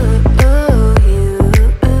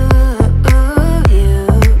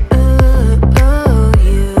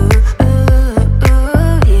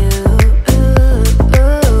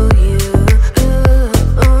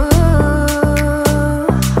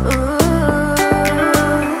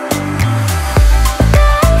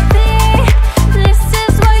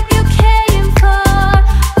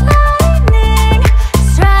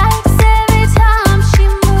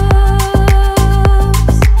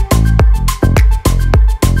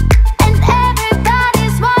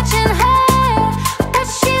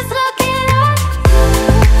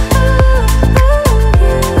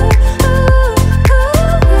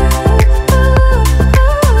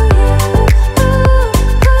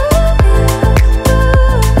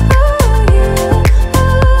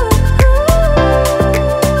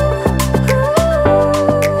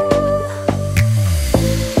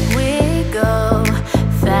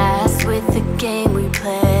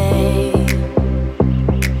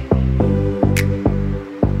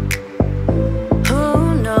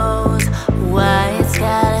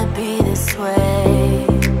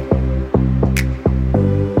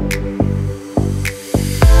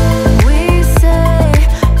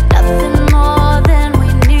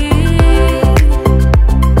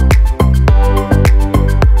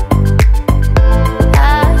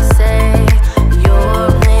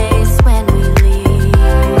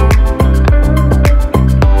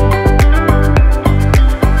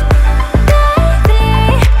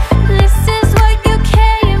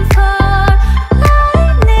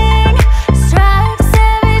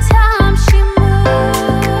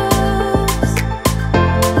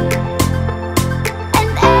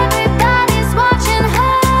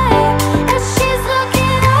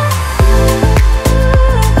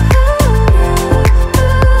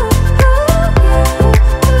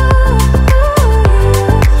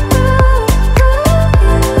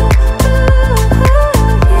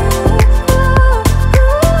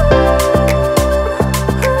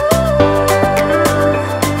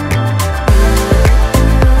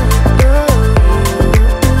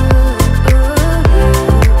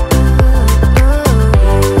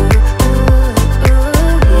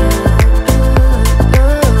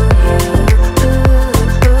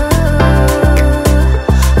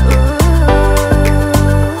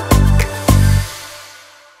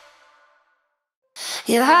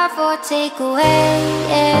 Your heart for takeaway,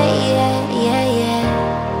 yeah, yeah, yeah,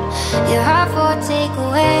 yeah. Your heart for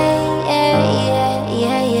takeaway, yeah, yeah,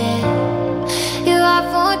 yeah, yeah. Your heart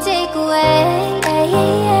for takeaway, yeah,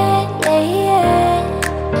 yeah, yeah,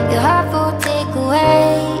 yeah. Your heart for takeaway,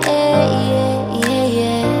 yeah, yeah, yeah,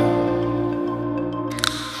 yeah.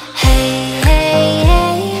 Hey, hey,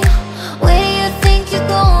 hey, where do you think you're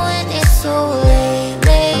going? It's so late,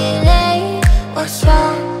 late, late. What's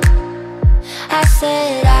wrong? I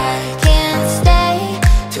said I can't stay.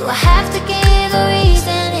 Do I have to give a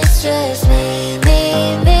reason? It's just me, me.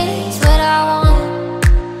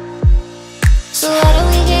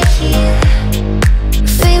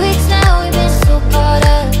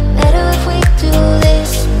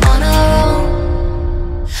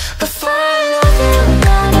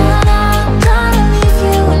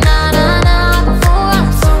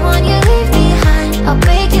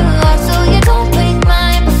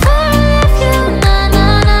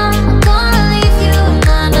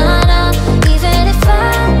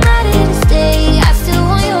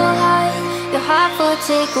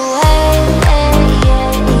 take away.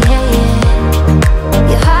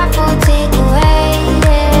 Your heart won't take away.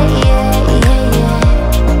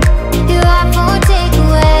 Your heart won't take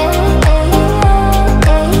away.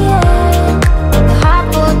 Your heart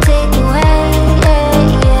won't take away.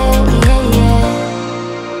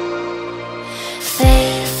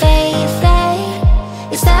 Fade, fade, fade.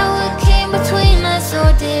 Is that what came between us,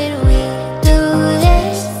 or did we do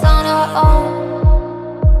this on our own?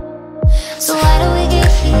 So why do we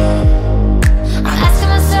get here? I'm asking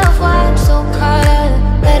myself why I'm so caught up.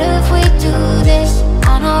 Better if we do this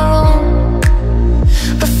on our own.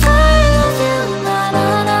 Before I love you, nah,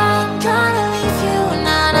 nah, nah, I'm gonna leave you,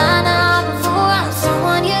 nah, nah, nah. Before I'm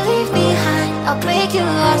someone you leave behind, I'll break your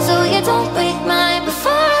heart so you don't break mine.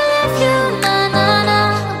 Before I love you, nah, nah,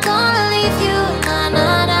 nah, I'm gonna leave you, nah,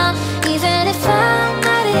 nah, nah. Even if I'm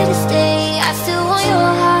not here to stay, I still want your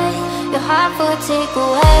heart. Your heart will take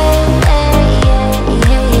away.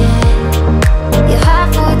 Your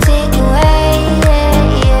heart will take away.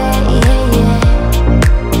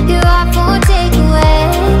 Your heart will take away.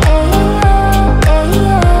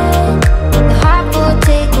 Your heart will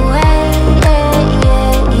take away.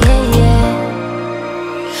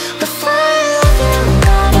 Before I love you,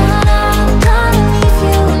 nah, nah, nah, I'm gonna leave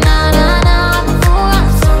you, nah, nah, nah. Before I'm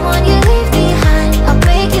someone you leave behind, I'll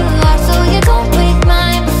break your heart so you don't break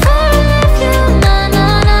mine. Before I love you, nah,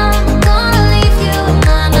 nah, nah, I'm gonna leave you,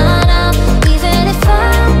 nah, nah, nah. Even if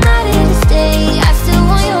I'm not here to stay, I still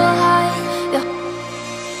want your heart.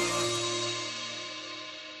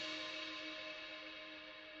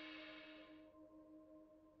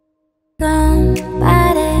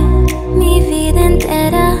 Romperé mi vida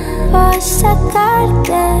entera por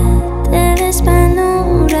sacarte de mis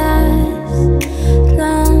penumbras.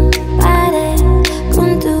 Romperé con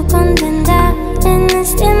tu condena en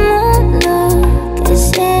este mundo que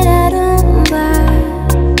será rumba.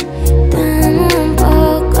 Dame un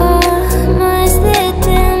poco más de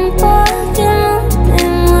tiempo, que no te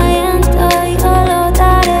llanto, yo lo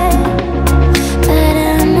daré para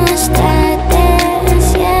mostrarte el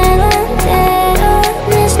cielo entero.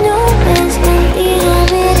 Mis nubes contigo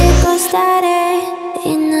me recostaré y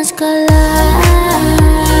nos colgaré.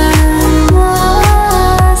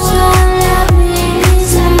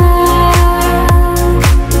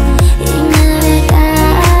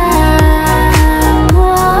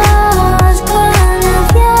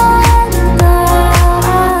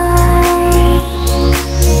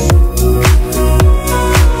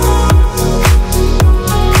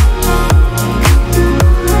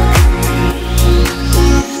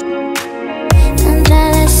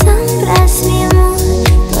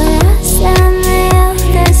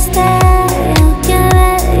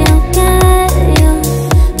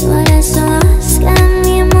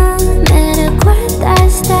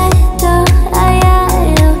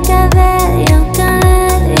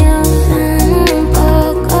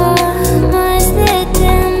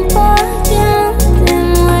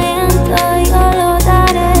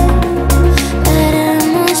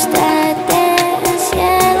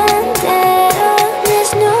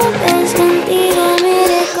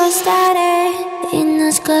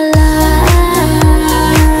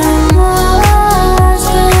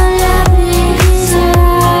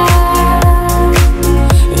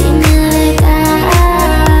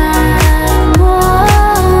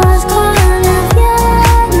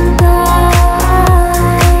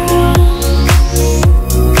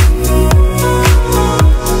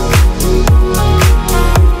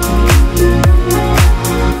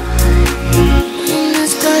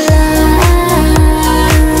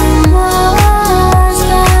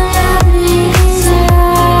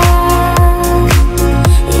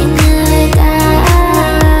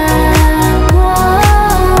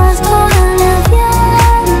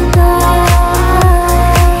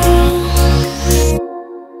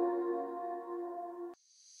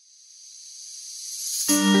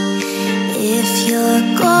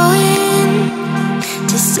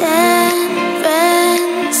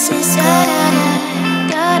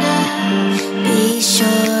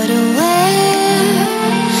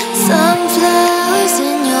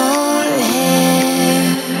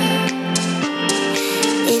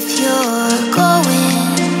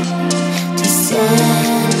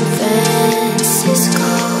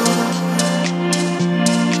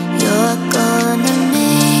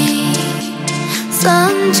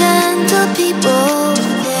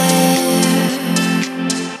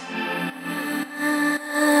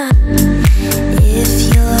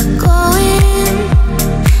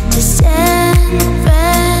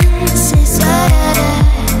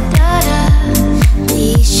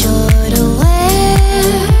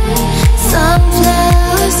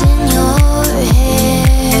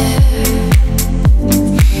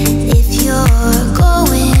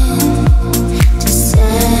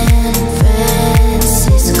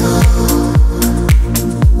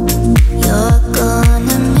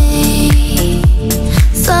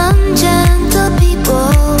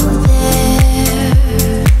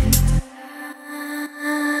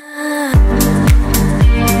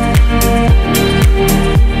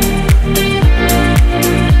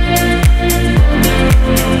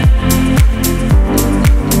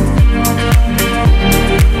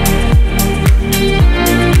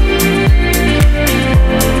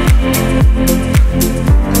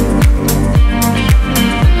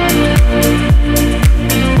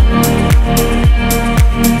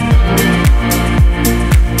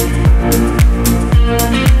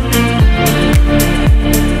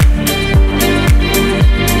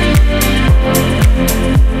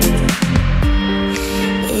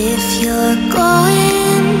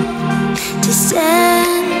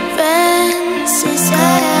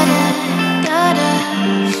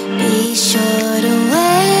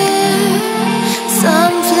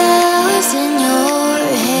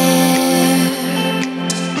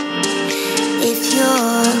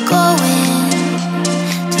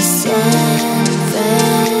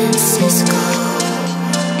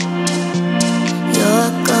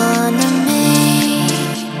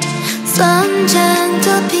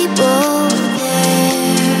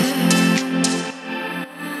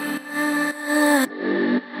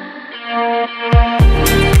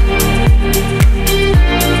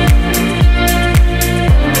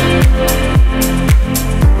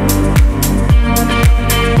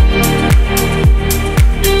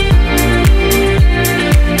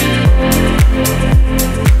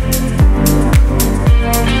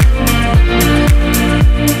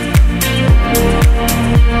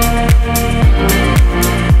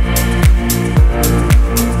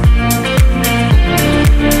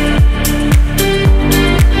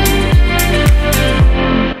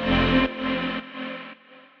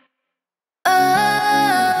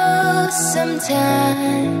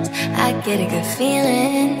 get a good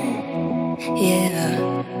feeling, yeah.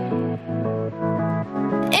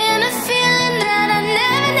 And a feeling that I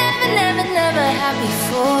never had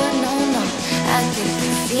before, no, I get a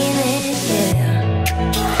good feeling, yeah.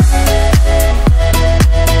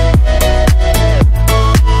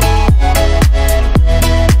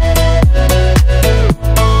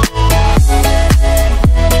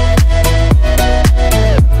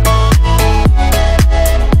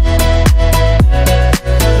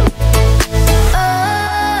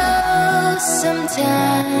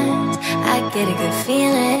 Get a good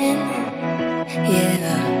feeling,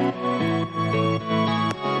 yeah.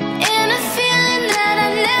 And a feeling that I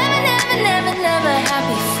never had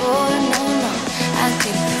before, no, I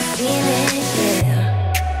get a good feeling, yeah.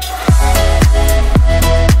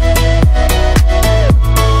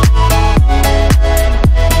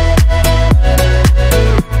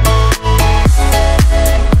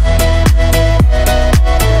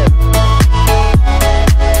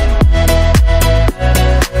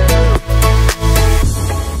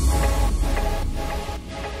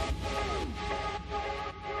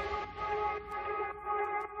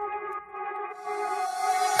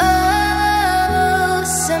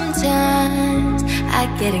 Sometimes I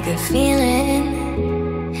get a good feeling,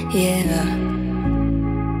 yeah.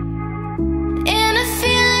 And a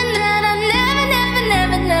feeling that I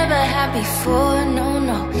never had before,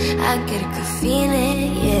 no, I get a good feeling,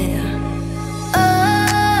 yeah.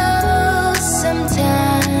 Oh,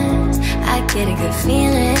 sometimes I get a good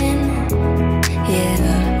feeling, yeah.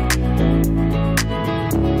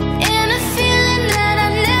 And a feeling that I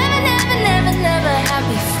never had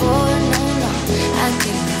before, no, I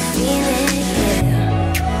get a good feeling, yeah.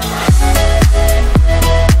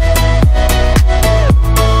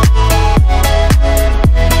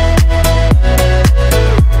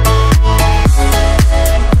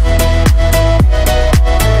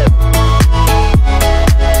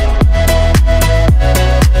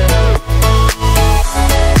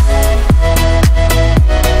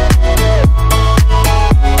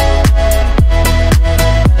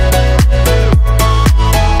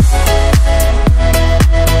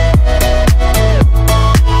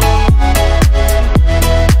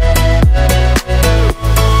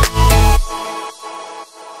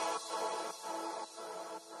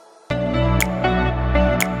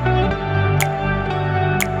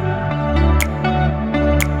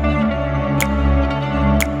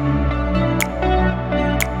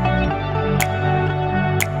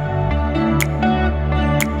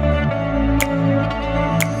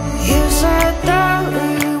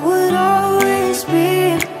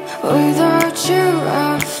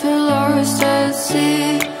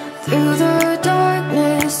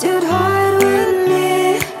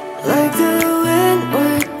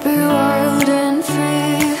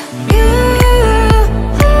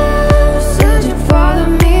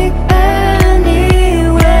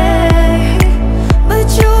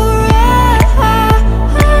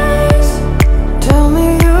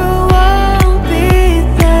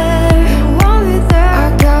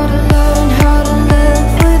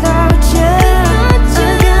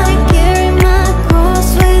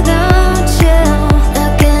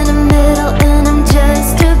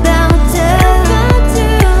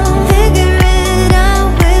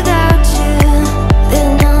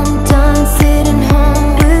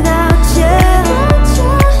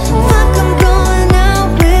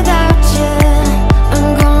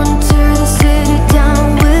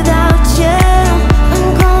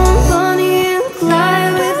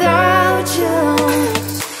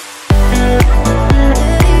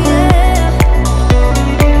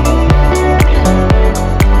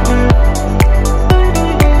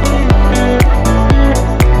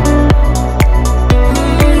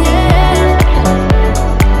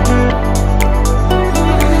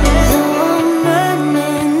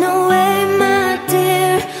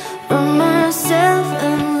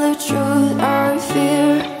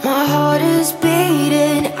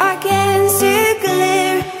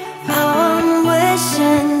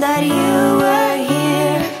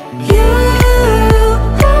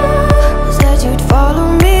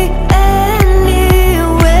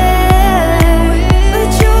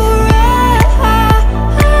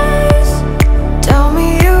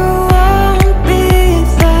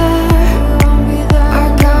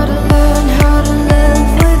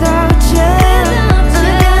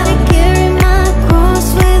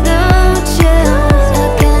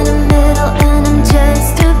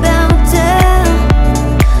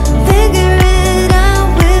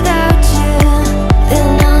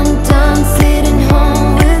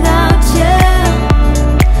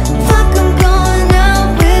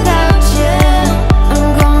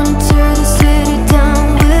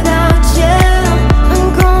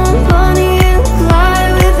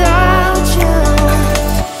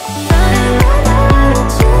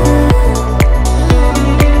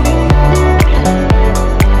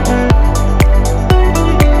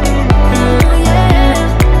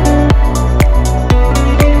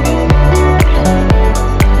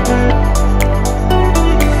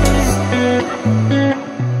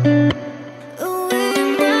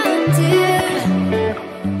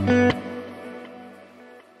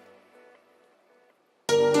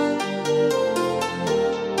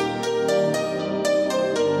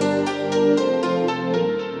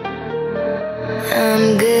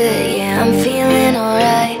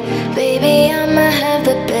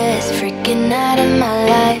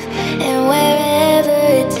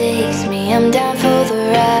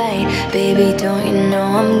 Baby, don't you know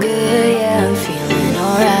I'm good? Yeah, I'm feeling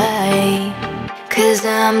alright. 'Cause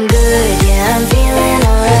I'm good, yeah, I'm feeling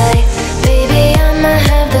alright. Baby, I'ma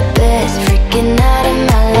have the best freaking night of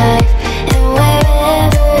my life. And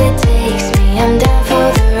wherever it takes me, I'm down for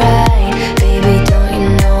the ride. Baby, don't you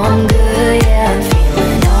know I'm good? Yeah, I'm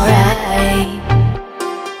feeling alright.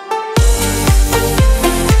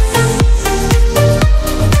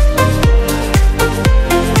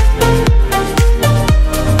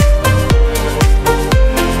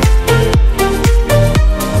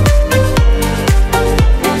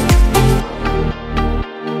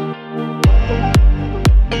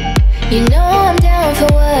 You know I'm down for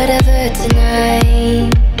whatever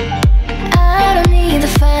tonight. I don't need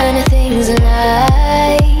the finer things in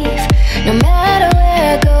life. No matter where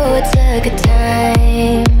I go, it's a good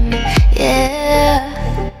time. Yeah.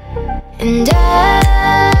 And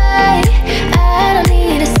I don't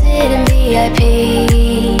need to sit in VIP.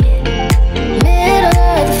 Middle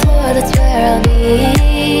of the floor, that's where I'll be.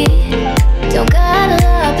 Don't got a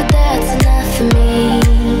lot, but that's enough for me.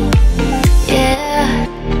 Yeah.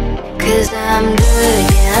 'Cause I'm good,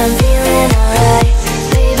 yeah, I'm feeling alright.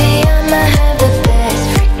 Baby, I'ma have the best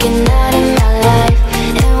freaking night of my life.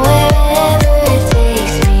 And wherever it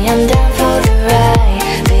takes me, I'm down for the ride.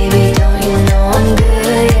 Baby, don't you know I'm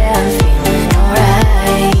good? Yeah, I'm feeling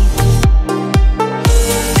alright.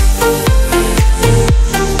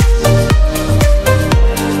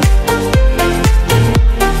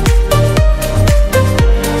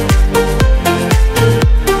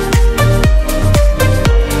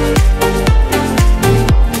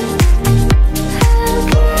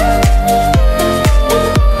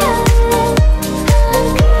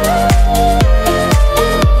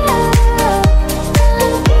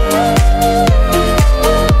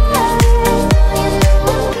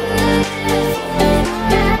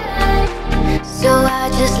 So I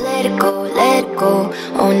just let it go, let it go.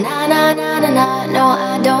 Oh na na na na na, no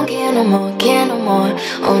I don't care no more, care no more.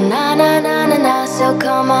 Oh na na na na na, so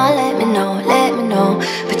come on, let me know, let me know.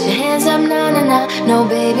 Put your hands up, na na na. No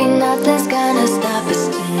baby, nothing's gonna stop us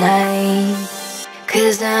tonight.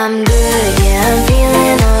 'Cause I'm good, yeah, I'm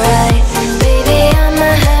feeling alright. Baby, I'ma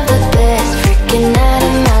have the best freaking night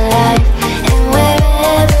of my life. And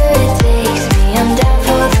wherever it takes me, I'm down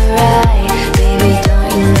for the ride. Baby, don't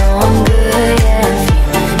you know I'm good? Yeah, I'm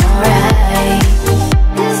feeling alright.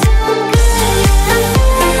 'Cause I'm good, yeah, I'm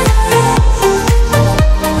feeling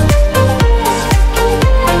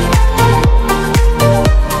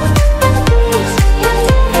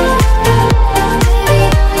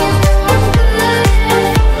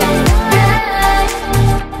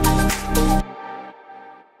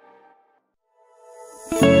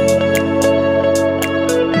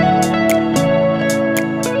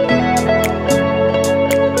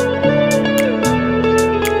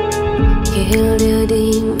Kill the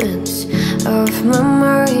demons of my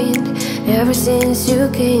mind ever since you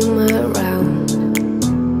came around.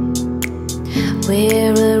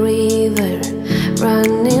 We're a river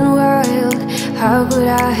running wild. How could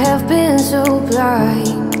I have been so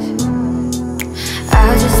blind? I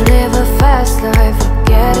just live a fast life,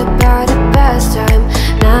 forget about the past time.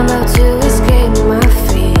 Now I'm about to escape my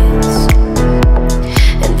fears.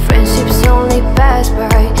 And friendships only pass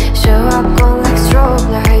by, show up on like strobe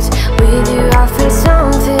lights. With you I feel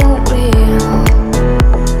something real.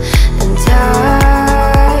 And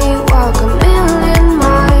I walk a million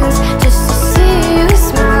miles just to see you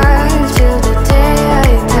smile till the day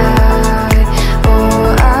I die. Oh,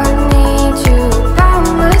 I need you by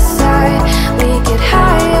my side. We get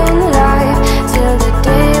high on life till the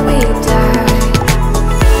day we die.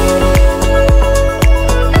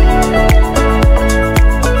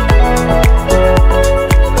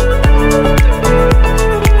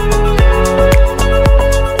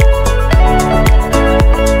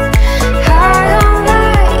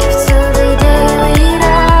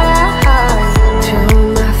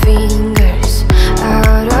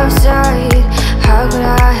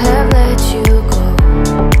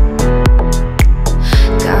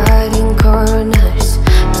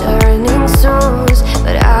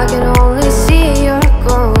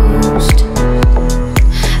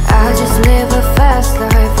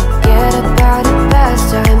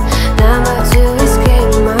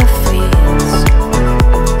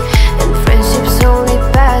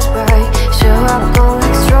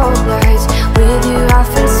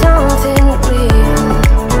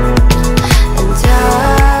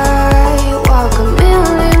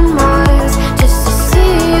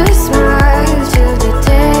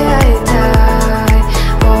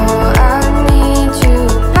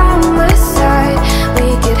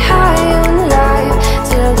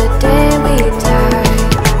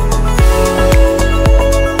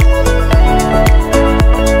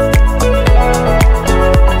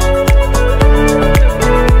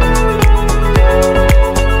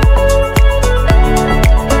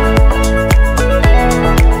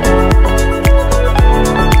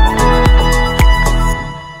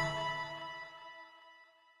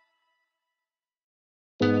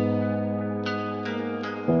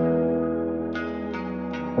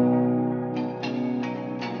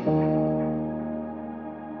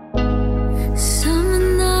 Summer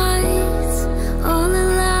nights all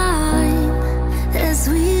alive as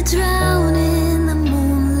we drown in the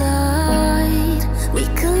moonlight. We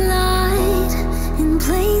collide in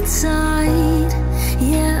plain sight.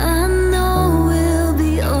 Yeah, I know we'll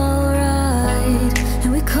be alright.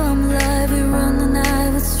 And we come alive, we run the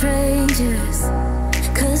night with strangers.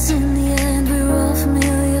 'Cause in the end we're all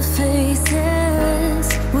familiar faces.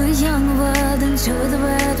 We're young, wild, enjoy the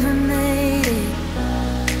ride. We made it.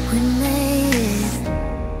 We made it.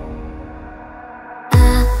 I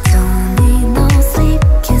don't need no sleep,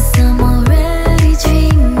 'cause I'm already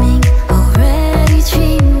dreaming, already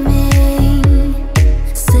dreaming.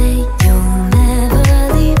 Say you'll never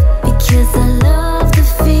leave, because I love the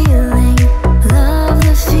feeling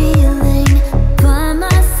by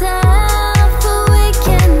myself awake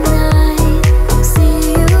at night. See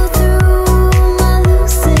you through my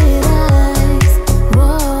lucid eyes.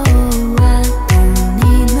 Whoa, I don't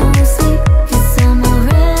need no sleep, 'cause I'm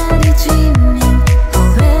already dreaming,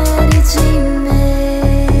 already dreaming.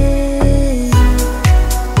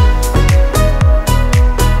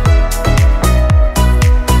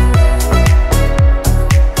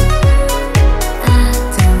 I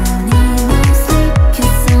don't need no sleep,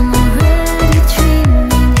 'cause I'm already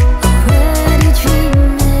dreaming, already dreaming.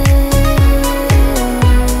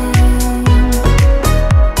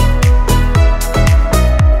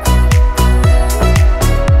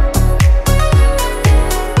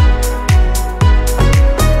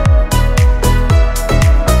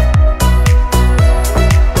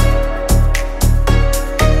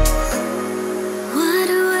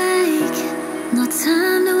 Wide awake, no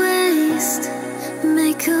time to waste.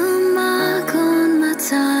 Make a mark on my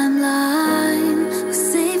timeline. We're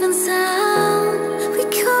safe and sound, we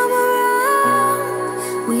come around.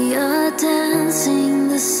 We are dancing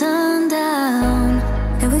the sundown.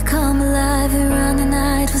 And we come alive, we run the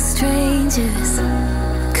night with strangers.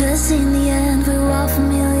 'Cause in the end we're all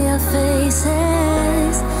familiar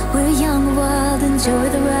faces. We're young, wild, enjoy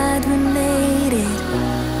the ride. We made it.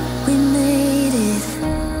 We made it.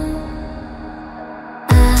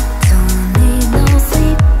 I don't need no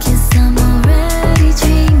sleep, 'cause I'm already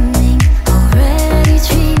dreaming, already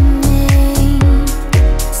dreaming.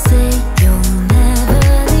 Say you'll never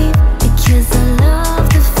leave, because I love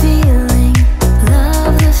the feeling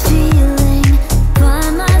by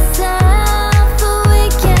myself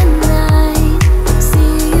awake at night.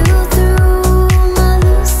 See you through my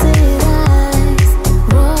lucid eyes.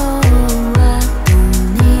 Whoa, I don't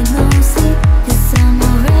need no sleep, 'cause I'm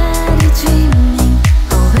already dreaming,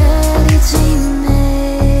 already dreaming.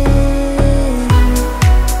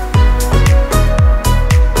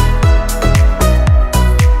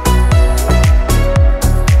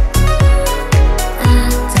 I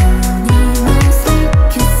don't need no sleep,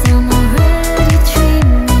 'cause I'm already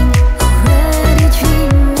dreaming, already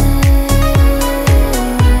dreaming.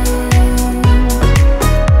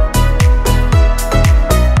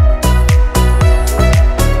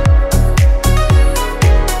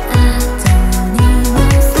 I don't need no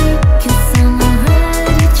sleep, 'cause I'm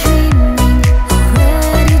already dreaming,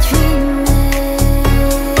 already dreaming.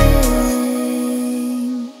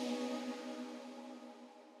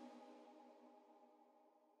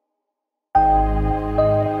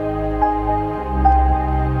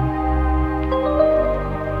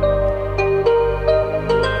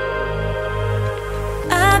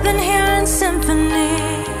 I've been hearing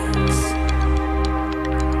symphonies.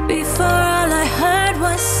 Before all I heard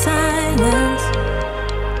was silence.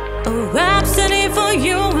 A rhapsody for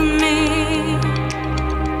you and me.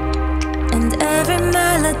 And every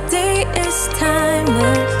melody is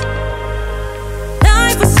timeless.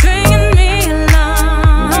 Life was stringing me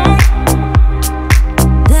along.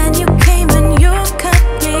 Then you came and you cut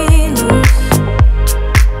me loose.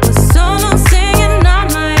 Was so long singing on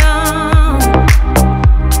my own.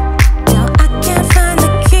 Now I can't find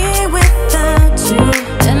the key without you.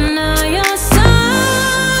 And now your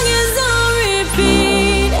song is on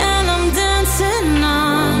repeat, and I'm dancing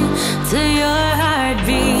on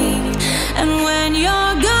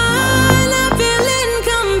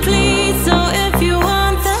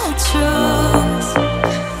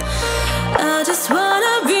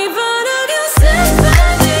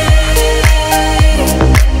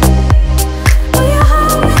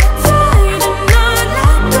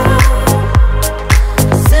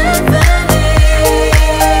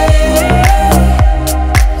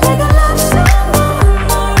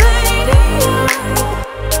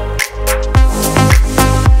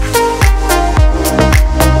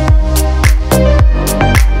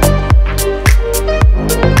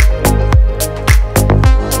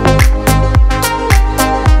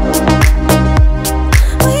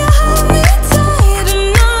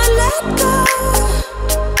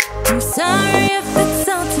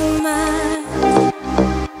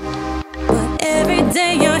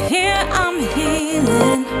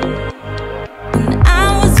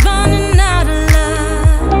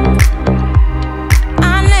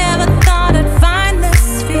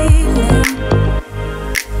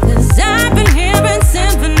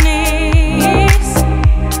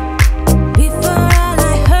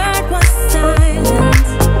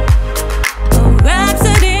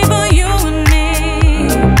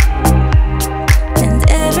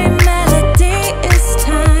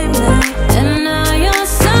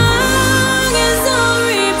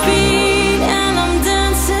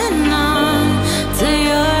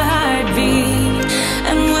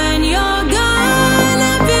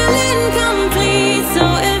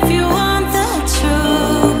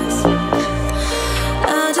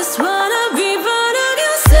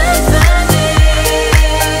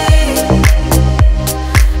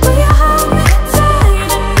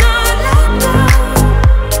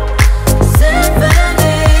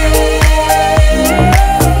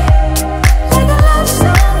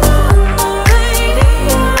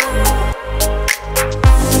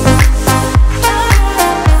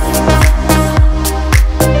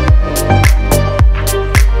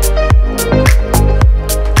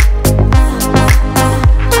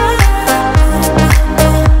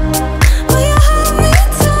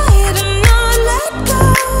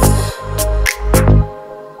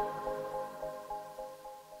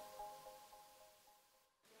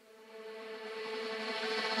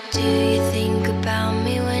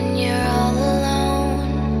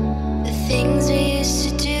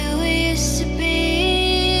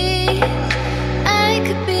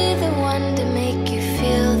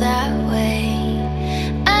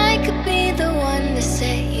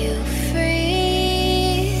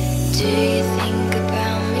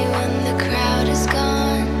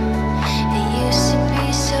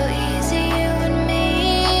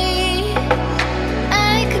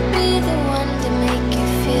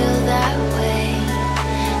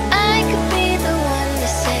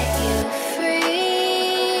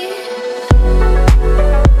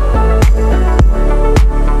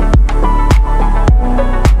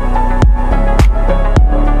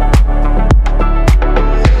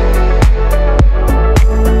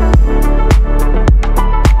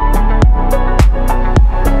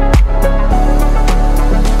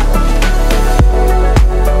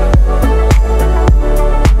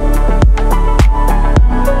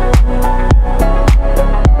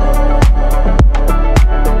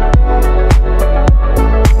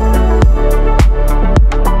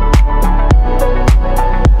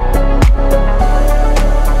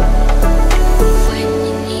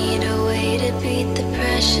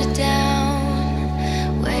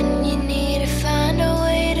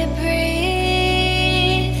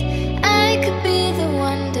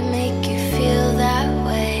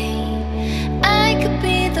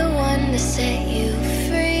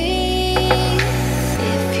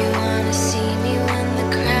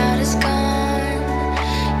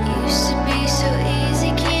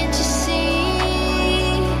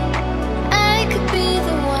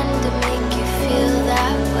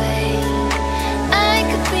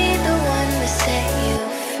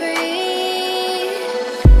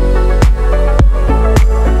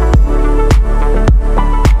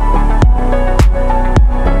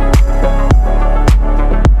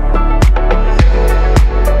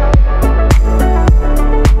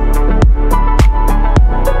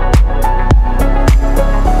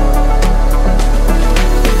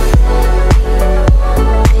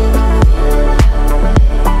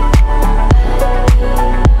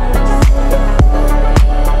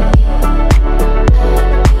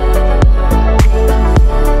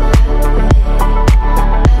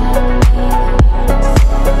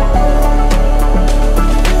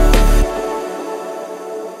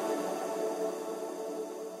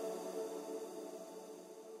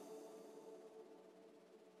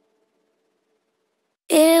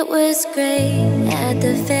It was great at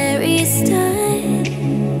the very start.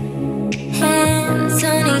 Hands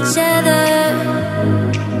on each other,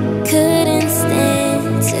 couldn't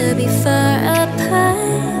stand to be far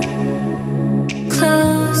apart.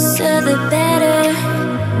 Closer the better.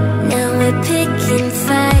 Now we're picking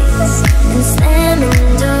fights and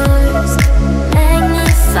slamming doors,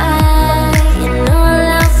 magnifying all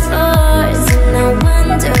our flaws. And I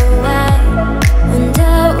wonder why,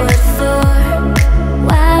 wonder what for.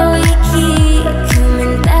 Why we keep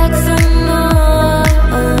coming back for more.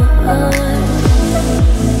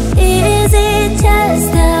 Is it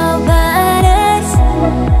just about us?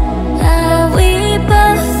 Are we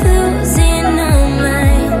both losing our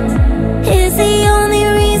minds? Is the only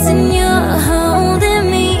reason you're holding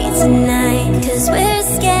me tonight 'cause we're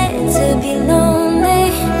scared to be lonely?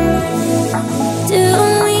 Do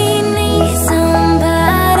we need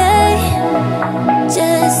somebody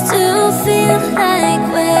just to feel like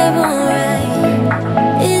we're alright?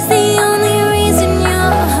 Is the only reason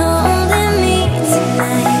you're holding me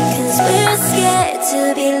tonight 'cause we're scared to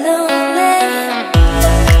be lonely?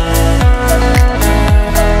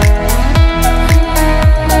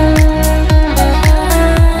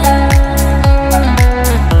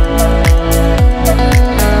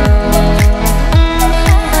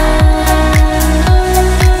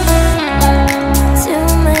 Too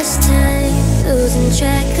much time losing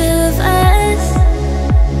track of us.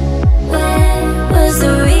 Where was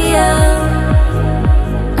the real?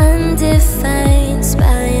 Undefined,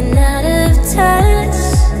 spying out of touch.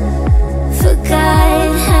 Forgot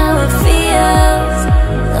how it feels.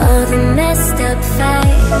 All the messed up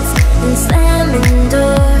fights and slamming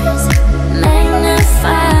doors,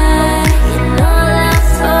 magnifying all our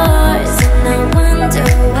flaws. And I wonder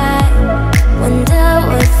why, wonder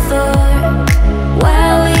what for. Why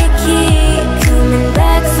we keep coming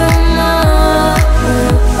back for more.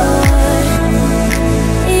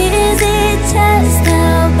 Is it just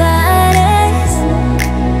about us?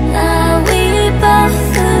 Are we both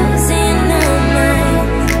losing our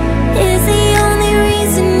minds? Is the only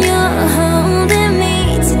reason you're holding me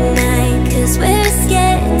tonight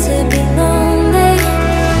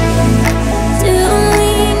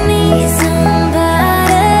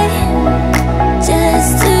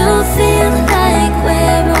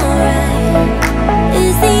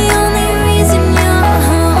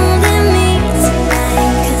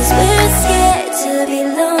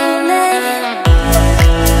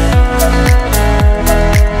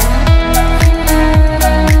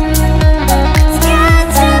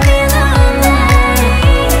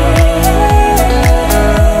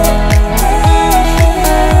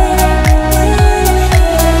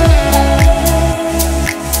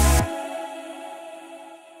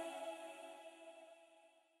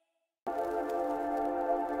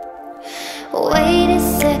Wait a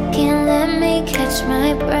second, let me catch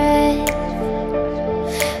my breath.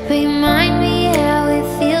 Remind me how it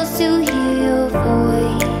feels to hear your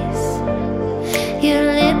voice. Your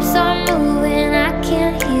lips are moving, I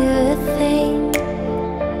can't hear a thing.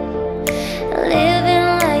 Living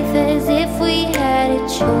life as if we had a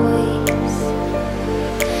choice.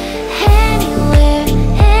 Anywhere,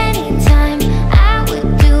 anytime, I would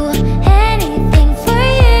do anything for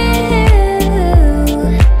you.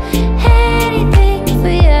 Anything for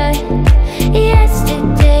you.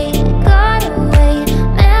 Yesterday got away,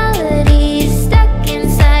 melodies stuck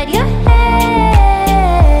inside your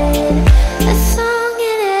head. A song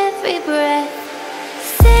in every breath.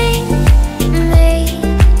 Sing me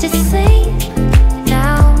to sleep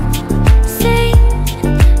now. Sing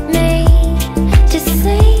me to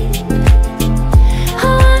sleep. I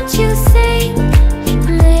want you sing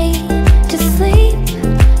me to sleep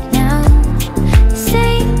now.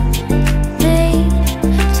 Sing me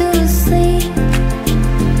to sleep.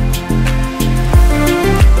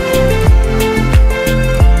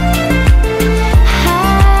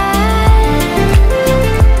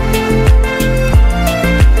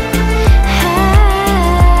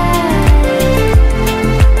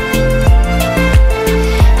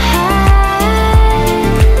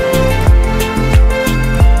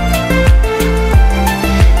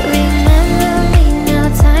 Remember me now,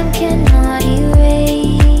 time cannot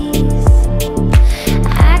erase.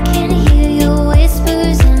 I can hear your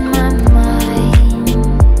whispers in my mind.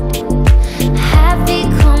 Have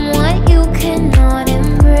become what you cannot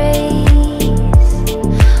embrace.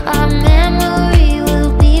 Our memory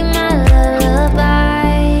will be my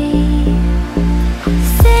lullaby.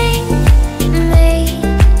 Sing me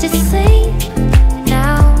to sleep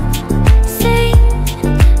now. Sing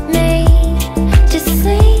me to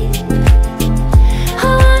sleep. I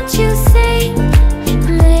want you sing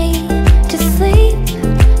me to sleep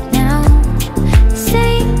now.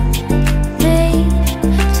 Sing me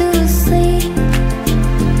to sleep.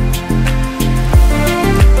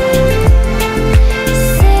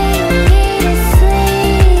 Sing me to sleep. Sing me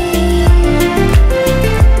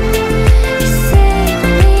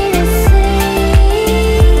to sleep.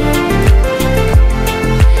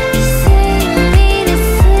 Sing me to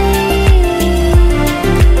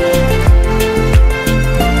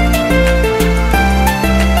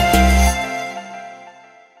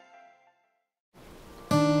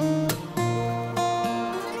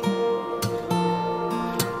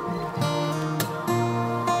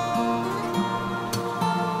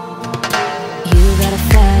You got a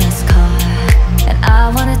fast car, and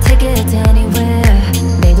I wanna take it anywhere.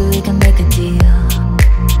 Maybe we can make a deal.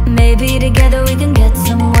 Maybe together we can get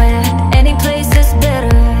somewhere. Any place is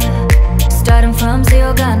better. Starting from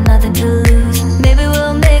zero, got nothing to lose. Maybe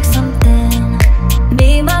we'll make something.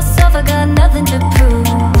 Me, myself, I got nothing to prove.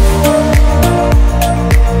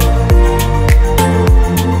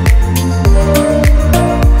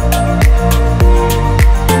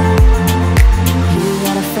 You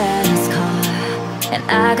got a fast car, and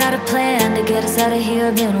I got a plan to get us out of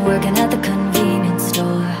here. Been working at the convenience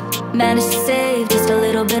store. Managed to save just a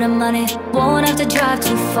little bit of money. Won't have to drive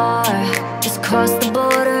too far. Just cross the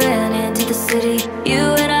border and into the city. You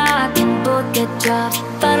and I can both get jobs.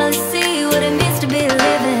 Finally see what it means to be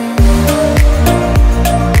living.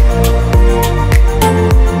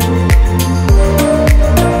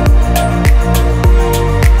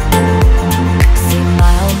 See,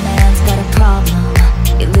 my old man's got a problem.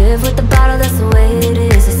 He live with the bottle, that's the way it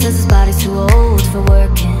is. He says his body's too old for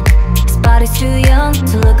working. His body's too young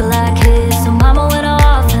to look like his. So mama went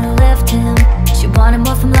off and left him. She wanted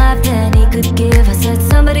more from life than he could give. I said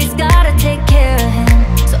somebody's gotta take care of him.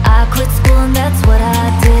 So I quit school and that's what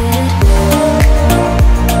I did.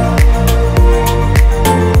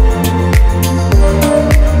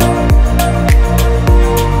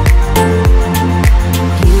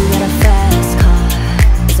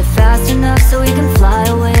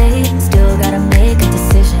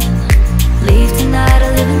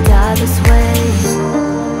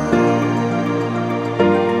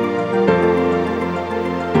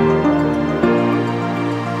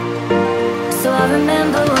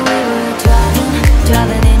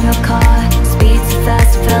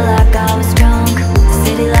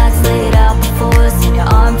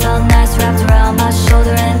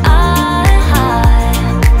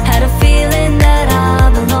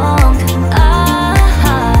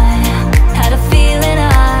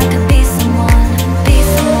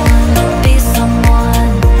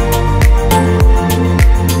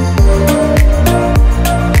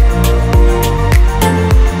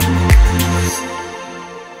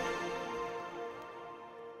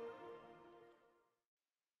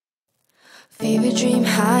 Favorite dream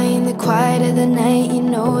high in the quiet of the night, you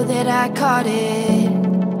know that I caught it.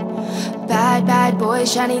 Bad, bad boy,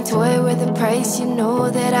 shiny toy with a price, you know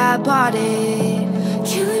that I bought it.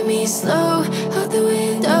 Killing me slow, out the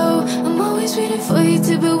window, I'm always waiting for you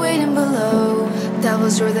to be waiting below.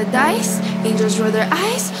 Devils roll the dice, angels roll their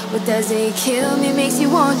eyes. What doesn't kill me makes you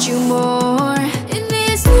want you more. And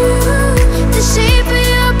it's you, the shape of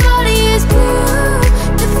your body is blue.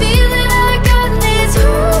 The feeling I got is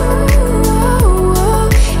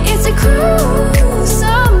it's a cruel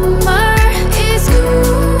summer, it's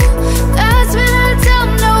cool. That's when I tell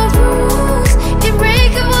no rules.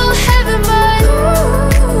 Unbreakable heaven, but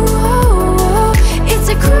it's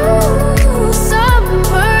a cruel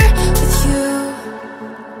summer with you.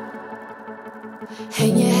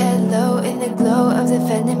 Hang your head low in the glow of the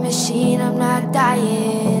vending machine, I'm not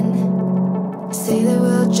dying. Say that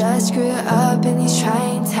we'll just screw it up in these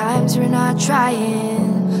trying times, we're not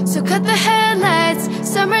trying. So cut the headlights,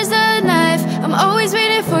 summer's the knife. I'm always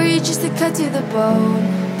waiting for you just to cut to the bone.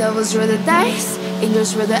 Devils roll the dice,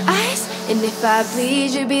 angels roll their eyes. And if I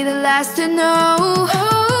bleed, you'll be the last to know.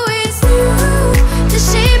 Oh, it's you, the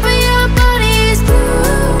shape of your body is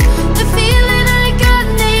blue. The feeling I got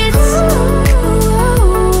needs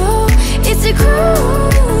it's a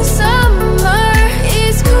cruel summer,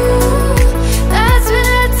 it's cool. That's when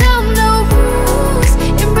I tell no rules.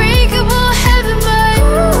 Unbreakable heaven, but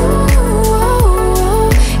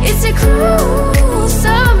it's a cruel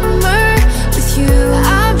summer with you.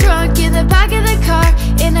 I'm drunk in the back of the car,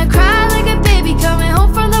 and I cry like a baby coming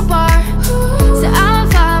home from the bar. So I'm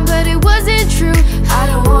fine, but it wasn't true.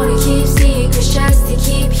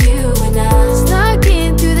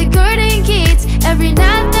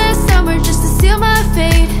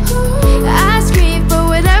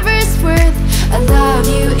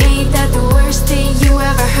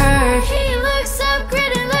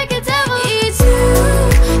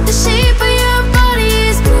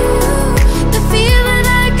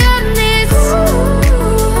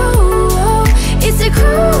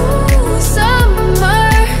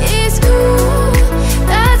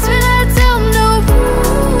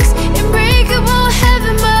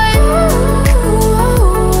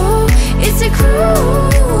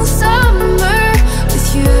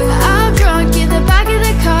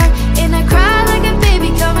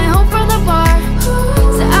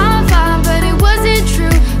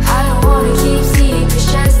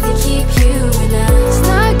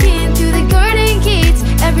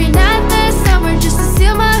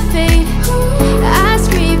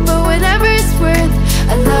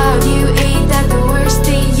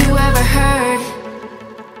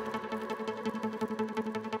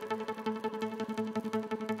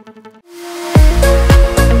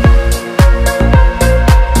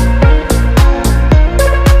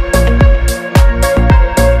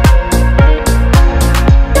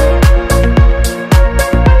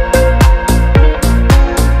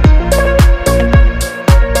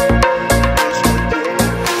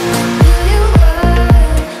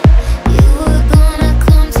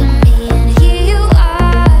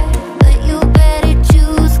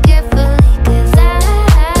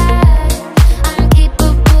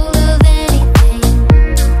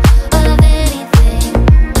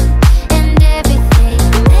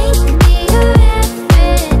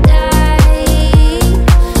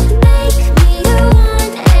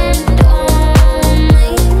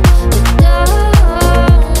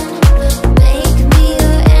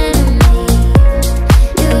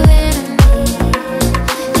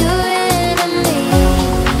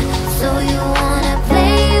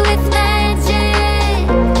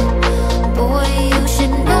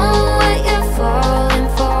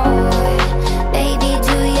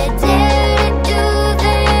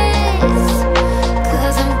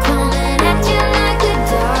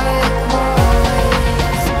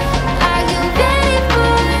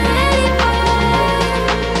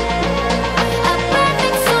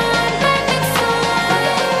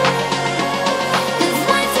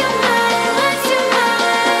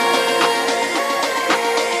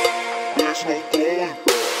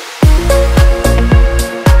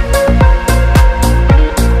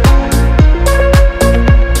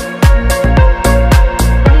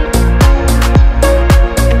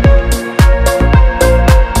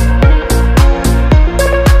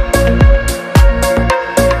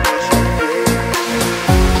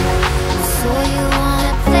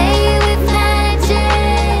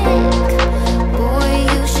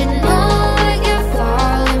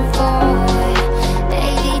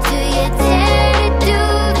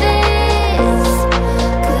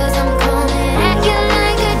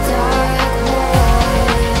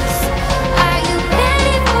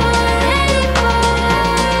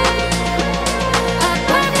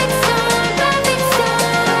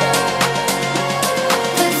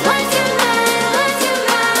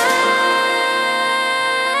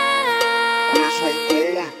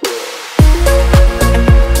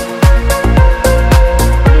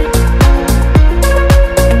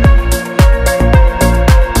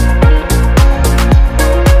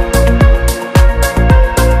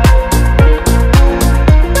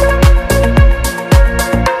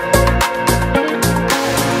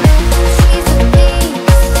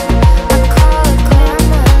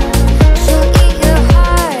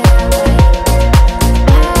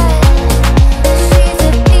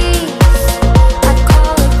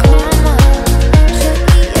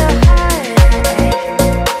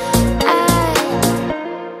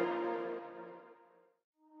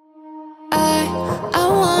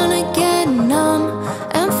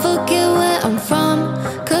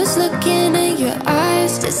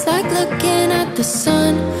 like looking at the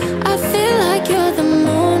sun. I feel like you're the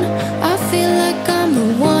moon, I feel like I'm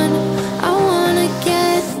the one. I wanna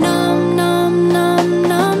get numb, numb, numb,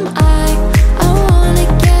 numb. I wanna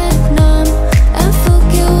get numb and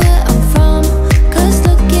forget where I'm from. Cause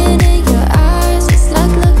looking in your eyes, it's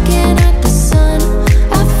like looking at the sun.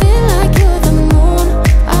 I feel like you're the moon,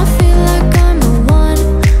 I feel like I'm the one.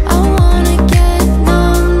 I wanna get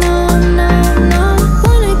numb, numb, numb, numb.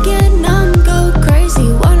 Wanna get numb, go crazy,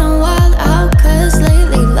 wanna wild out. Cause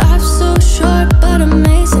lately life's so short but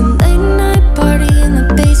amazing. Late night party in the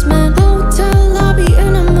basement, hotel lobby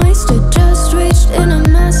and I'm wasted. Just reached into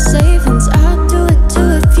my savings, I'll do it too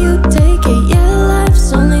if you take it. Yeah,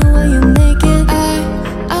 life's only what you make it.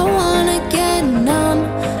 I wanna get numb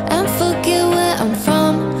and forget where I'm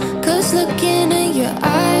from. Cause looking in your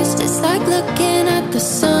eyes, it's like looking at the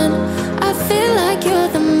sun. I feel like you're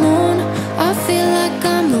the moon, I feel like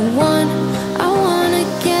I'm the one. I wanna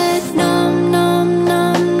get numb, numb,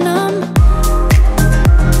 numb, numb.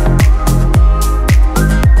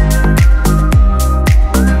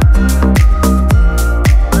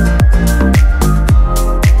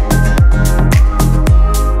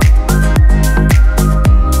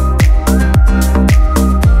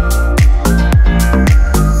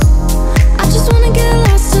 I just wanna get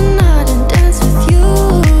lost tonight and dance with you.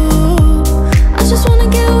 I just wanna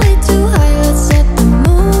get way too high, let's set the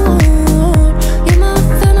mood. You're my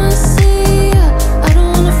fantasy, yeah. I don't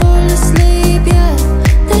wanna fall asleep yet.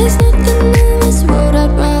 There's nothing in this world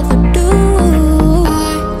I'd rather do.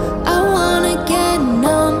 I wanna get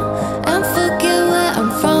numb and forget where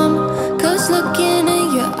I'm from. Cause looking in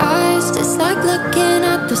your eyes, it's like looking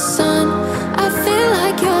at the sun. I feel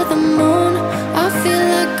like you're the moon, I feel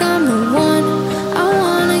like I'm the one. I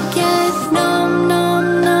wanna get numb, numb,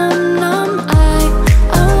 numb, numb.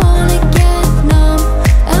 I wanna get numb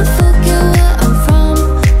and forget where I'm from.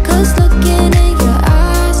 Cause looking in your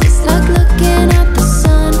eyes, it's like looking at the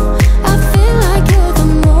sun. I feel like you're the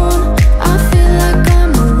moon, I feel like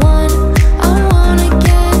I'm the one. I wanna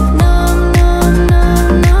get numb, numb, numb,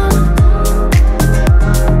 numb.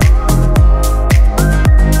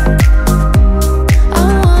 I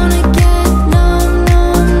wanna get numb,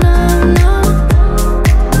 numb, numb, numb.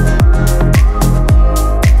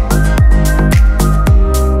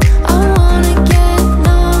 I wanna get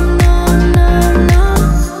numb, numb, numb, numb.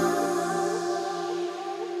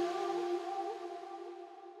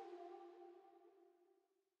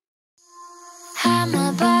 I'm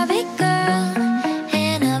a Barbie girl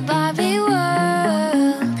in a Barbie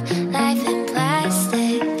world. Life in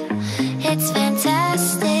plastic, it's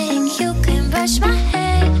fantastic. You can brush my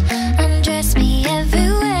hair, undress me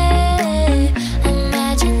everywhere.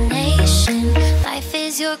 Imagination, life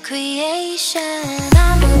is your creation.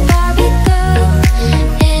 I'm a Barbie girl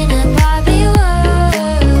in a Barbie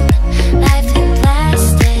world. Life in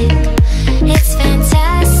plastic, it's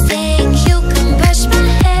fantastic. You can brush my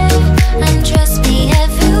hair, undress me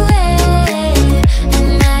everywhere.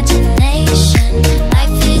 Imagination,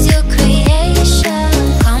 life is your creation.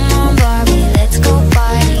 Come on, Barbie, let's go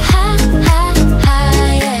party. Ha, ha, ha,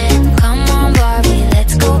 yeah. Come on, Barbie,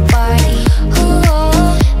 let's go party.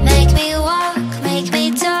 Ooh, make me walk, make me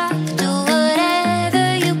talk, do whatever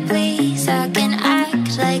you please. I can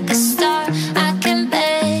act like a star, I can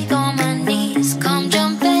beg on my knees. Come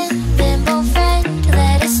jump in, bimbo friend,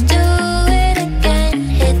 let us do it again.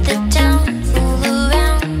 Hit the town, fool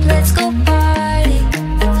around, let's go party.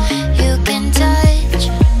 You can touch,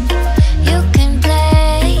 you can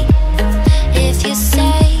play. If you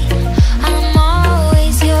say, I'm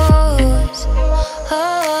always yours.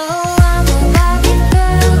 Oh, I'm a Barbie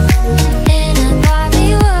girl in a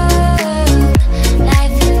Barbie world.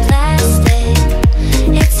 Life in plastic,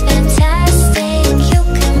 it's fantastic. You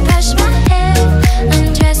can brush my hair,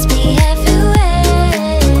 undress me everywhere.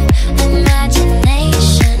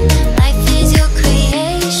 Imagination, life is your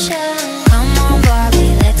creation. Come on,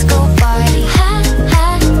 Barbie, let's go party. Ha, ha,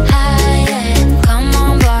 ha, yeah. Come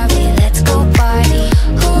on, Barbie, let's go party.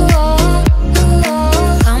 Ooh, ooh,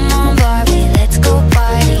 come on, Barbie, let's go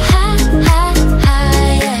party. Ha, ha, ha,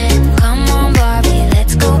 yeah. Come on, Barbie,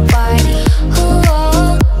 let's go party. Ooh,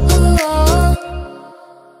 ooh.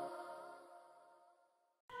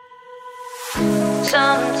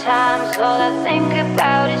 Sometimes all I think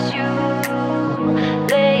about is you.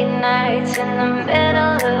 Late nights in the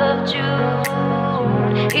middle of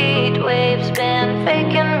June. Heat waves been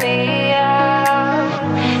faking me out.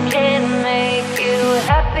 Can make you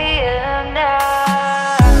happier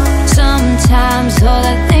now. Sometimes all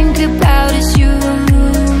I think about is you.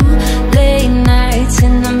 Late nights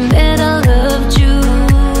in the middle of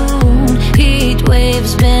June. Heat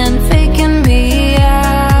waves been faking me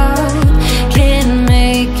out.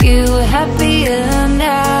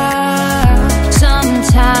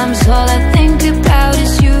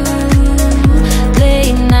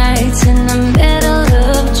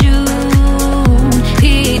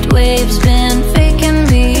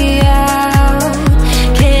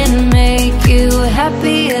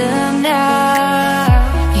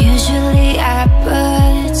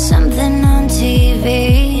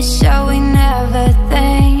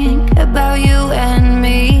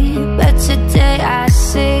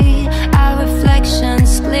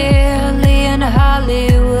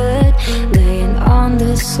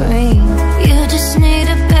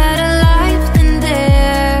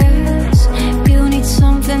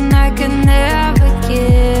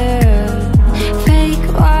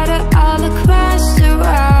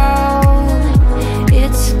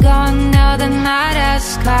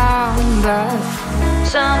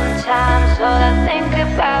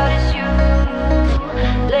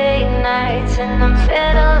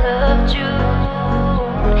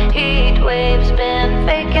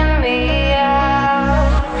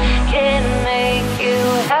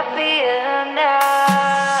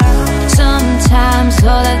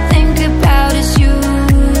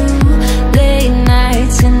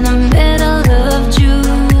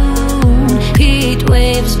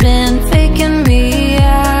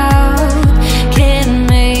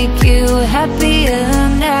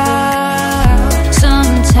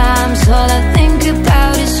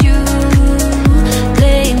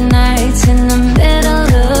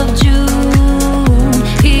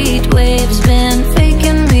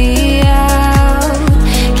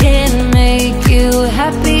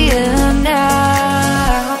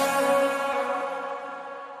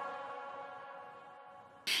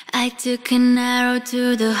 took an arrow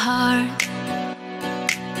to the heart.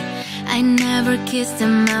 I never kissed a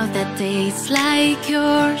mouth that tastes like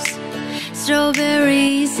yours.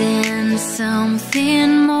 Strawberries and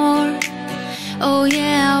something more. Oh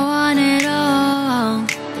yeah, I want it all.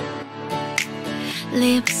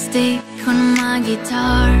 Lipstick on my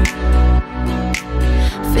guitar.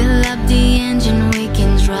 Fill up the engine, we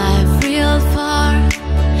can drive real far.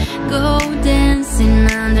 Go dancing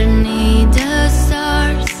underneath the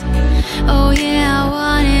stars. Oh yeah, I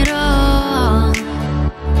want it all.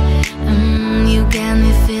 You got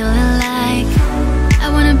me feeling like I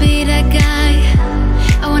wanna be that guy.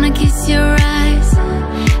 I wanna kiss your eyes.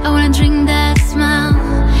 I wanna drink that smile.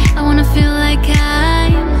 I wanna feel like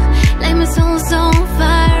my soul's on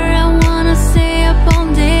fire. I wanna stay up all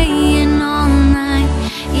day and all night.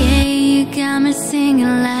 Yeah, you got me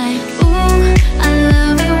singing like, ooh, I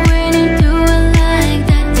love it when you do it like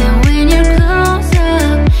that. Then when you're close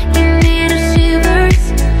up, give me the shivers.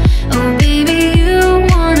 Oh baby, you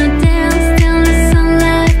wanna dance till the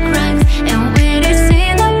sunlight cracks. And when they say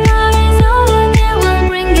the party's over, then we'll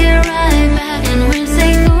bring it right back. And we'll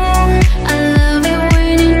say, ooh, I love it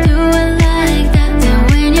when you do it like that. Then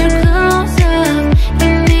when you're close up,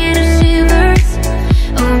 give me the shivers.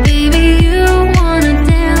 Oh baby, you wanna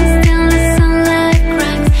dance till the sunlight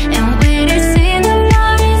cracks. And when they say the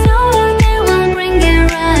party's over, then we'll bring it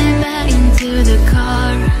right back. Into the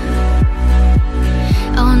car,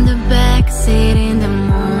 on the back seat in the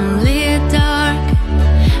moonlit dark.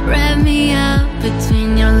 Wrap me up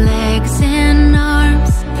between your legs and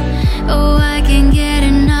arms. Oh, I can't get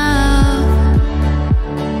enough.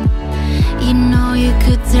 You know you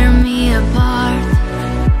could tear me apart.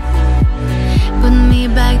 Put me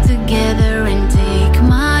back together and take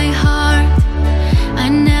my heart. I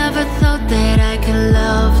never thought that I could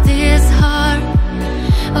love this hard.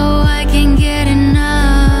 Oh, I can't get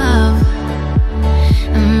enough.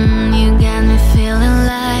 You got me feeling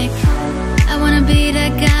like I wanna be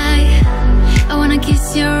that guy. I wanna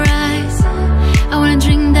kiss your eyes. I wanna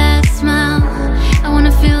drink that smile. I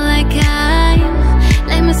wanna feel like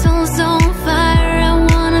my soul's on fire. I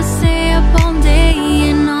wanna stay up all day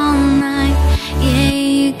and all night. Yeah,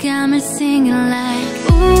 you got me singing like,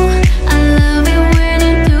 ooh, I love it when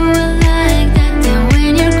you do it like that. Then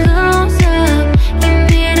when you're close up, give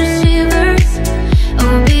me the shivers.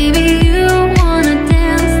 Oh baby, you wanna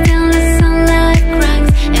dance till the sunlight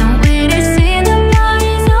cracks. And when they say the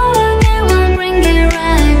party's over, then we'll bring it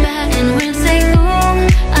right back. And we'll say, ooh,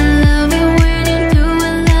 I love it when you do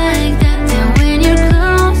it like that. Then when you're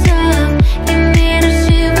close up, give me the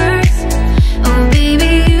shivers. Oh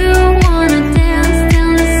baby, you wanna dance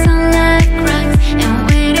till the sunlight cracks. And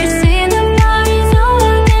when they say the party's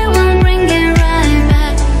over, then we'll bring it right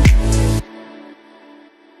back.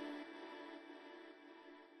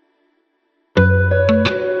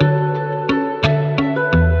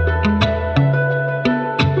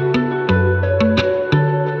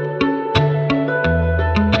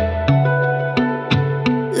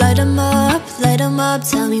 Light 'em up,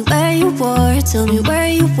 tell me where you were, tell me where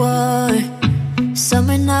you were.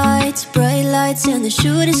 Summer nights, bright lights and the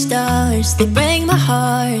shooting stars, they break my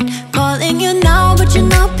heart. Calling you now, but you're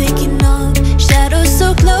not picking up. Shadows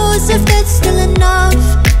so close, if that's still enough.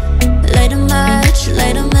 Light a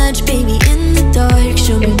match, baby, in the dark.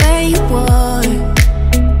 Show me where you were.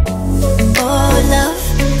 Oh love,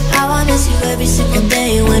 how I miss you every single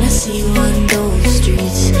day when I see you on those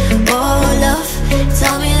streets. Oh love,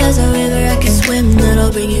 tell me there's a river I can swim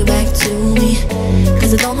that'll bring you back to me.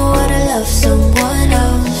 Cause I don't know how to love someone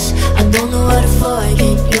else. I don't know how to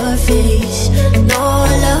forget your face. No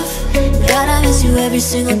love, God, I miss you every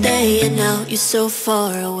single day, and now you're so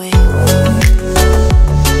far away.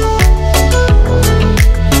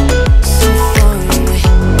 So far away.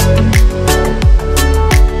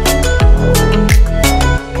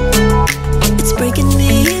 It's breaking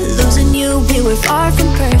me, losing you. We were far from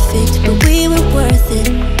perfect, but we were worth it.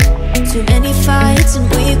 Too many fights and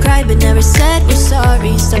we cried but never said we're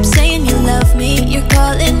sorry. Stop saying you love me, you're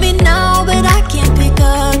calling me now, but I can't pick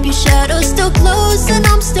up. Your shadow's still close and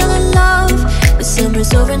I'm still in love. The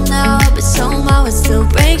summer's over now, but somehow it still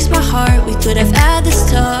breaks my heart. We could have had this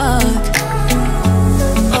talk.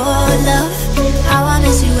 Oh love, how I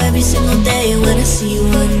miss you every single day when I see you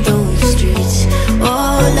on those streets.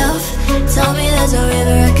 Oh love, tell me there's a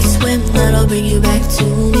river I can swim that'll bring you back to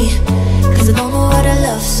me. Cause I don't know how to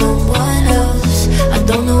love someone else. I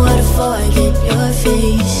don't know how to forget your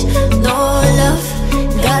face. No love,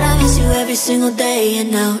 God, I miss you every single day, and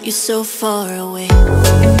now you're so far away.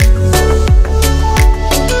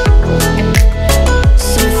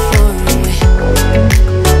 So far away.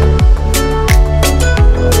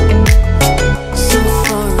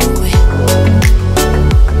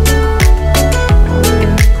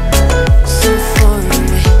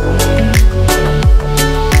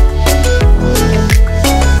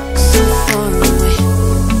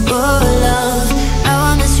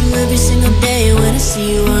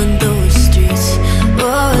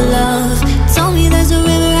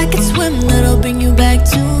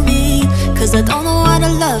 how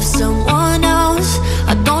to love someone else.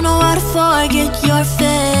 I don't know how to forget your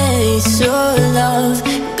face. Oh love,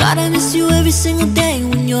 gotta miss you every single day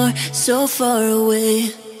when you're so far away.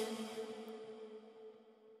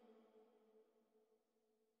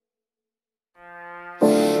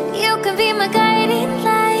 You can be my guiding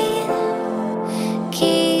light,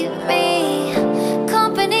 keep me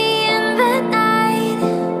company in the night.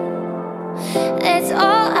 That's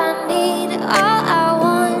all I need, all I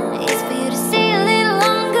want is for you to stay a little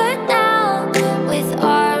longer now, with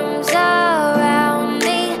arms around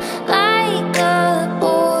me like a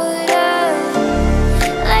border,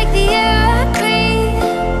 like the air I breathe.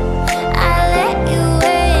 I let you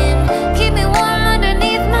in, keep me warm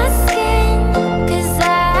underneath my skin, 'cause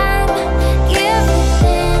I'm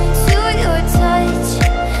giving to your touch.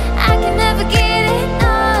 I can never get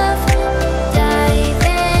enough,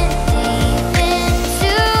 diving deep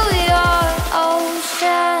into your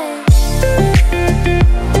ocean.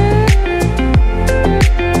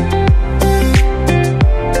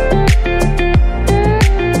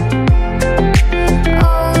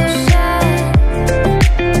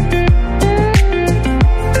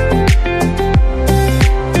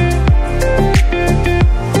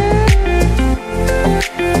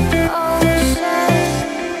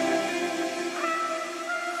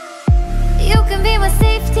 You can be my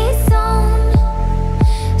safety zone,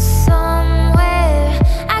 somewhere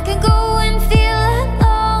I can go and feel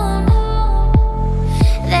alone.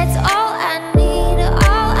 That's all I need,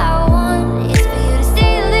 all I want is for you to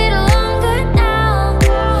stay a little longer now.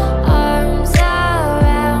 Arms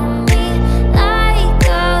around me like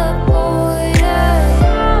a border,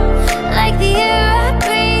 like the air I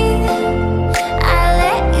breathe. I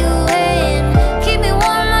let you in, keep me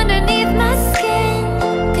warm underneath my skin,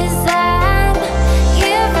 'cause I'm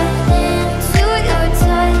giving into your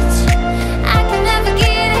touch. I can never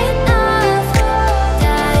get enough,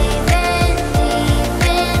 diving deep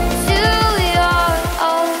into your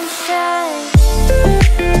ocean.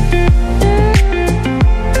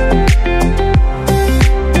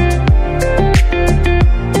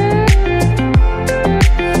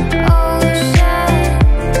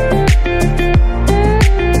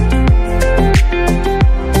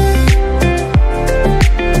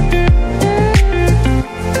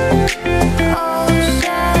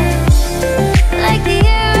 Like the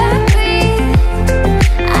air I breathe,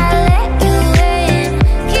 I let you in,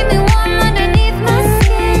 keep me warm underneath my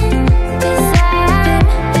skin, 'cause I'm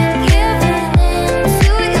giving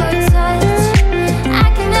into your touch. I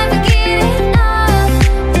can never get enough,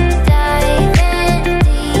 diving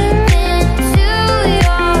deep into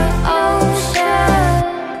your ocean.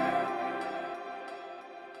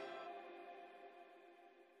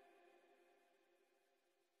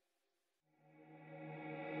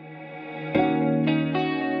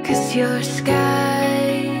 'Cause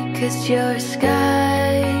your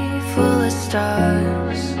sky full of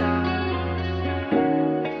stars.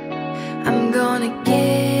 I'm gonna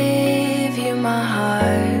give you my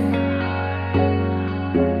heart.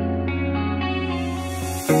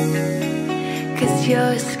 'Cause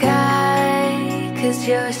your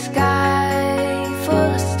sky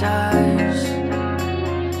full of stars.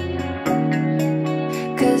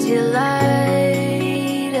 'Cause you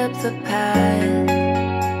light up the path.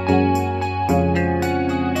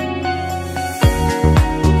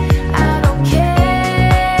 I don't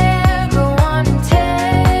care, go on and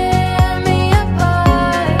tear me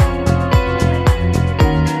apart.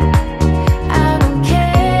 I don't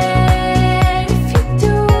care if you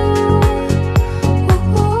do.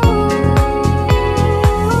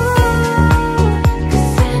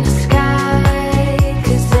 'Cause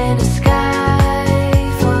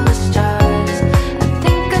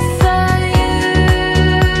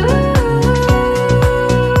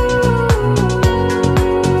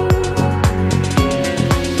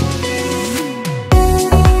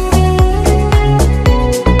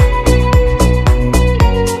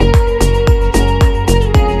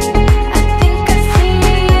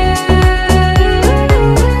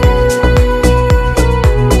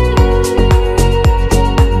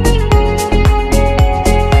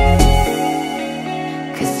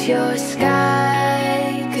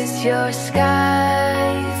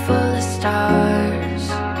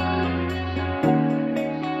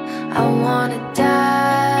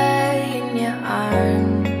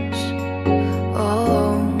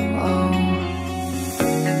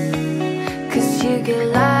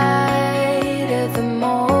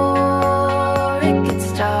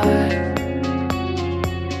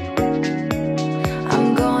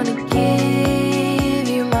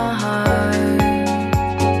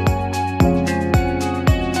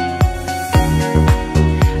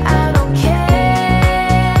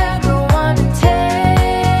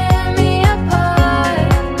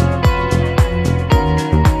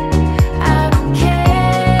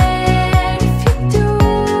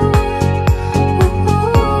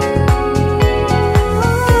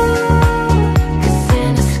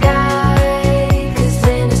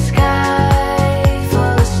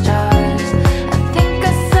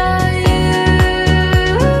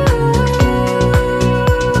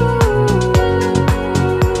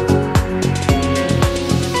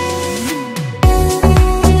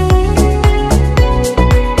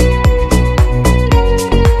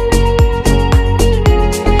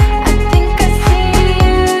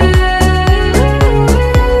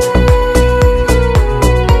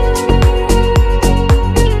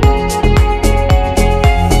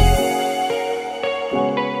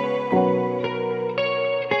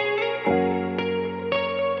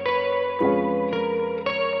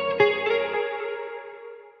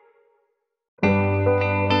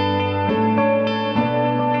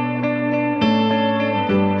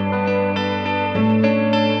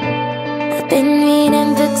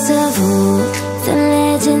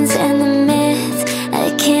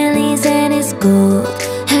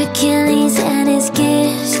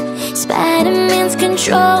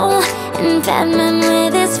control and Batman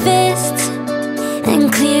with his fists.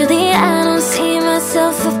 And clearly I don't see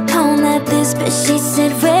myself upon that list. But she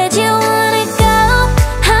said, where'd you wanna go?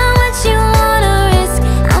 How much you wanna risk?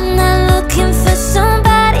 I'm not looking for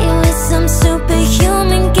somebody with some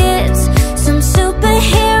superhuman gifts, some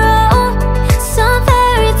superhero, some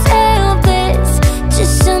fairy tale bliss.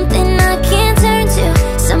 Just something I can turn to,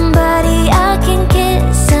 somebody I can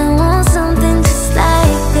kiss. I want something just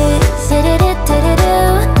like this. Da-da-da-da-da-do,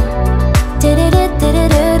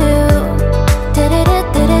 da-da-da-da-da-do,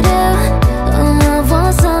 da-da-da-da-da-do. Oh, I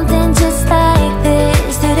want something just like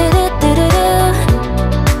this. Da-da-da-da-da-do,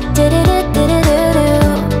 da-da-da-da-da-do,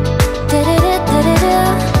 da-da-da-da-da-do.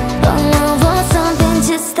 Oh, I want something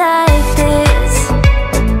just like this.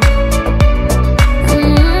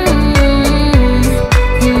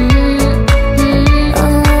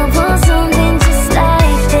 Oh, I want something just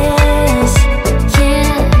like this.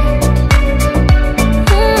 Yeah.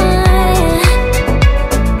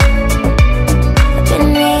 I've been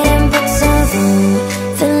reading books of old,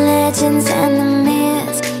 the legends and the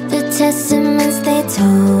myths, the testaments they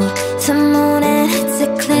told, the moon and its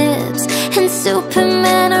eclipse, and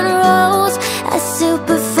Superman unrolls as suit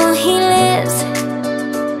before he lives.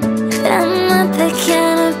 But I'm not the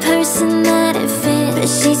kind of person that it fits. But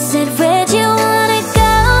she said, where'd you wanna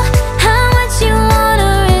go? How much you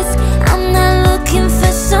wanna risk? I'm not looking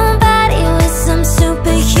for somebody with some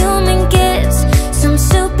superhuman gifts, some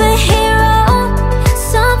superhero,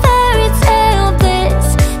 some fairy tale bliss.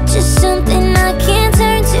 Just something I can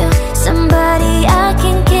turn to, somebody I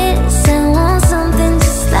can kiss. I want something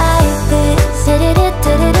just like this.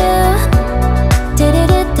 Da-da-da-da-da-do,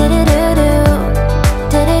 da-da-da-da-da-do,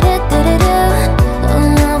 da-da-da-da-da-do.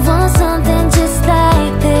 Oh, I want something just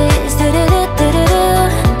like this. Da-da-da-da-da-do,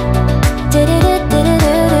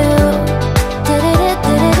 da-da-da-da-da-do,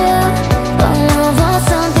 da-da-da-da-da-do. Oh, I want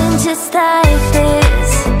something just like this.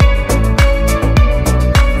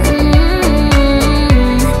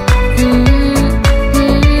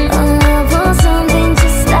 Oh, I want something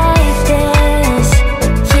just like this.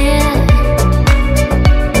 Yeah.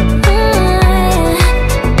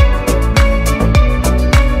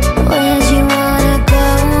 Where'd you wanna go?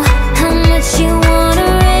 How much you wanna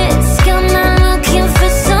risk? I'm not looking for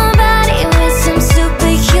somebody with some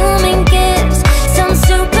superhuman gifts, some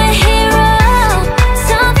superhero,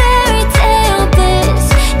 some fairy tale bliss.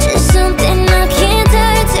 Just something I can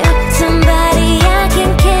turn to, somebody I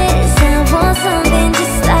can kiss. I want something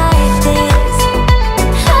just like this.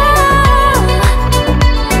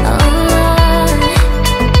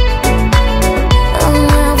 Oh,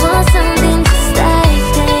 I want something just like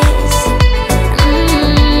this.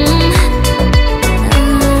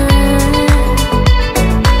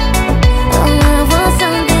 Oh, I want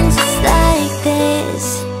something just like this.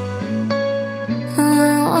 Oh,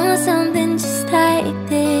 I want something just like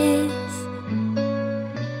this.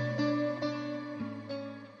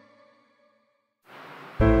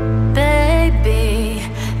 Baby,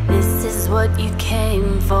 this is what you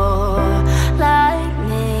came for.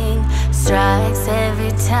 Lightning strikes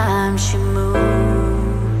every time she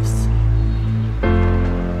moves,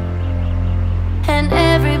 and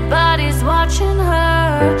everybody's watching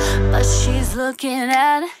her, but she's looking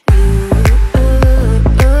at you.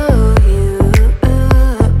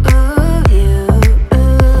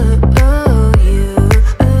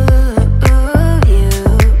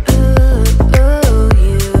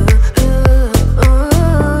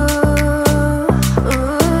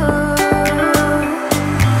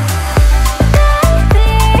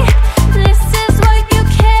 This is what you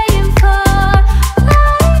came for.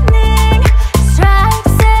 Lightning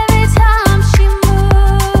strikes every time she moves.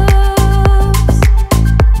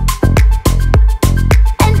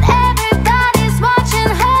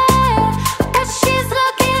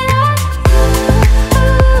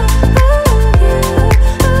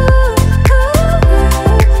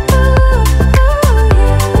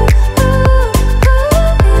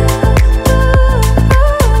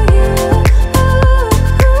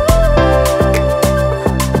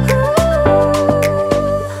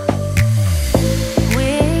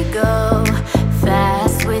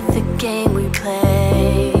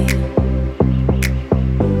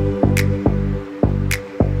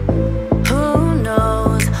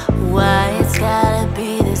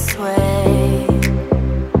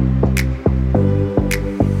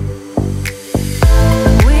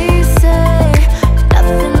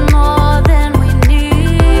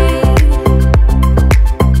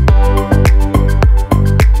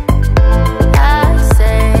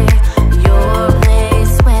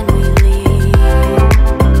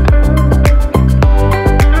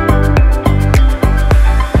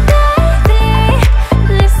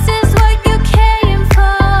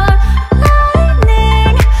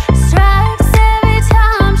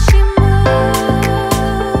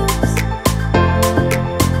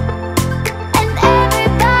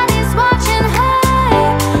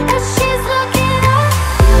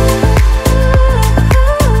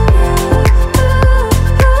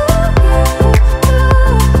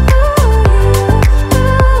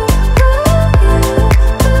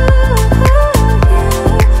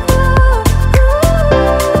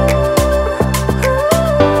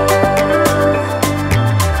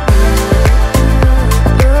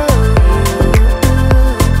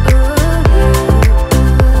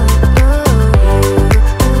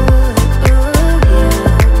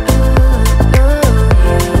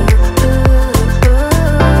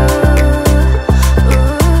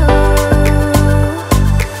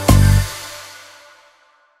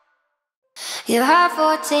 heart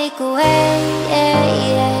for takeaway, yeah,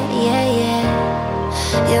 yeah, yeah, yeah.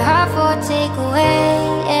 Your heart for takeaway,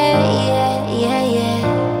 yeah, yeah, yeah, yeah.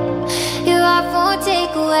 Your heart for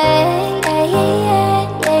takeaway, yeah, yeah,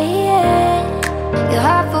 yeah, yeah. Your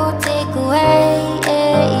heart for takeaway,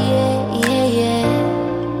 yeah, yeah, yeah, yeah.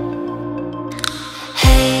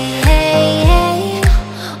 Hey, hey, hey,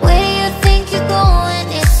 where do you think you're going?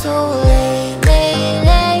 It's so late, late,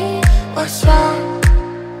 late. What's wrong?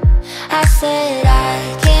 I said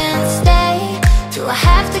I can't stay. Do I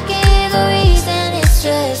have to give a reason? It's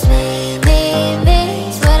just me,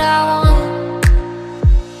 it's what I want.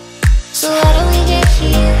 So how do we get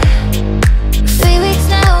here? 3 weeks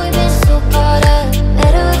now, we've been so caught up.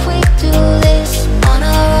 Better if we do this on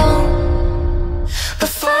our own.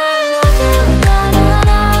 Before I love you, nah, nah,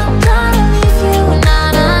 nah, I'm gonna leave you,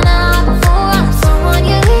 nah, nah, nah. Before I'm someone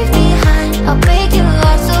you leave behind, I'll break your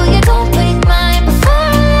heart so you don't break mine. Before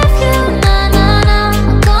I love you, nah, nah, nah,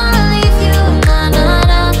 I'm gonna leave you, nah, nah,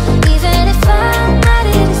 nah. Even if I'm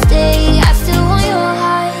ready to stay, I still want your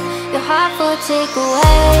heart for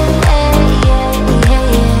takeaway, yeah, yeah, yeah,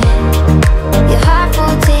 yeah. Your heart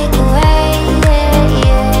for takeaway, yeah,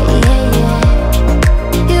 yeah, yeah, yeah.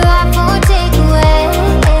 Your heart for takeaway,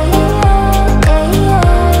 yeah, yeah, yeah, yeah.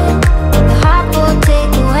 Your heart for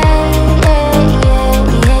takeaway, yeah, yeah,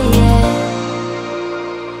 yeah, yeah.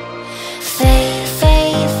 Fade,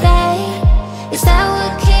 fade, fade. Is that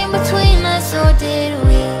what came between us, or did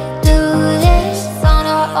we do this on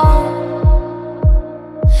our own?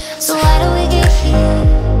 So how do we get here?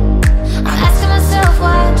 I'm asking myself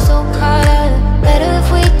why I'm so caught up. Better if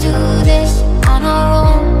we do this on our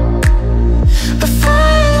own. Before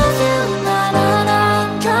I love you, nah, nah, nah,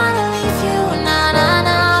 I'm gonna leave you, nah, nah,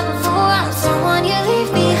 nah. Before I'm someone you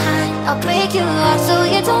leave behind, I'll break your heart so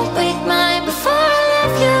you don't break mine. Before I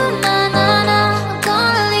love you, nah, nah, nah, I'm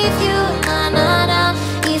gonna leave you, nah, nah, nah.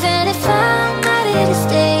 Even if I'm ready to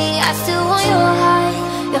stay, I still want your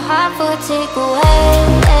heart for takeaway,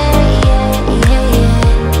 yeah, yeah, yeah, yeah.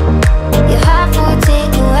 Your heart for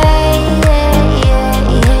takeaway, yeah, yeah,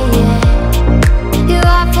 yeah, yeah. Your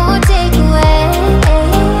heart for takeaway, yeah,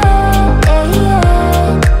 yeah, yeah, yeah.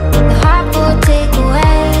 Your heart for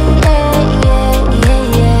takeaway, yeah, yeah, yeah,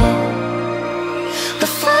 yeah.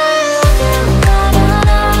 Before I love you, nah, nah,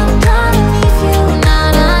 nah, I'm gonna leave you, nah,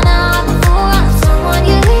 nah, nah. Before I'm someone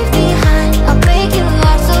you leave behind, I'll break your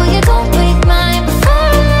heart so you don't break mine. Before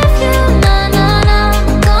I love you, nah, nah, nah,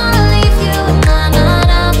 I'm gonna leave you, nah, nah,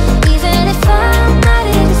 nah. Even if I'm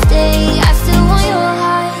ready to stay, I still want your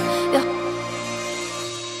heart.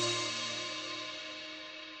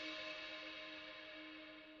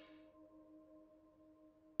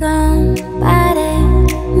 Romperé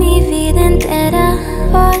mi vida entera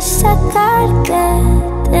por sacarte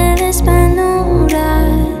de las penumbras.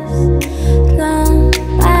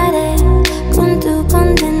 Romperé con tu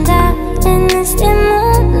condena en este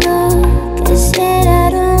mundo que será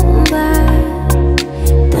rumba.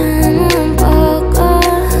 Dame un poco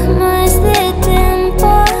más de tiempo,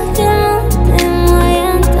 que no te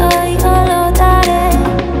muero, yo lo daré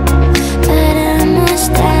para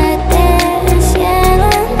mostrarte el cielo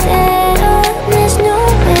entero. Las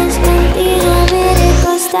nubes contigo me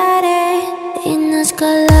recostaré y nos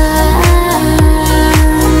colaremos.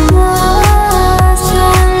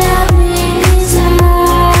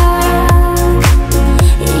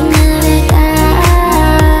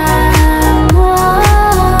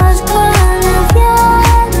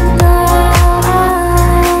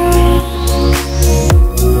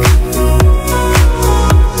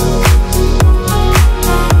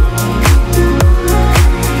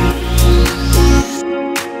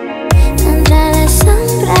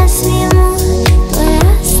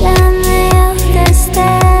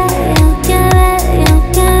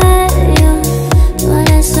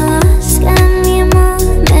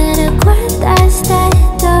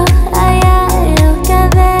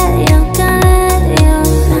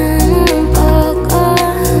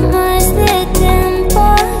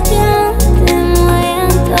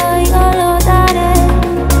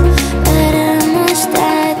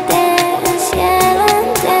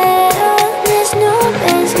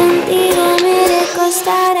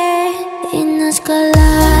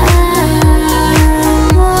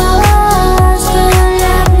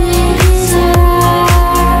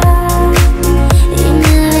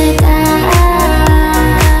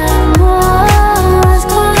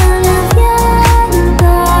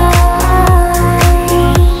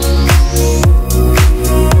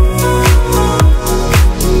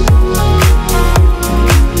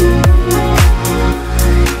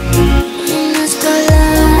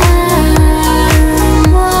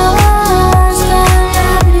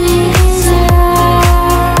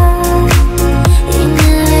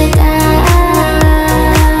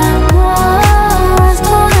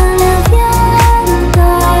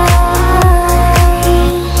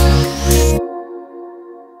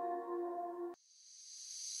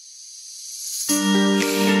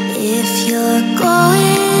 you're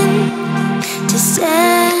going to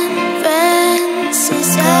San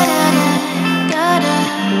Francisco,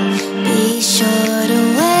 be sure to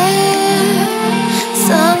wear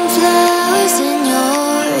some flowers in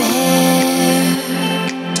your hair.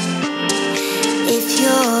 If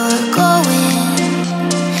you're going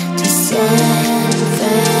to San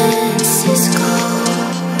Francisco,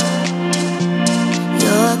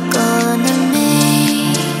 you're gonna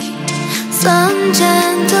meet some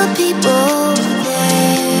gentle people there.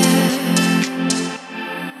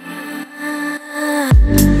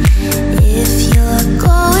 If you're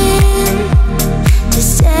going to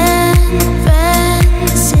San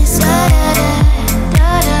Francisco,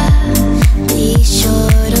 be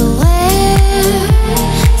sure to wear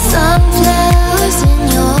some flowers in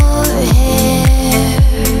your hair.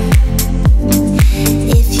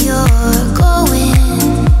 If you're going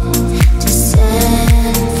to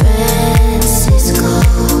San Francisco,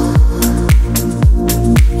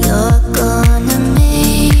 you're gonna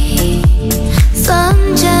meet some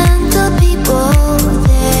gentle people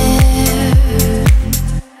there.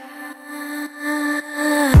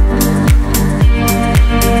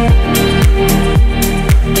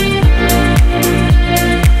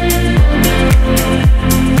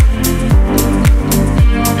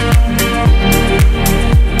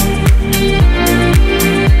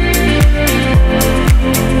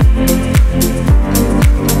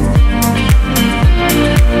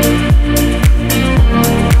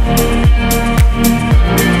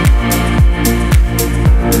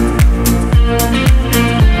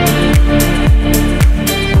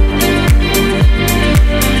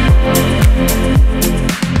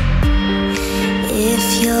 If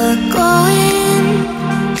you're going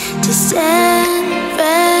to San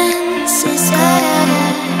Francisco,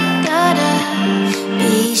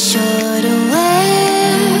 be sure to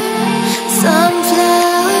wear some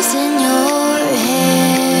flowers in your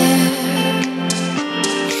hair.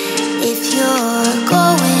 If you're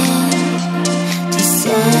going to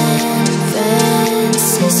San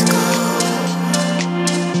Francisco,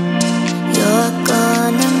 you're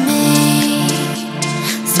gonna meet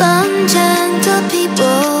some gentle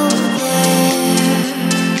people there.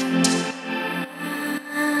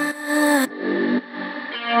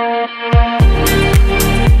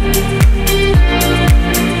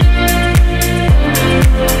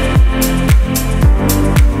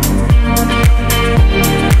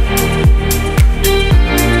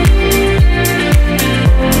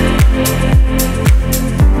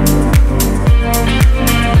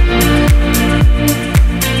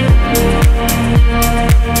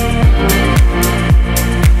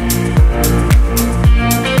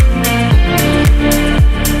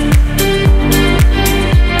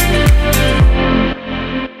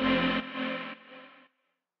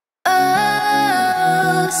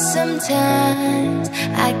 Oh, sometimes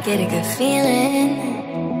I get a good feeling,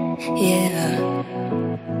 yeah.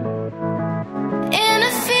 And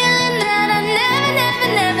a feeling that I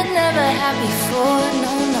never had before.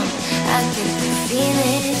 No, I get a good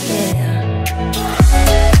feeling, yeah.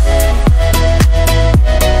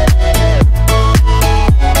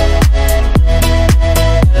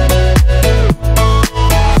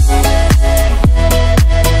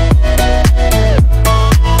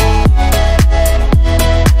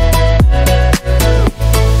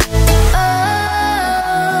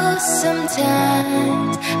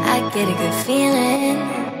 Sometimes I get a good feeling,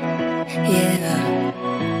 yeah.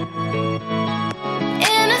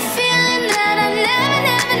 And a feeling that I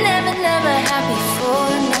never had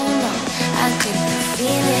before. No, I get a good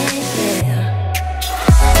feeling, yeah.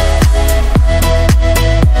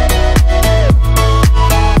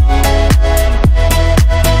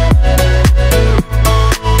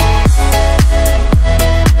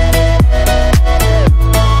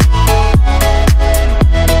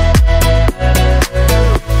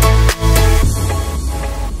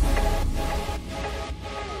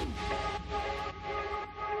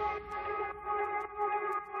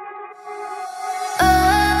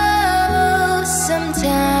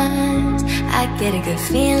 Sometimes I get a good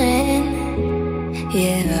feeling,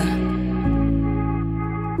 yeah.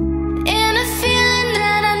 And a feeling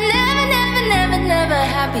that I never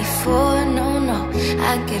had before. No,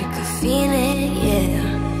 I get a good feeling, yeah.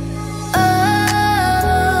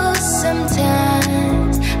 Oh,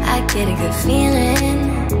 sometimes I get a good feeling,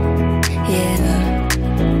 yeah.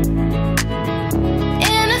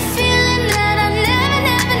 And a feeling that I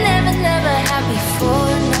never had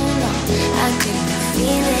before. No, I get a good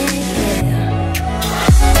feeling, yeah.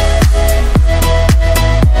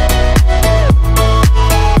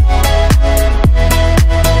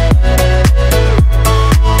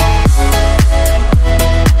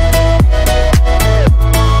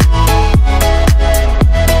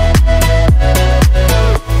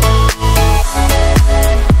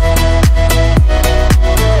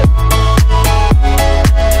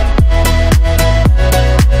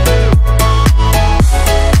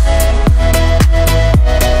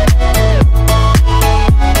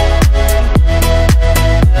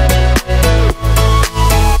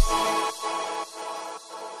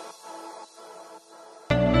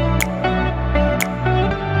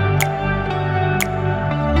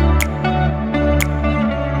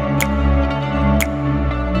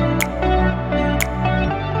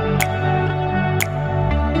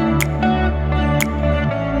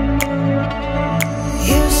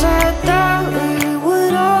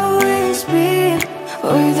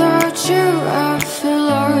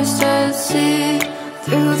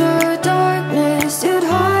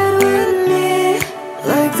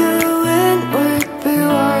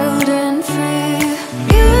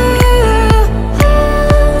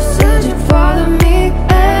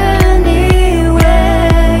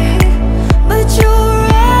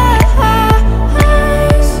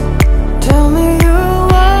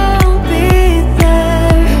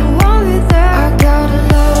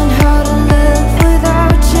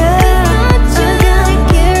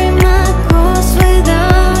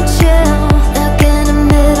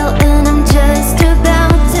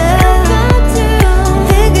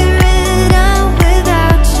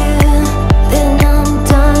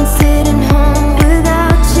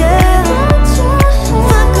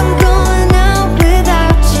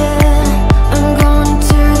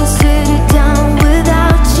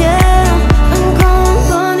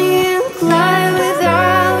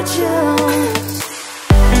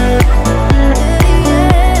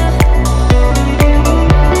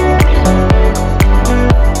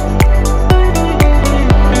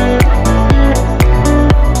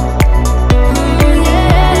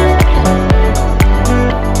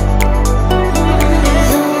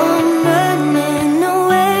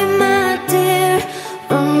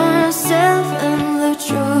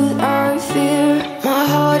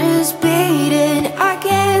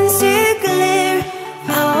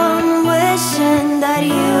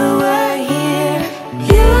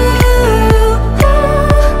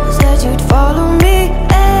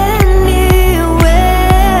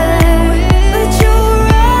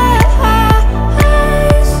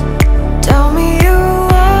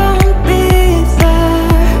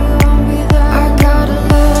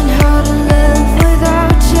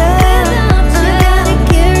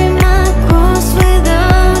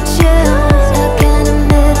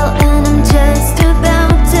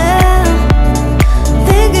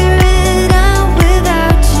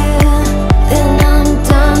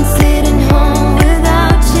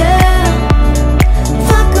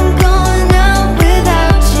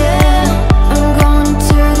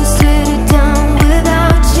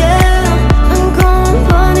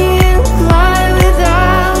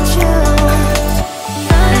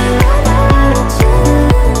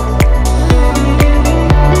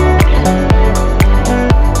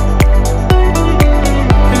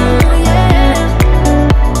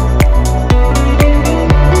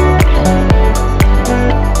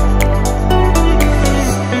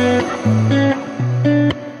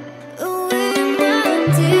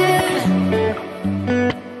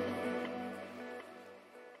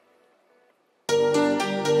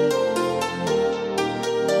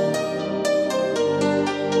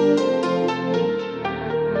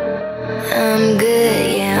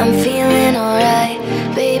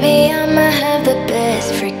 have the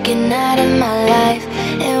best freaking night of my life.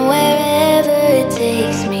 And wherever it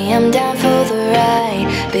takes me, I'm down for the ride.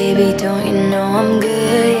 Baby, don't you know I'm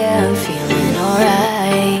good? Yeah, I'm feeling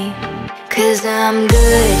alright. 'Cause I'm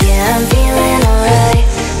good, yeah, I'm feeling alright.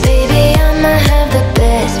 Baby, I'ma have the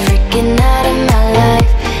best freaking night of my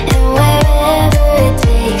life. And wherever it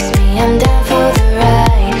takes me, I'm down for the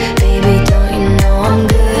ride. Baby, don't you know I'm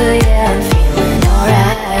good? Yeah, I'm feeling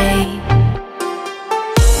alright.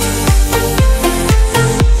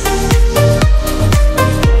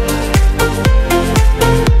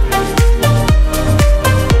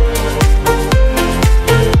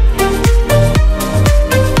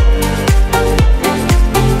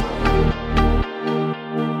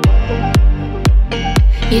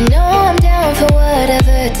 You know I'm down for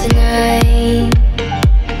whatever tonight.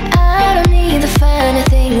 I don't need the finer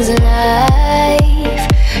things in life.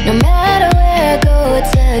 No matter where I go,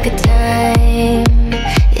 it's a good time.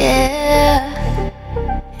 Yeah.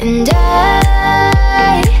 And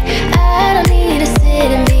I don't need to sit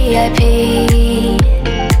in VIP.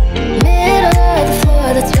 Middle of the floor,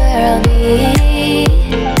 that's where I'll be.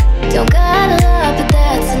 Don't got a lot, but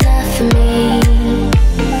that's enough for me.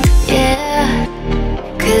 Yeah.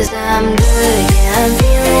 'Cause I'm good, yeah, I'm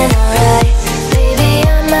feeling alright. Baby,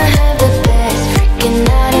 I'ma have the best freaking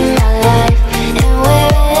night of my life. And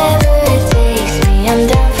wherever it takes me, I'm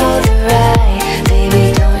down for the ride. Baby,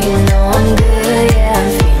 don't you know I'm good? Yeah, I'm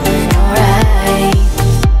feeling alright.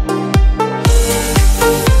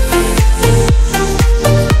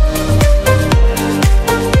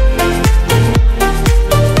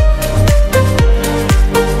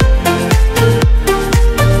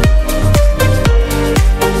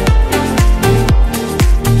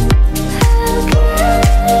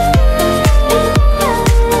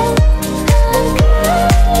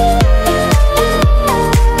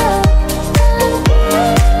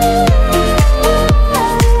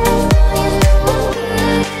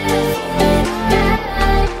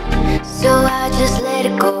 So I just let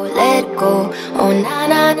it go, let it go. Oh na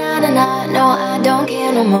na na na na, no I don't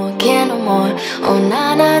care no more, care no more. Oh na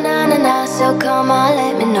na na na na, so come on,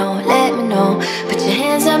 let me know, let me know. Put your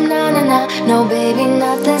hands up, na na na. No baby,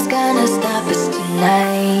 nothing's gonna stop us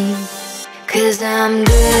tonight. 'Cause I'm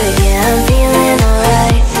good, yeah, I'm feeling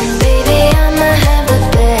alright. Baby, I'ma have the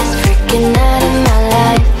best freaking night of my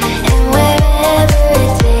life. And wherever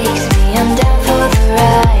it takes me, I'm down for the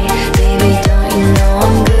ride. Baby, don't you know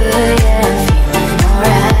I'm good? Yeah, I'm feeling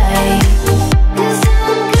alright. 'Cause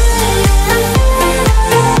I'm good, yeah, I'm feeling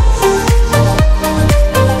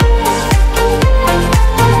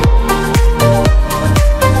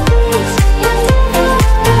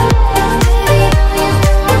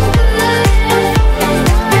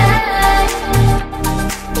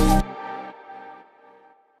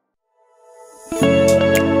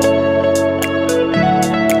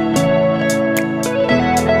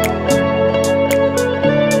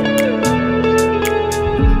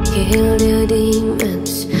Kill the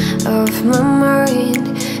demons of my mind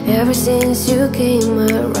ever since you came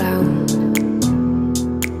around.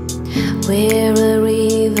 We're a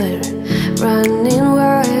river running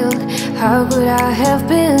wild. How could I have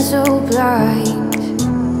been so blind?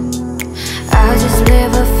 I just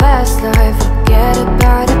live a fast life, forget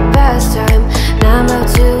about the past time. Now I'm about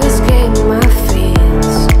to escape my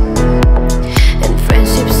fears. And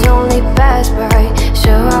friendships only pass by,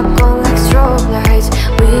 show up on like strobe lights.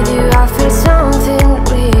 With you I feel something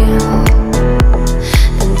real.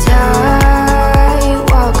 And I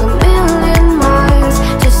walk a million miles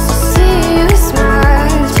just to see you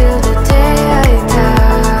smile till the day I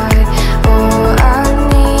die. Oh, I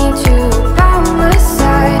need you by my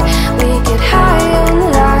side. We get high on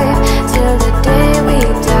life till the day we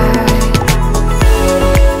die.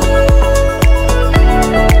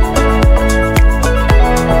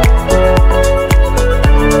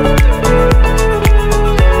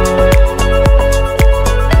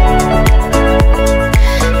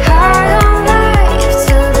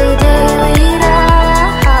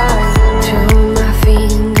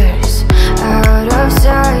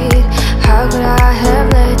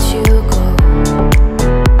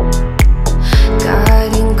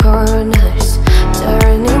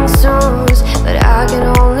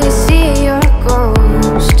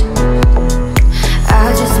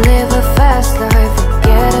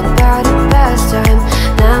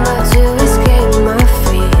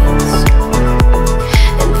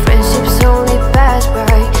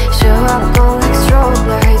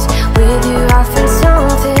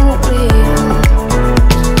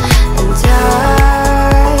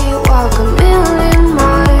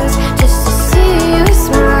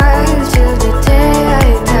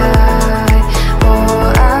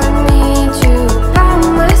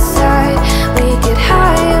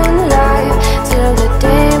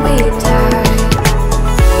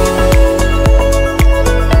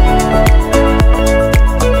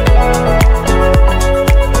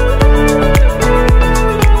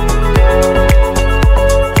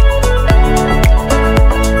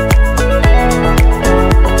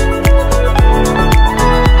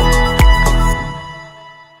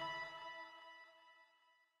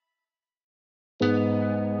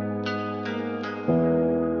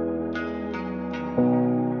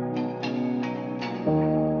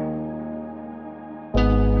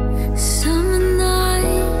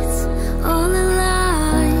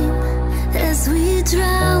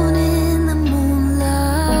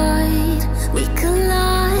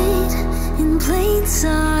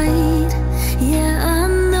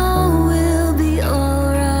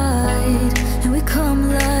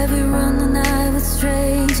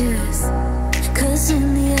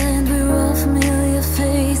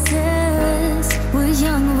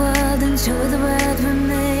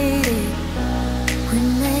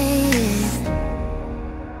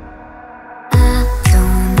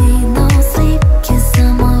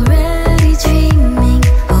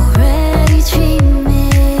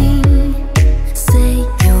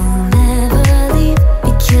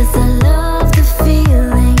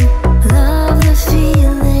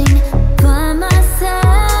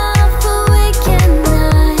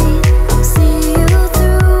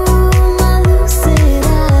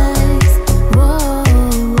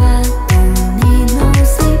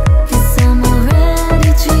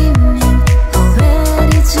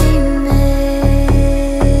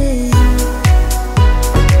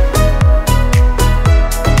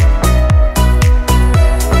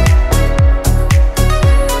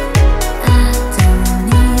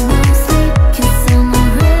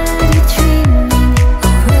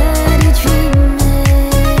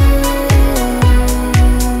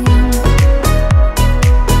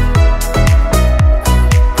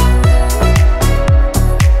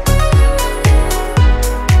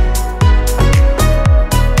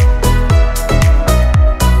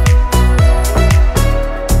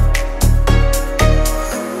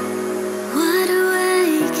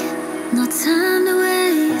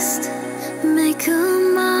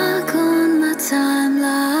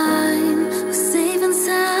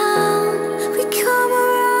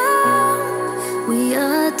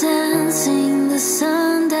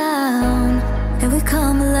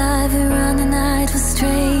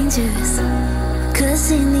 strangers,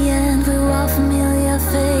 'cause in the end we're all familiar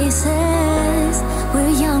faces. We're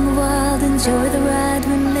young, wild, enjoy the ride.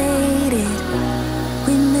 We made it,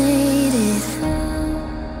 we made it.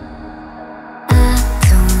 I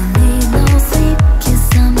don't need no sleep, 'cause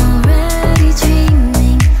I'm already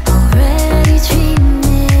dreaming, already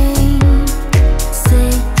dreaming. Say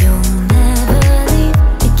you'll never leave,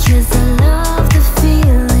 because I love the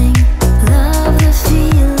feeling, love the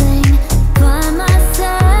feeling. By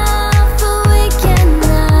myself awake at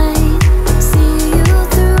night, see you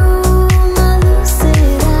through my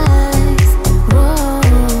lucid eyes. Whoa,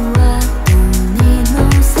 I don't need no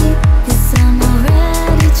sleep, 'cause I'm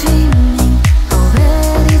already dreaming,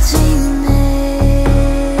 already dreaming.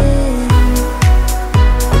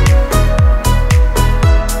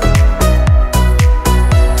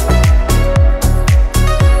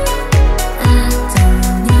 I don't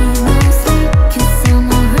need no sleep, 'cause I'm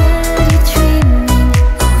already dreaming,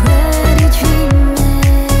 already dreaming.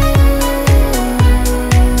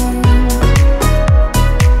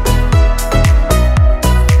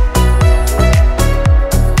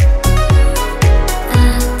 I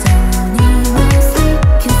don't need no sleep,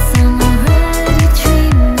 'cause I'm already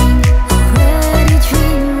dreaming, already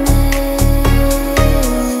dreaming.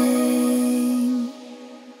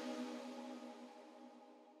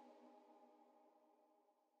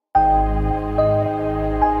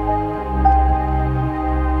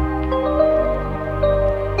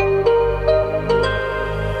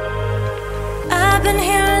 I've been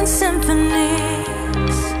hearing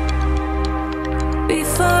symphonies.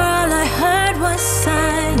 Before all I heard was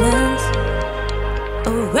silence.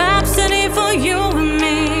 A rhapsody for you and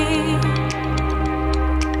me.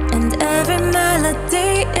 And every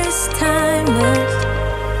melody is timeless.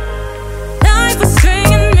 Life was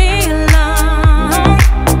stringing me along.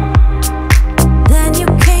 Then you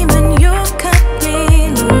came and you cut me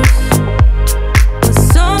loose. Was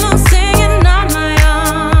so long singing on my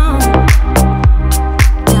own.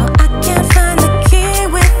 Now I can't find the key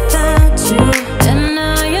without you. And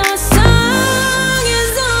now your song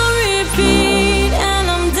is on repeat, and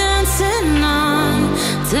I'm dancing on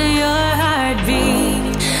to your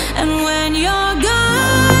heartbeat. And when you're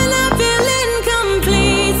gone, I feel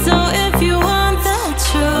incomplete. So if you want the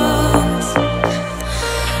truth,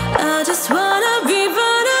 I just wanna be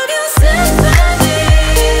part of your symphony.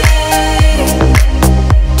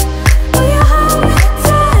 Will you hold me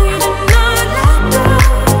tight and not let go?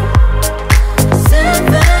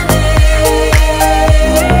 Symphony,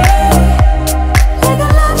 like a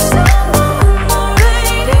love song on the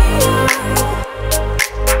radio.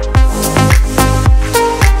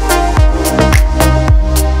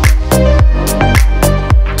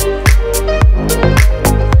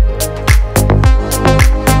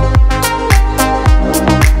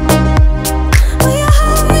 Will you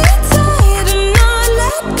hold me tight and not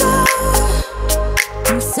let go?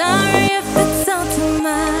 I'm sorry if it's all too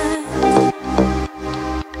much,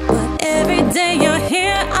 but every day you're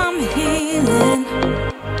here, I'm healing.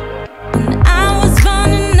 And I was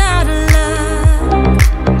running out of love.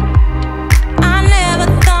 I never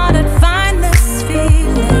thought I'd find this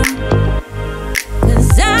feeling, 'cause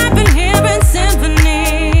I've been hearing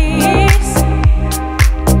symphonies.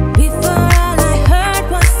 Before all I heard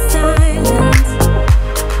was silence.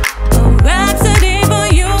 A rhapsody for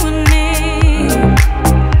you and me.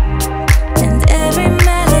 And every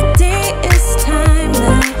melody is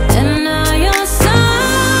timeless. And now your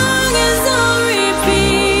song is on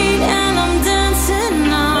repeat, and I'm dancing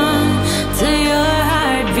on to your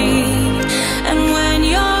heartbeat. And when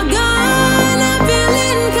you're gone, I feel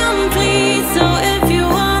incomplete. So if you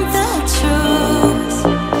want the truth,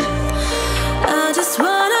 I just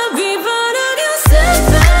wanna be part of your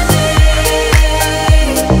symphony.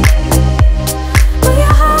 Will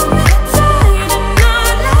you hold me tight and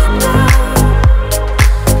not let go?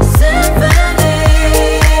 Symphony,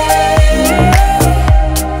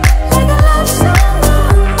 like a love song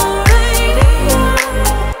on the radio.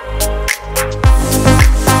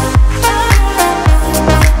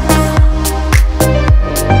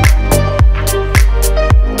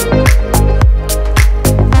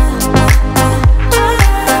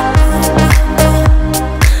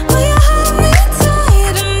 Will you hold me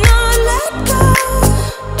tight and not let go?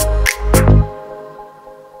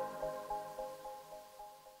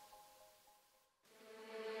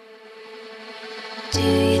 Do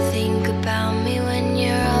you think about me when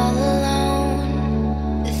you're all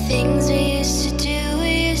alone? The things we used to do,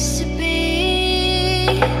 we used to be.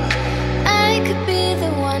 I could be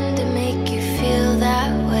the one to make you feel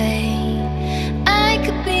that way. I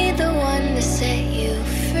could be the one to set you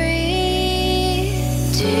free.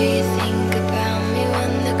 Do you think about me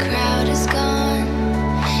when the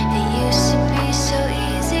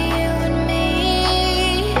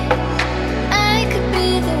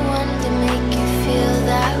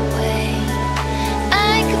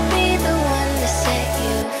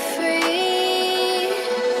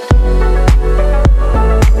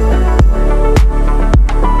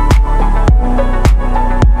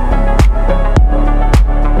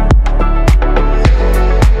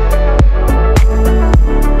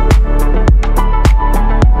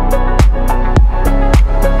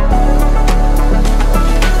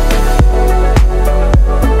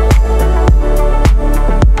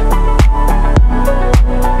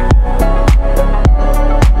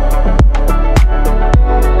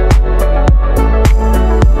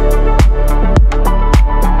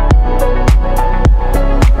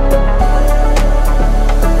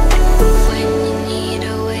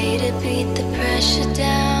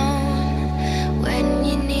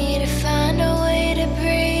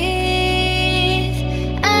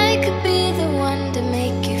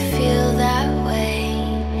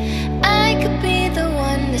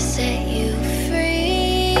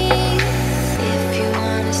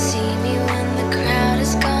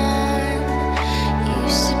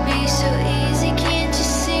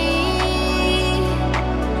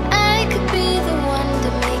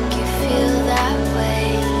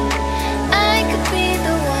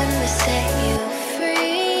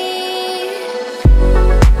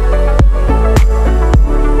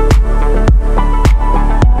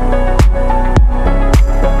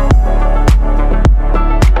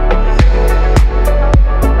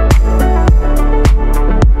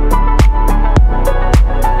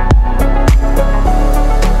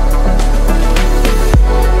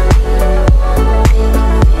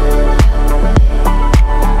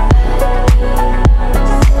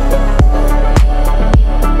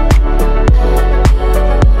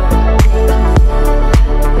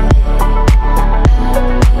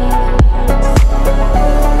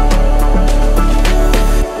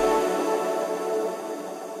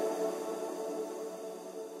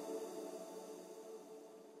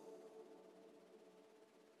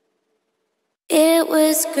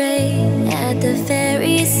was great at the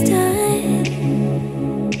very start.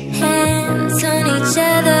 Hands on each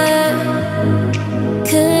other,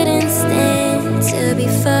 couldn't stand to be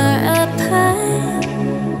far apart.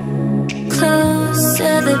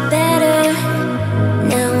 Closer the better.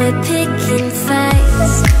 Now we're picking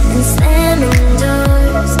fights and slamming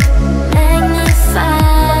doors,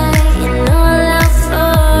 magnifying all our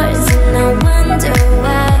flaws. And I wonder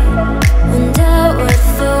why, wonder what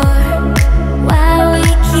for, why we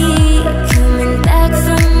keep coming back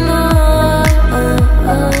for more.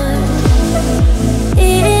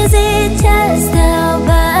 Is it just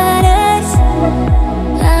about us?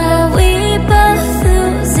 Are we both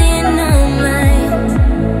losing our minds?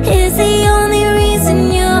 Is the only reason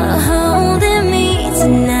you're holding me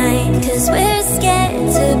tonight 'cause we're scared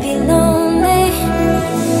to be lonely?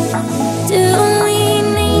 Do we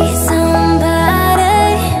need somebody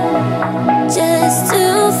just to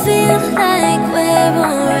feel like we're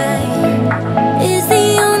alright? Is the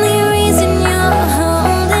only reason you're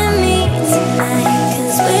holding me tonight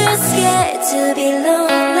 'cause we're scared to be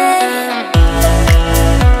lonely?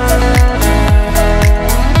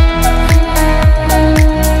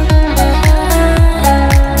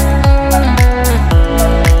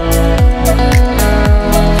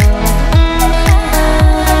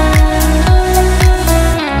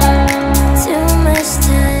 Too much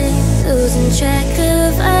time losing track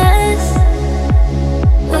of us.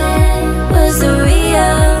 Where was the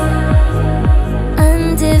real?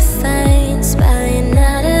 Undefined, spying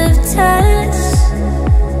out of touch.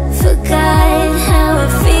 Forgot how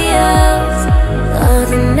it feels. All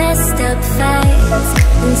the messed up fights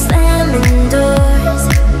and slamming doors,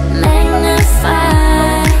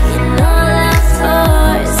 magnifying all our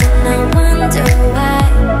flaws. And I wonder why,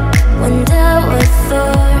 wonder what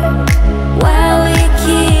for, why we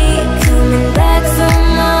keep coming back for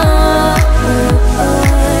more.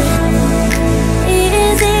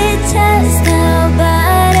 Is it just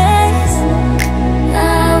about us?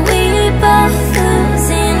 Are we both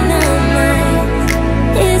losing our minds?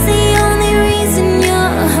 Is the only reason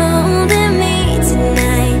you're holding me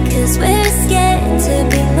tonight 'cause we're scared to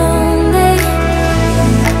be lonely?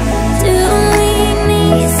 Do we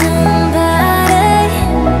need somebody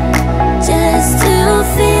just to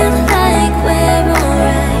feel like we're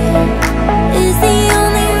alright? Is the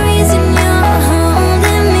only reason you're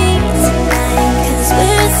holding me tonight 'cause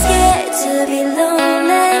we're scared to be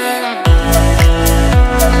lonely?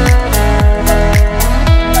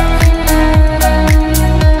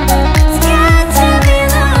 Scared to be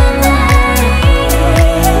lonely.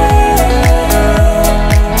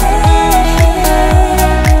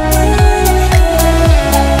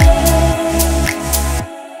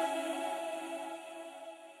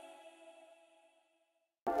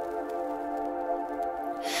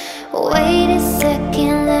 Wait a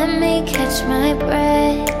second, let me catch my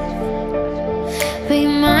breath.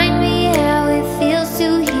 Remind me how it feels to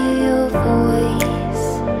hear your voice.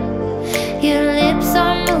 Your lips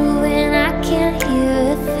are moving, I can't hear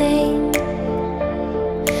a thing.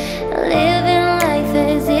 Living life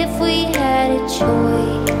as if we had a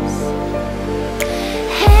choice.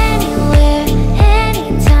 Anywhere,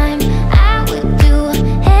 anytime, I would do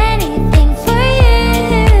anything for you.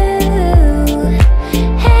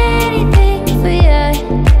 Anything for you.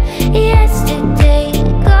 Yesterday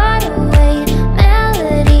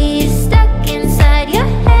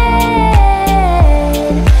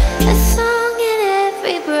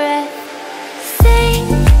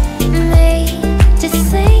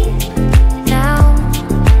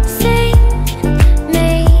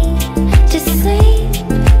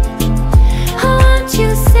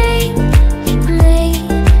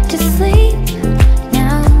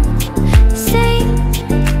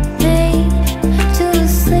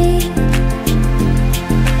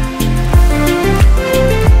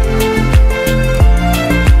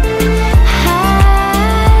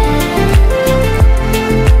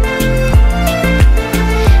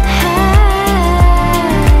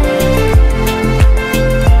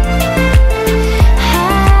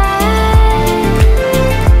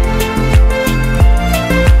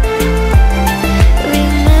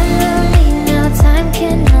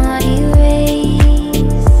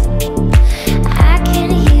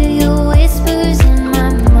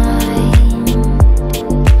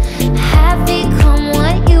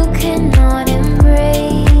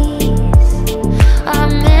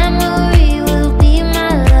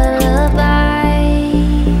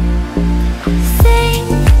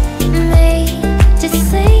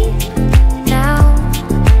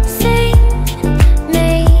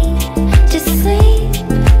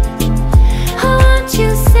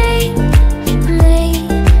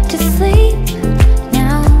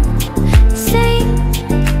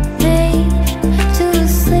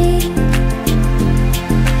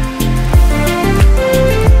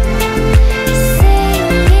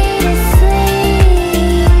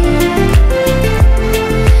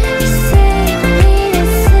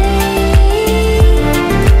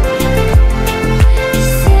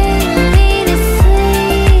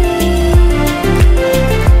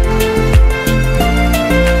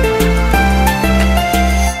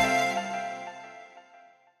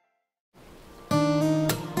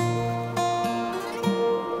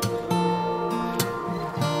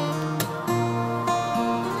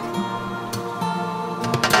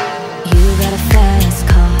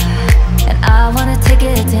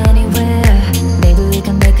to anywhere. Maybe we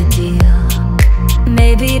can make a deal.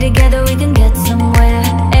 Maybe together we can get somewhere.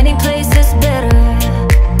 Any place is better.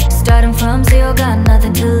 Starting from zero, got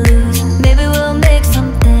nothing to lose. Maybe we'll make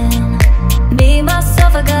something. Me,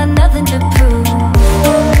 myself, I got nothing to prove.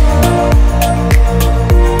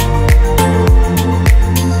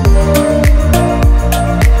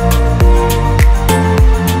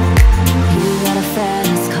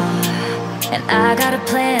 I got a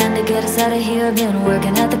plan to get us out of here. Been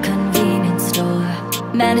working at the convenience store.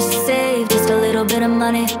 Managed to save just a little bit of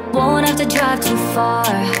money. Won't have to drive too far.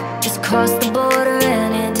 Just cross the border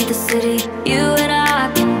and into the city. You and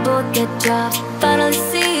I can both get jobs. Finally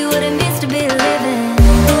see what it means to be living.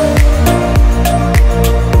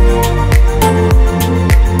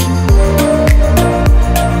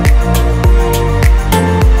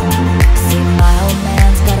 See, my old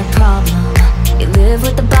man's got a problem. He live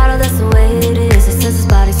with the bottle, that's the way it is. He says his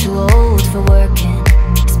body's too old for working.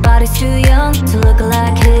 His body's too young to look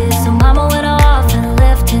like his. So mama went off and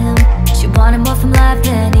left him. She wanted more from life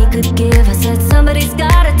than he could give. I said somebody's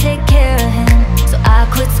gotta take care of him. So I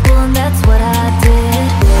quit school and that's what I did.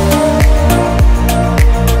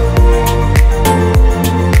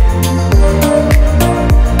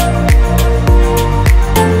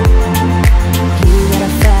 You got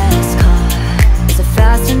a fast car. Is it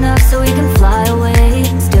fast enough so we can fly away?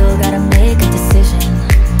 Still gotta make a decision.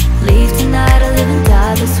 Leave tonight or live and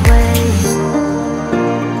die this way.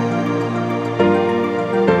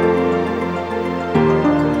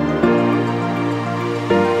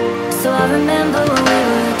 So I remember when we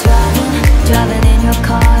were driving in your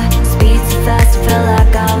car. Speed so fast, it felt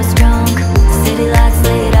like I was drunk. City lights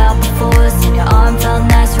laid out before us, and your arm felt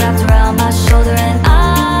nice wrapped around my shoulder. And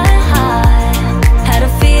I had a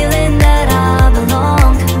feeling that I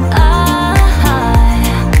belonged. I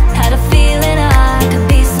had a feeling I could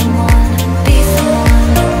be someone, be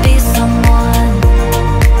someone, be someone.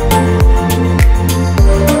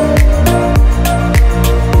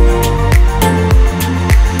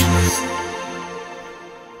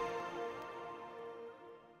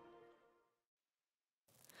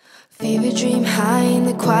 Favorite dream high in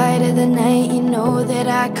the quiet of the night. You know that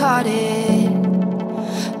I caught it.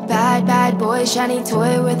 Bad, bad boy, shiny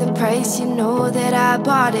toy with a price. You know that I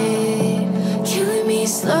bought it. Killing me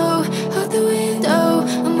slow, out the window.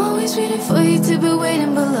 I'm always waiting for you to be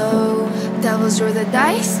waiting below. Devils roll the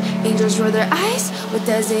dice, angels roll their eyes. What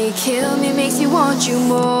doesn't kill me makes me want you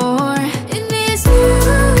more. And it's you,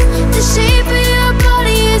 the shape of your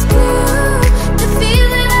body is blue. The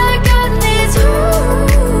feeling I got is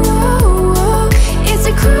it's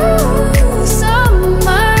a cruel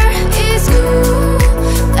summer, it's cool.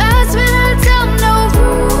 That's when I tell no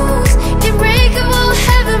rules. Unbreakable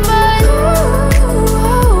heaven, but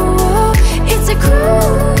it's a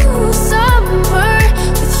cruel summer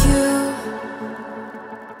with you.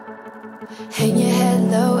 Hang your head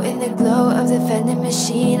low in the glow of the vending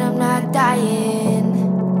machine. I'm not dying.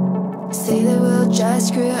 Say that we'll just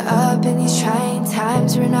screw up in these trying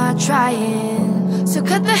times. We're not trying. So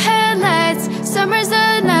cut the headlights, summer's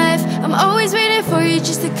a knife. I'm always waiting for you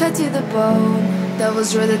just to cut to the bone.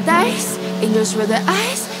 Devils roll the dice, angels roll their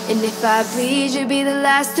eyes. And if I bleed, you'll be the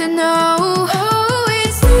last to know. Oh,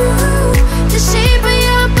 it's you, the shape of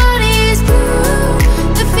your body is blue.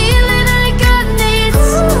 The feeling I got needs.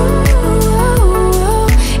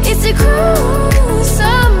 It's a cruel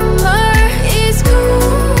summer.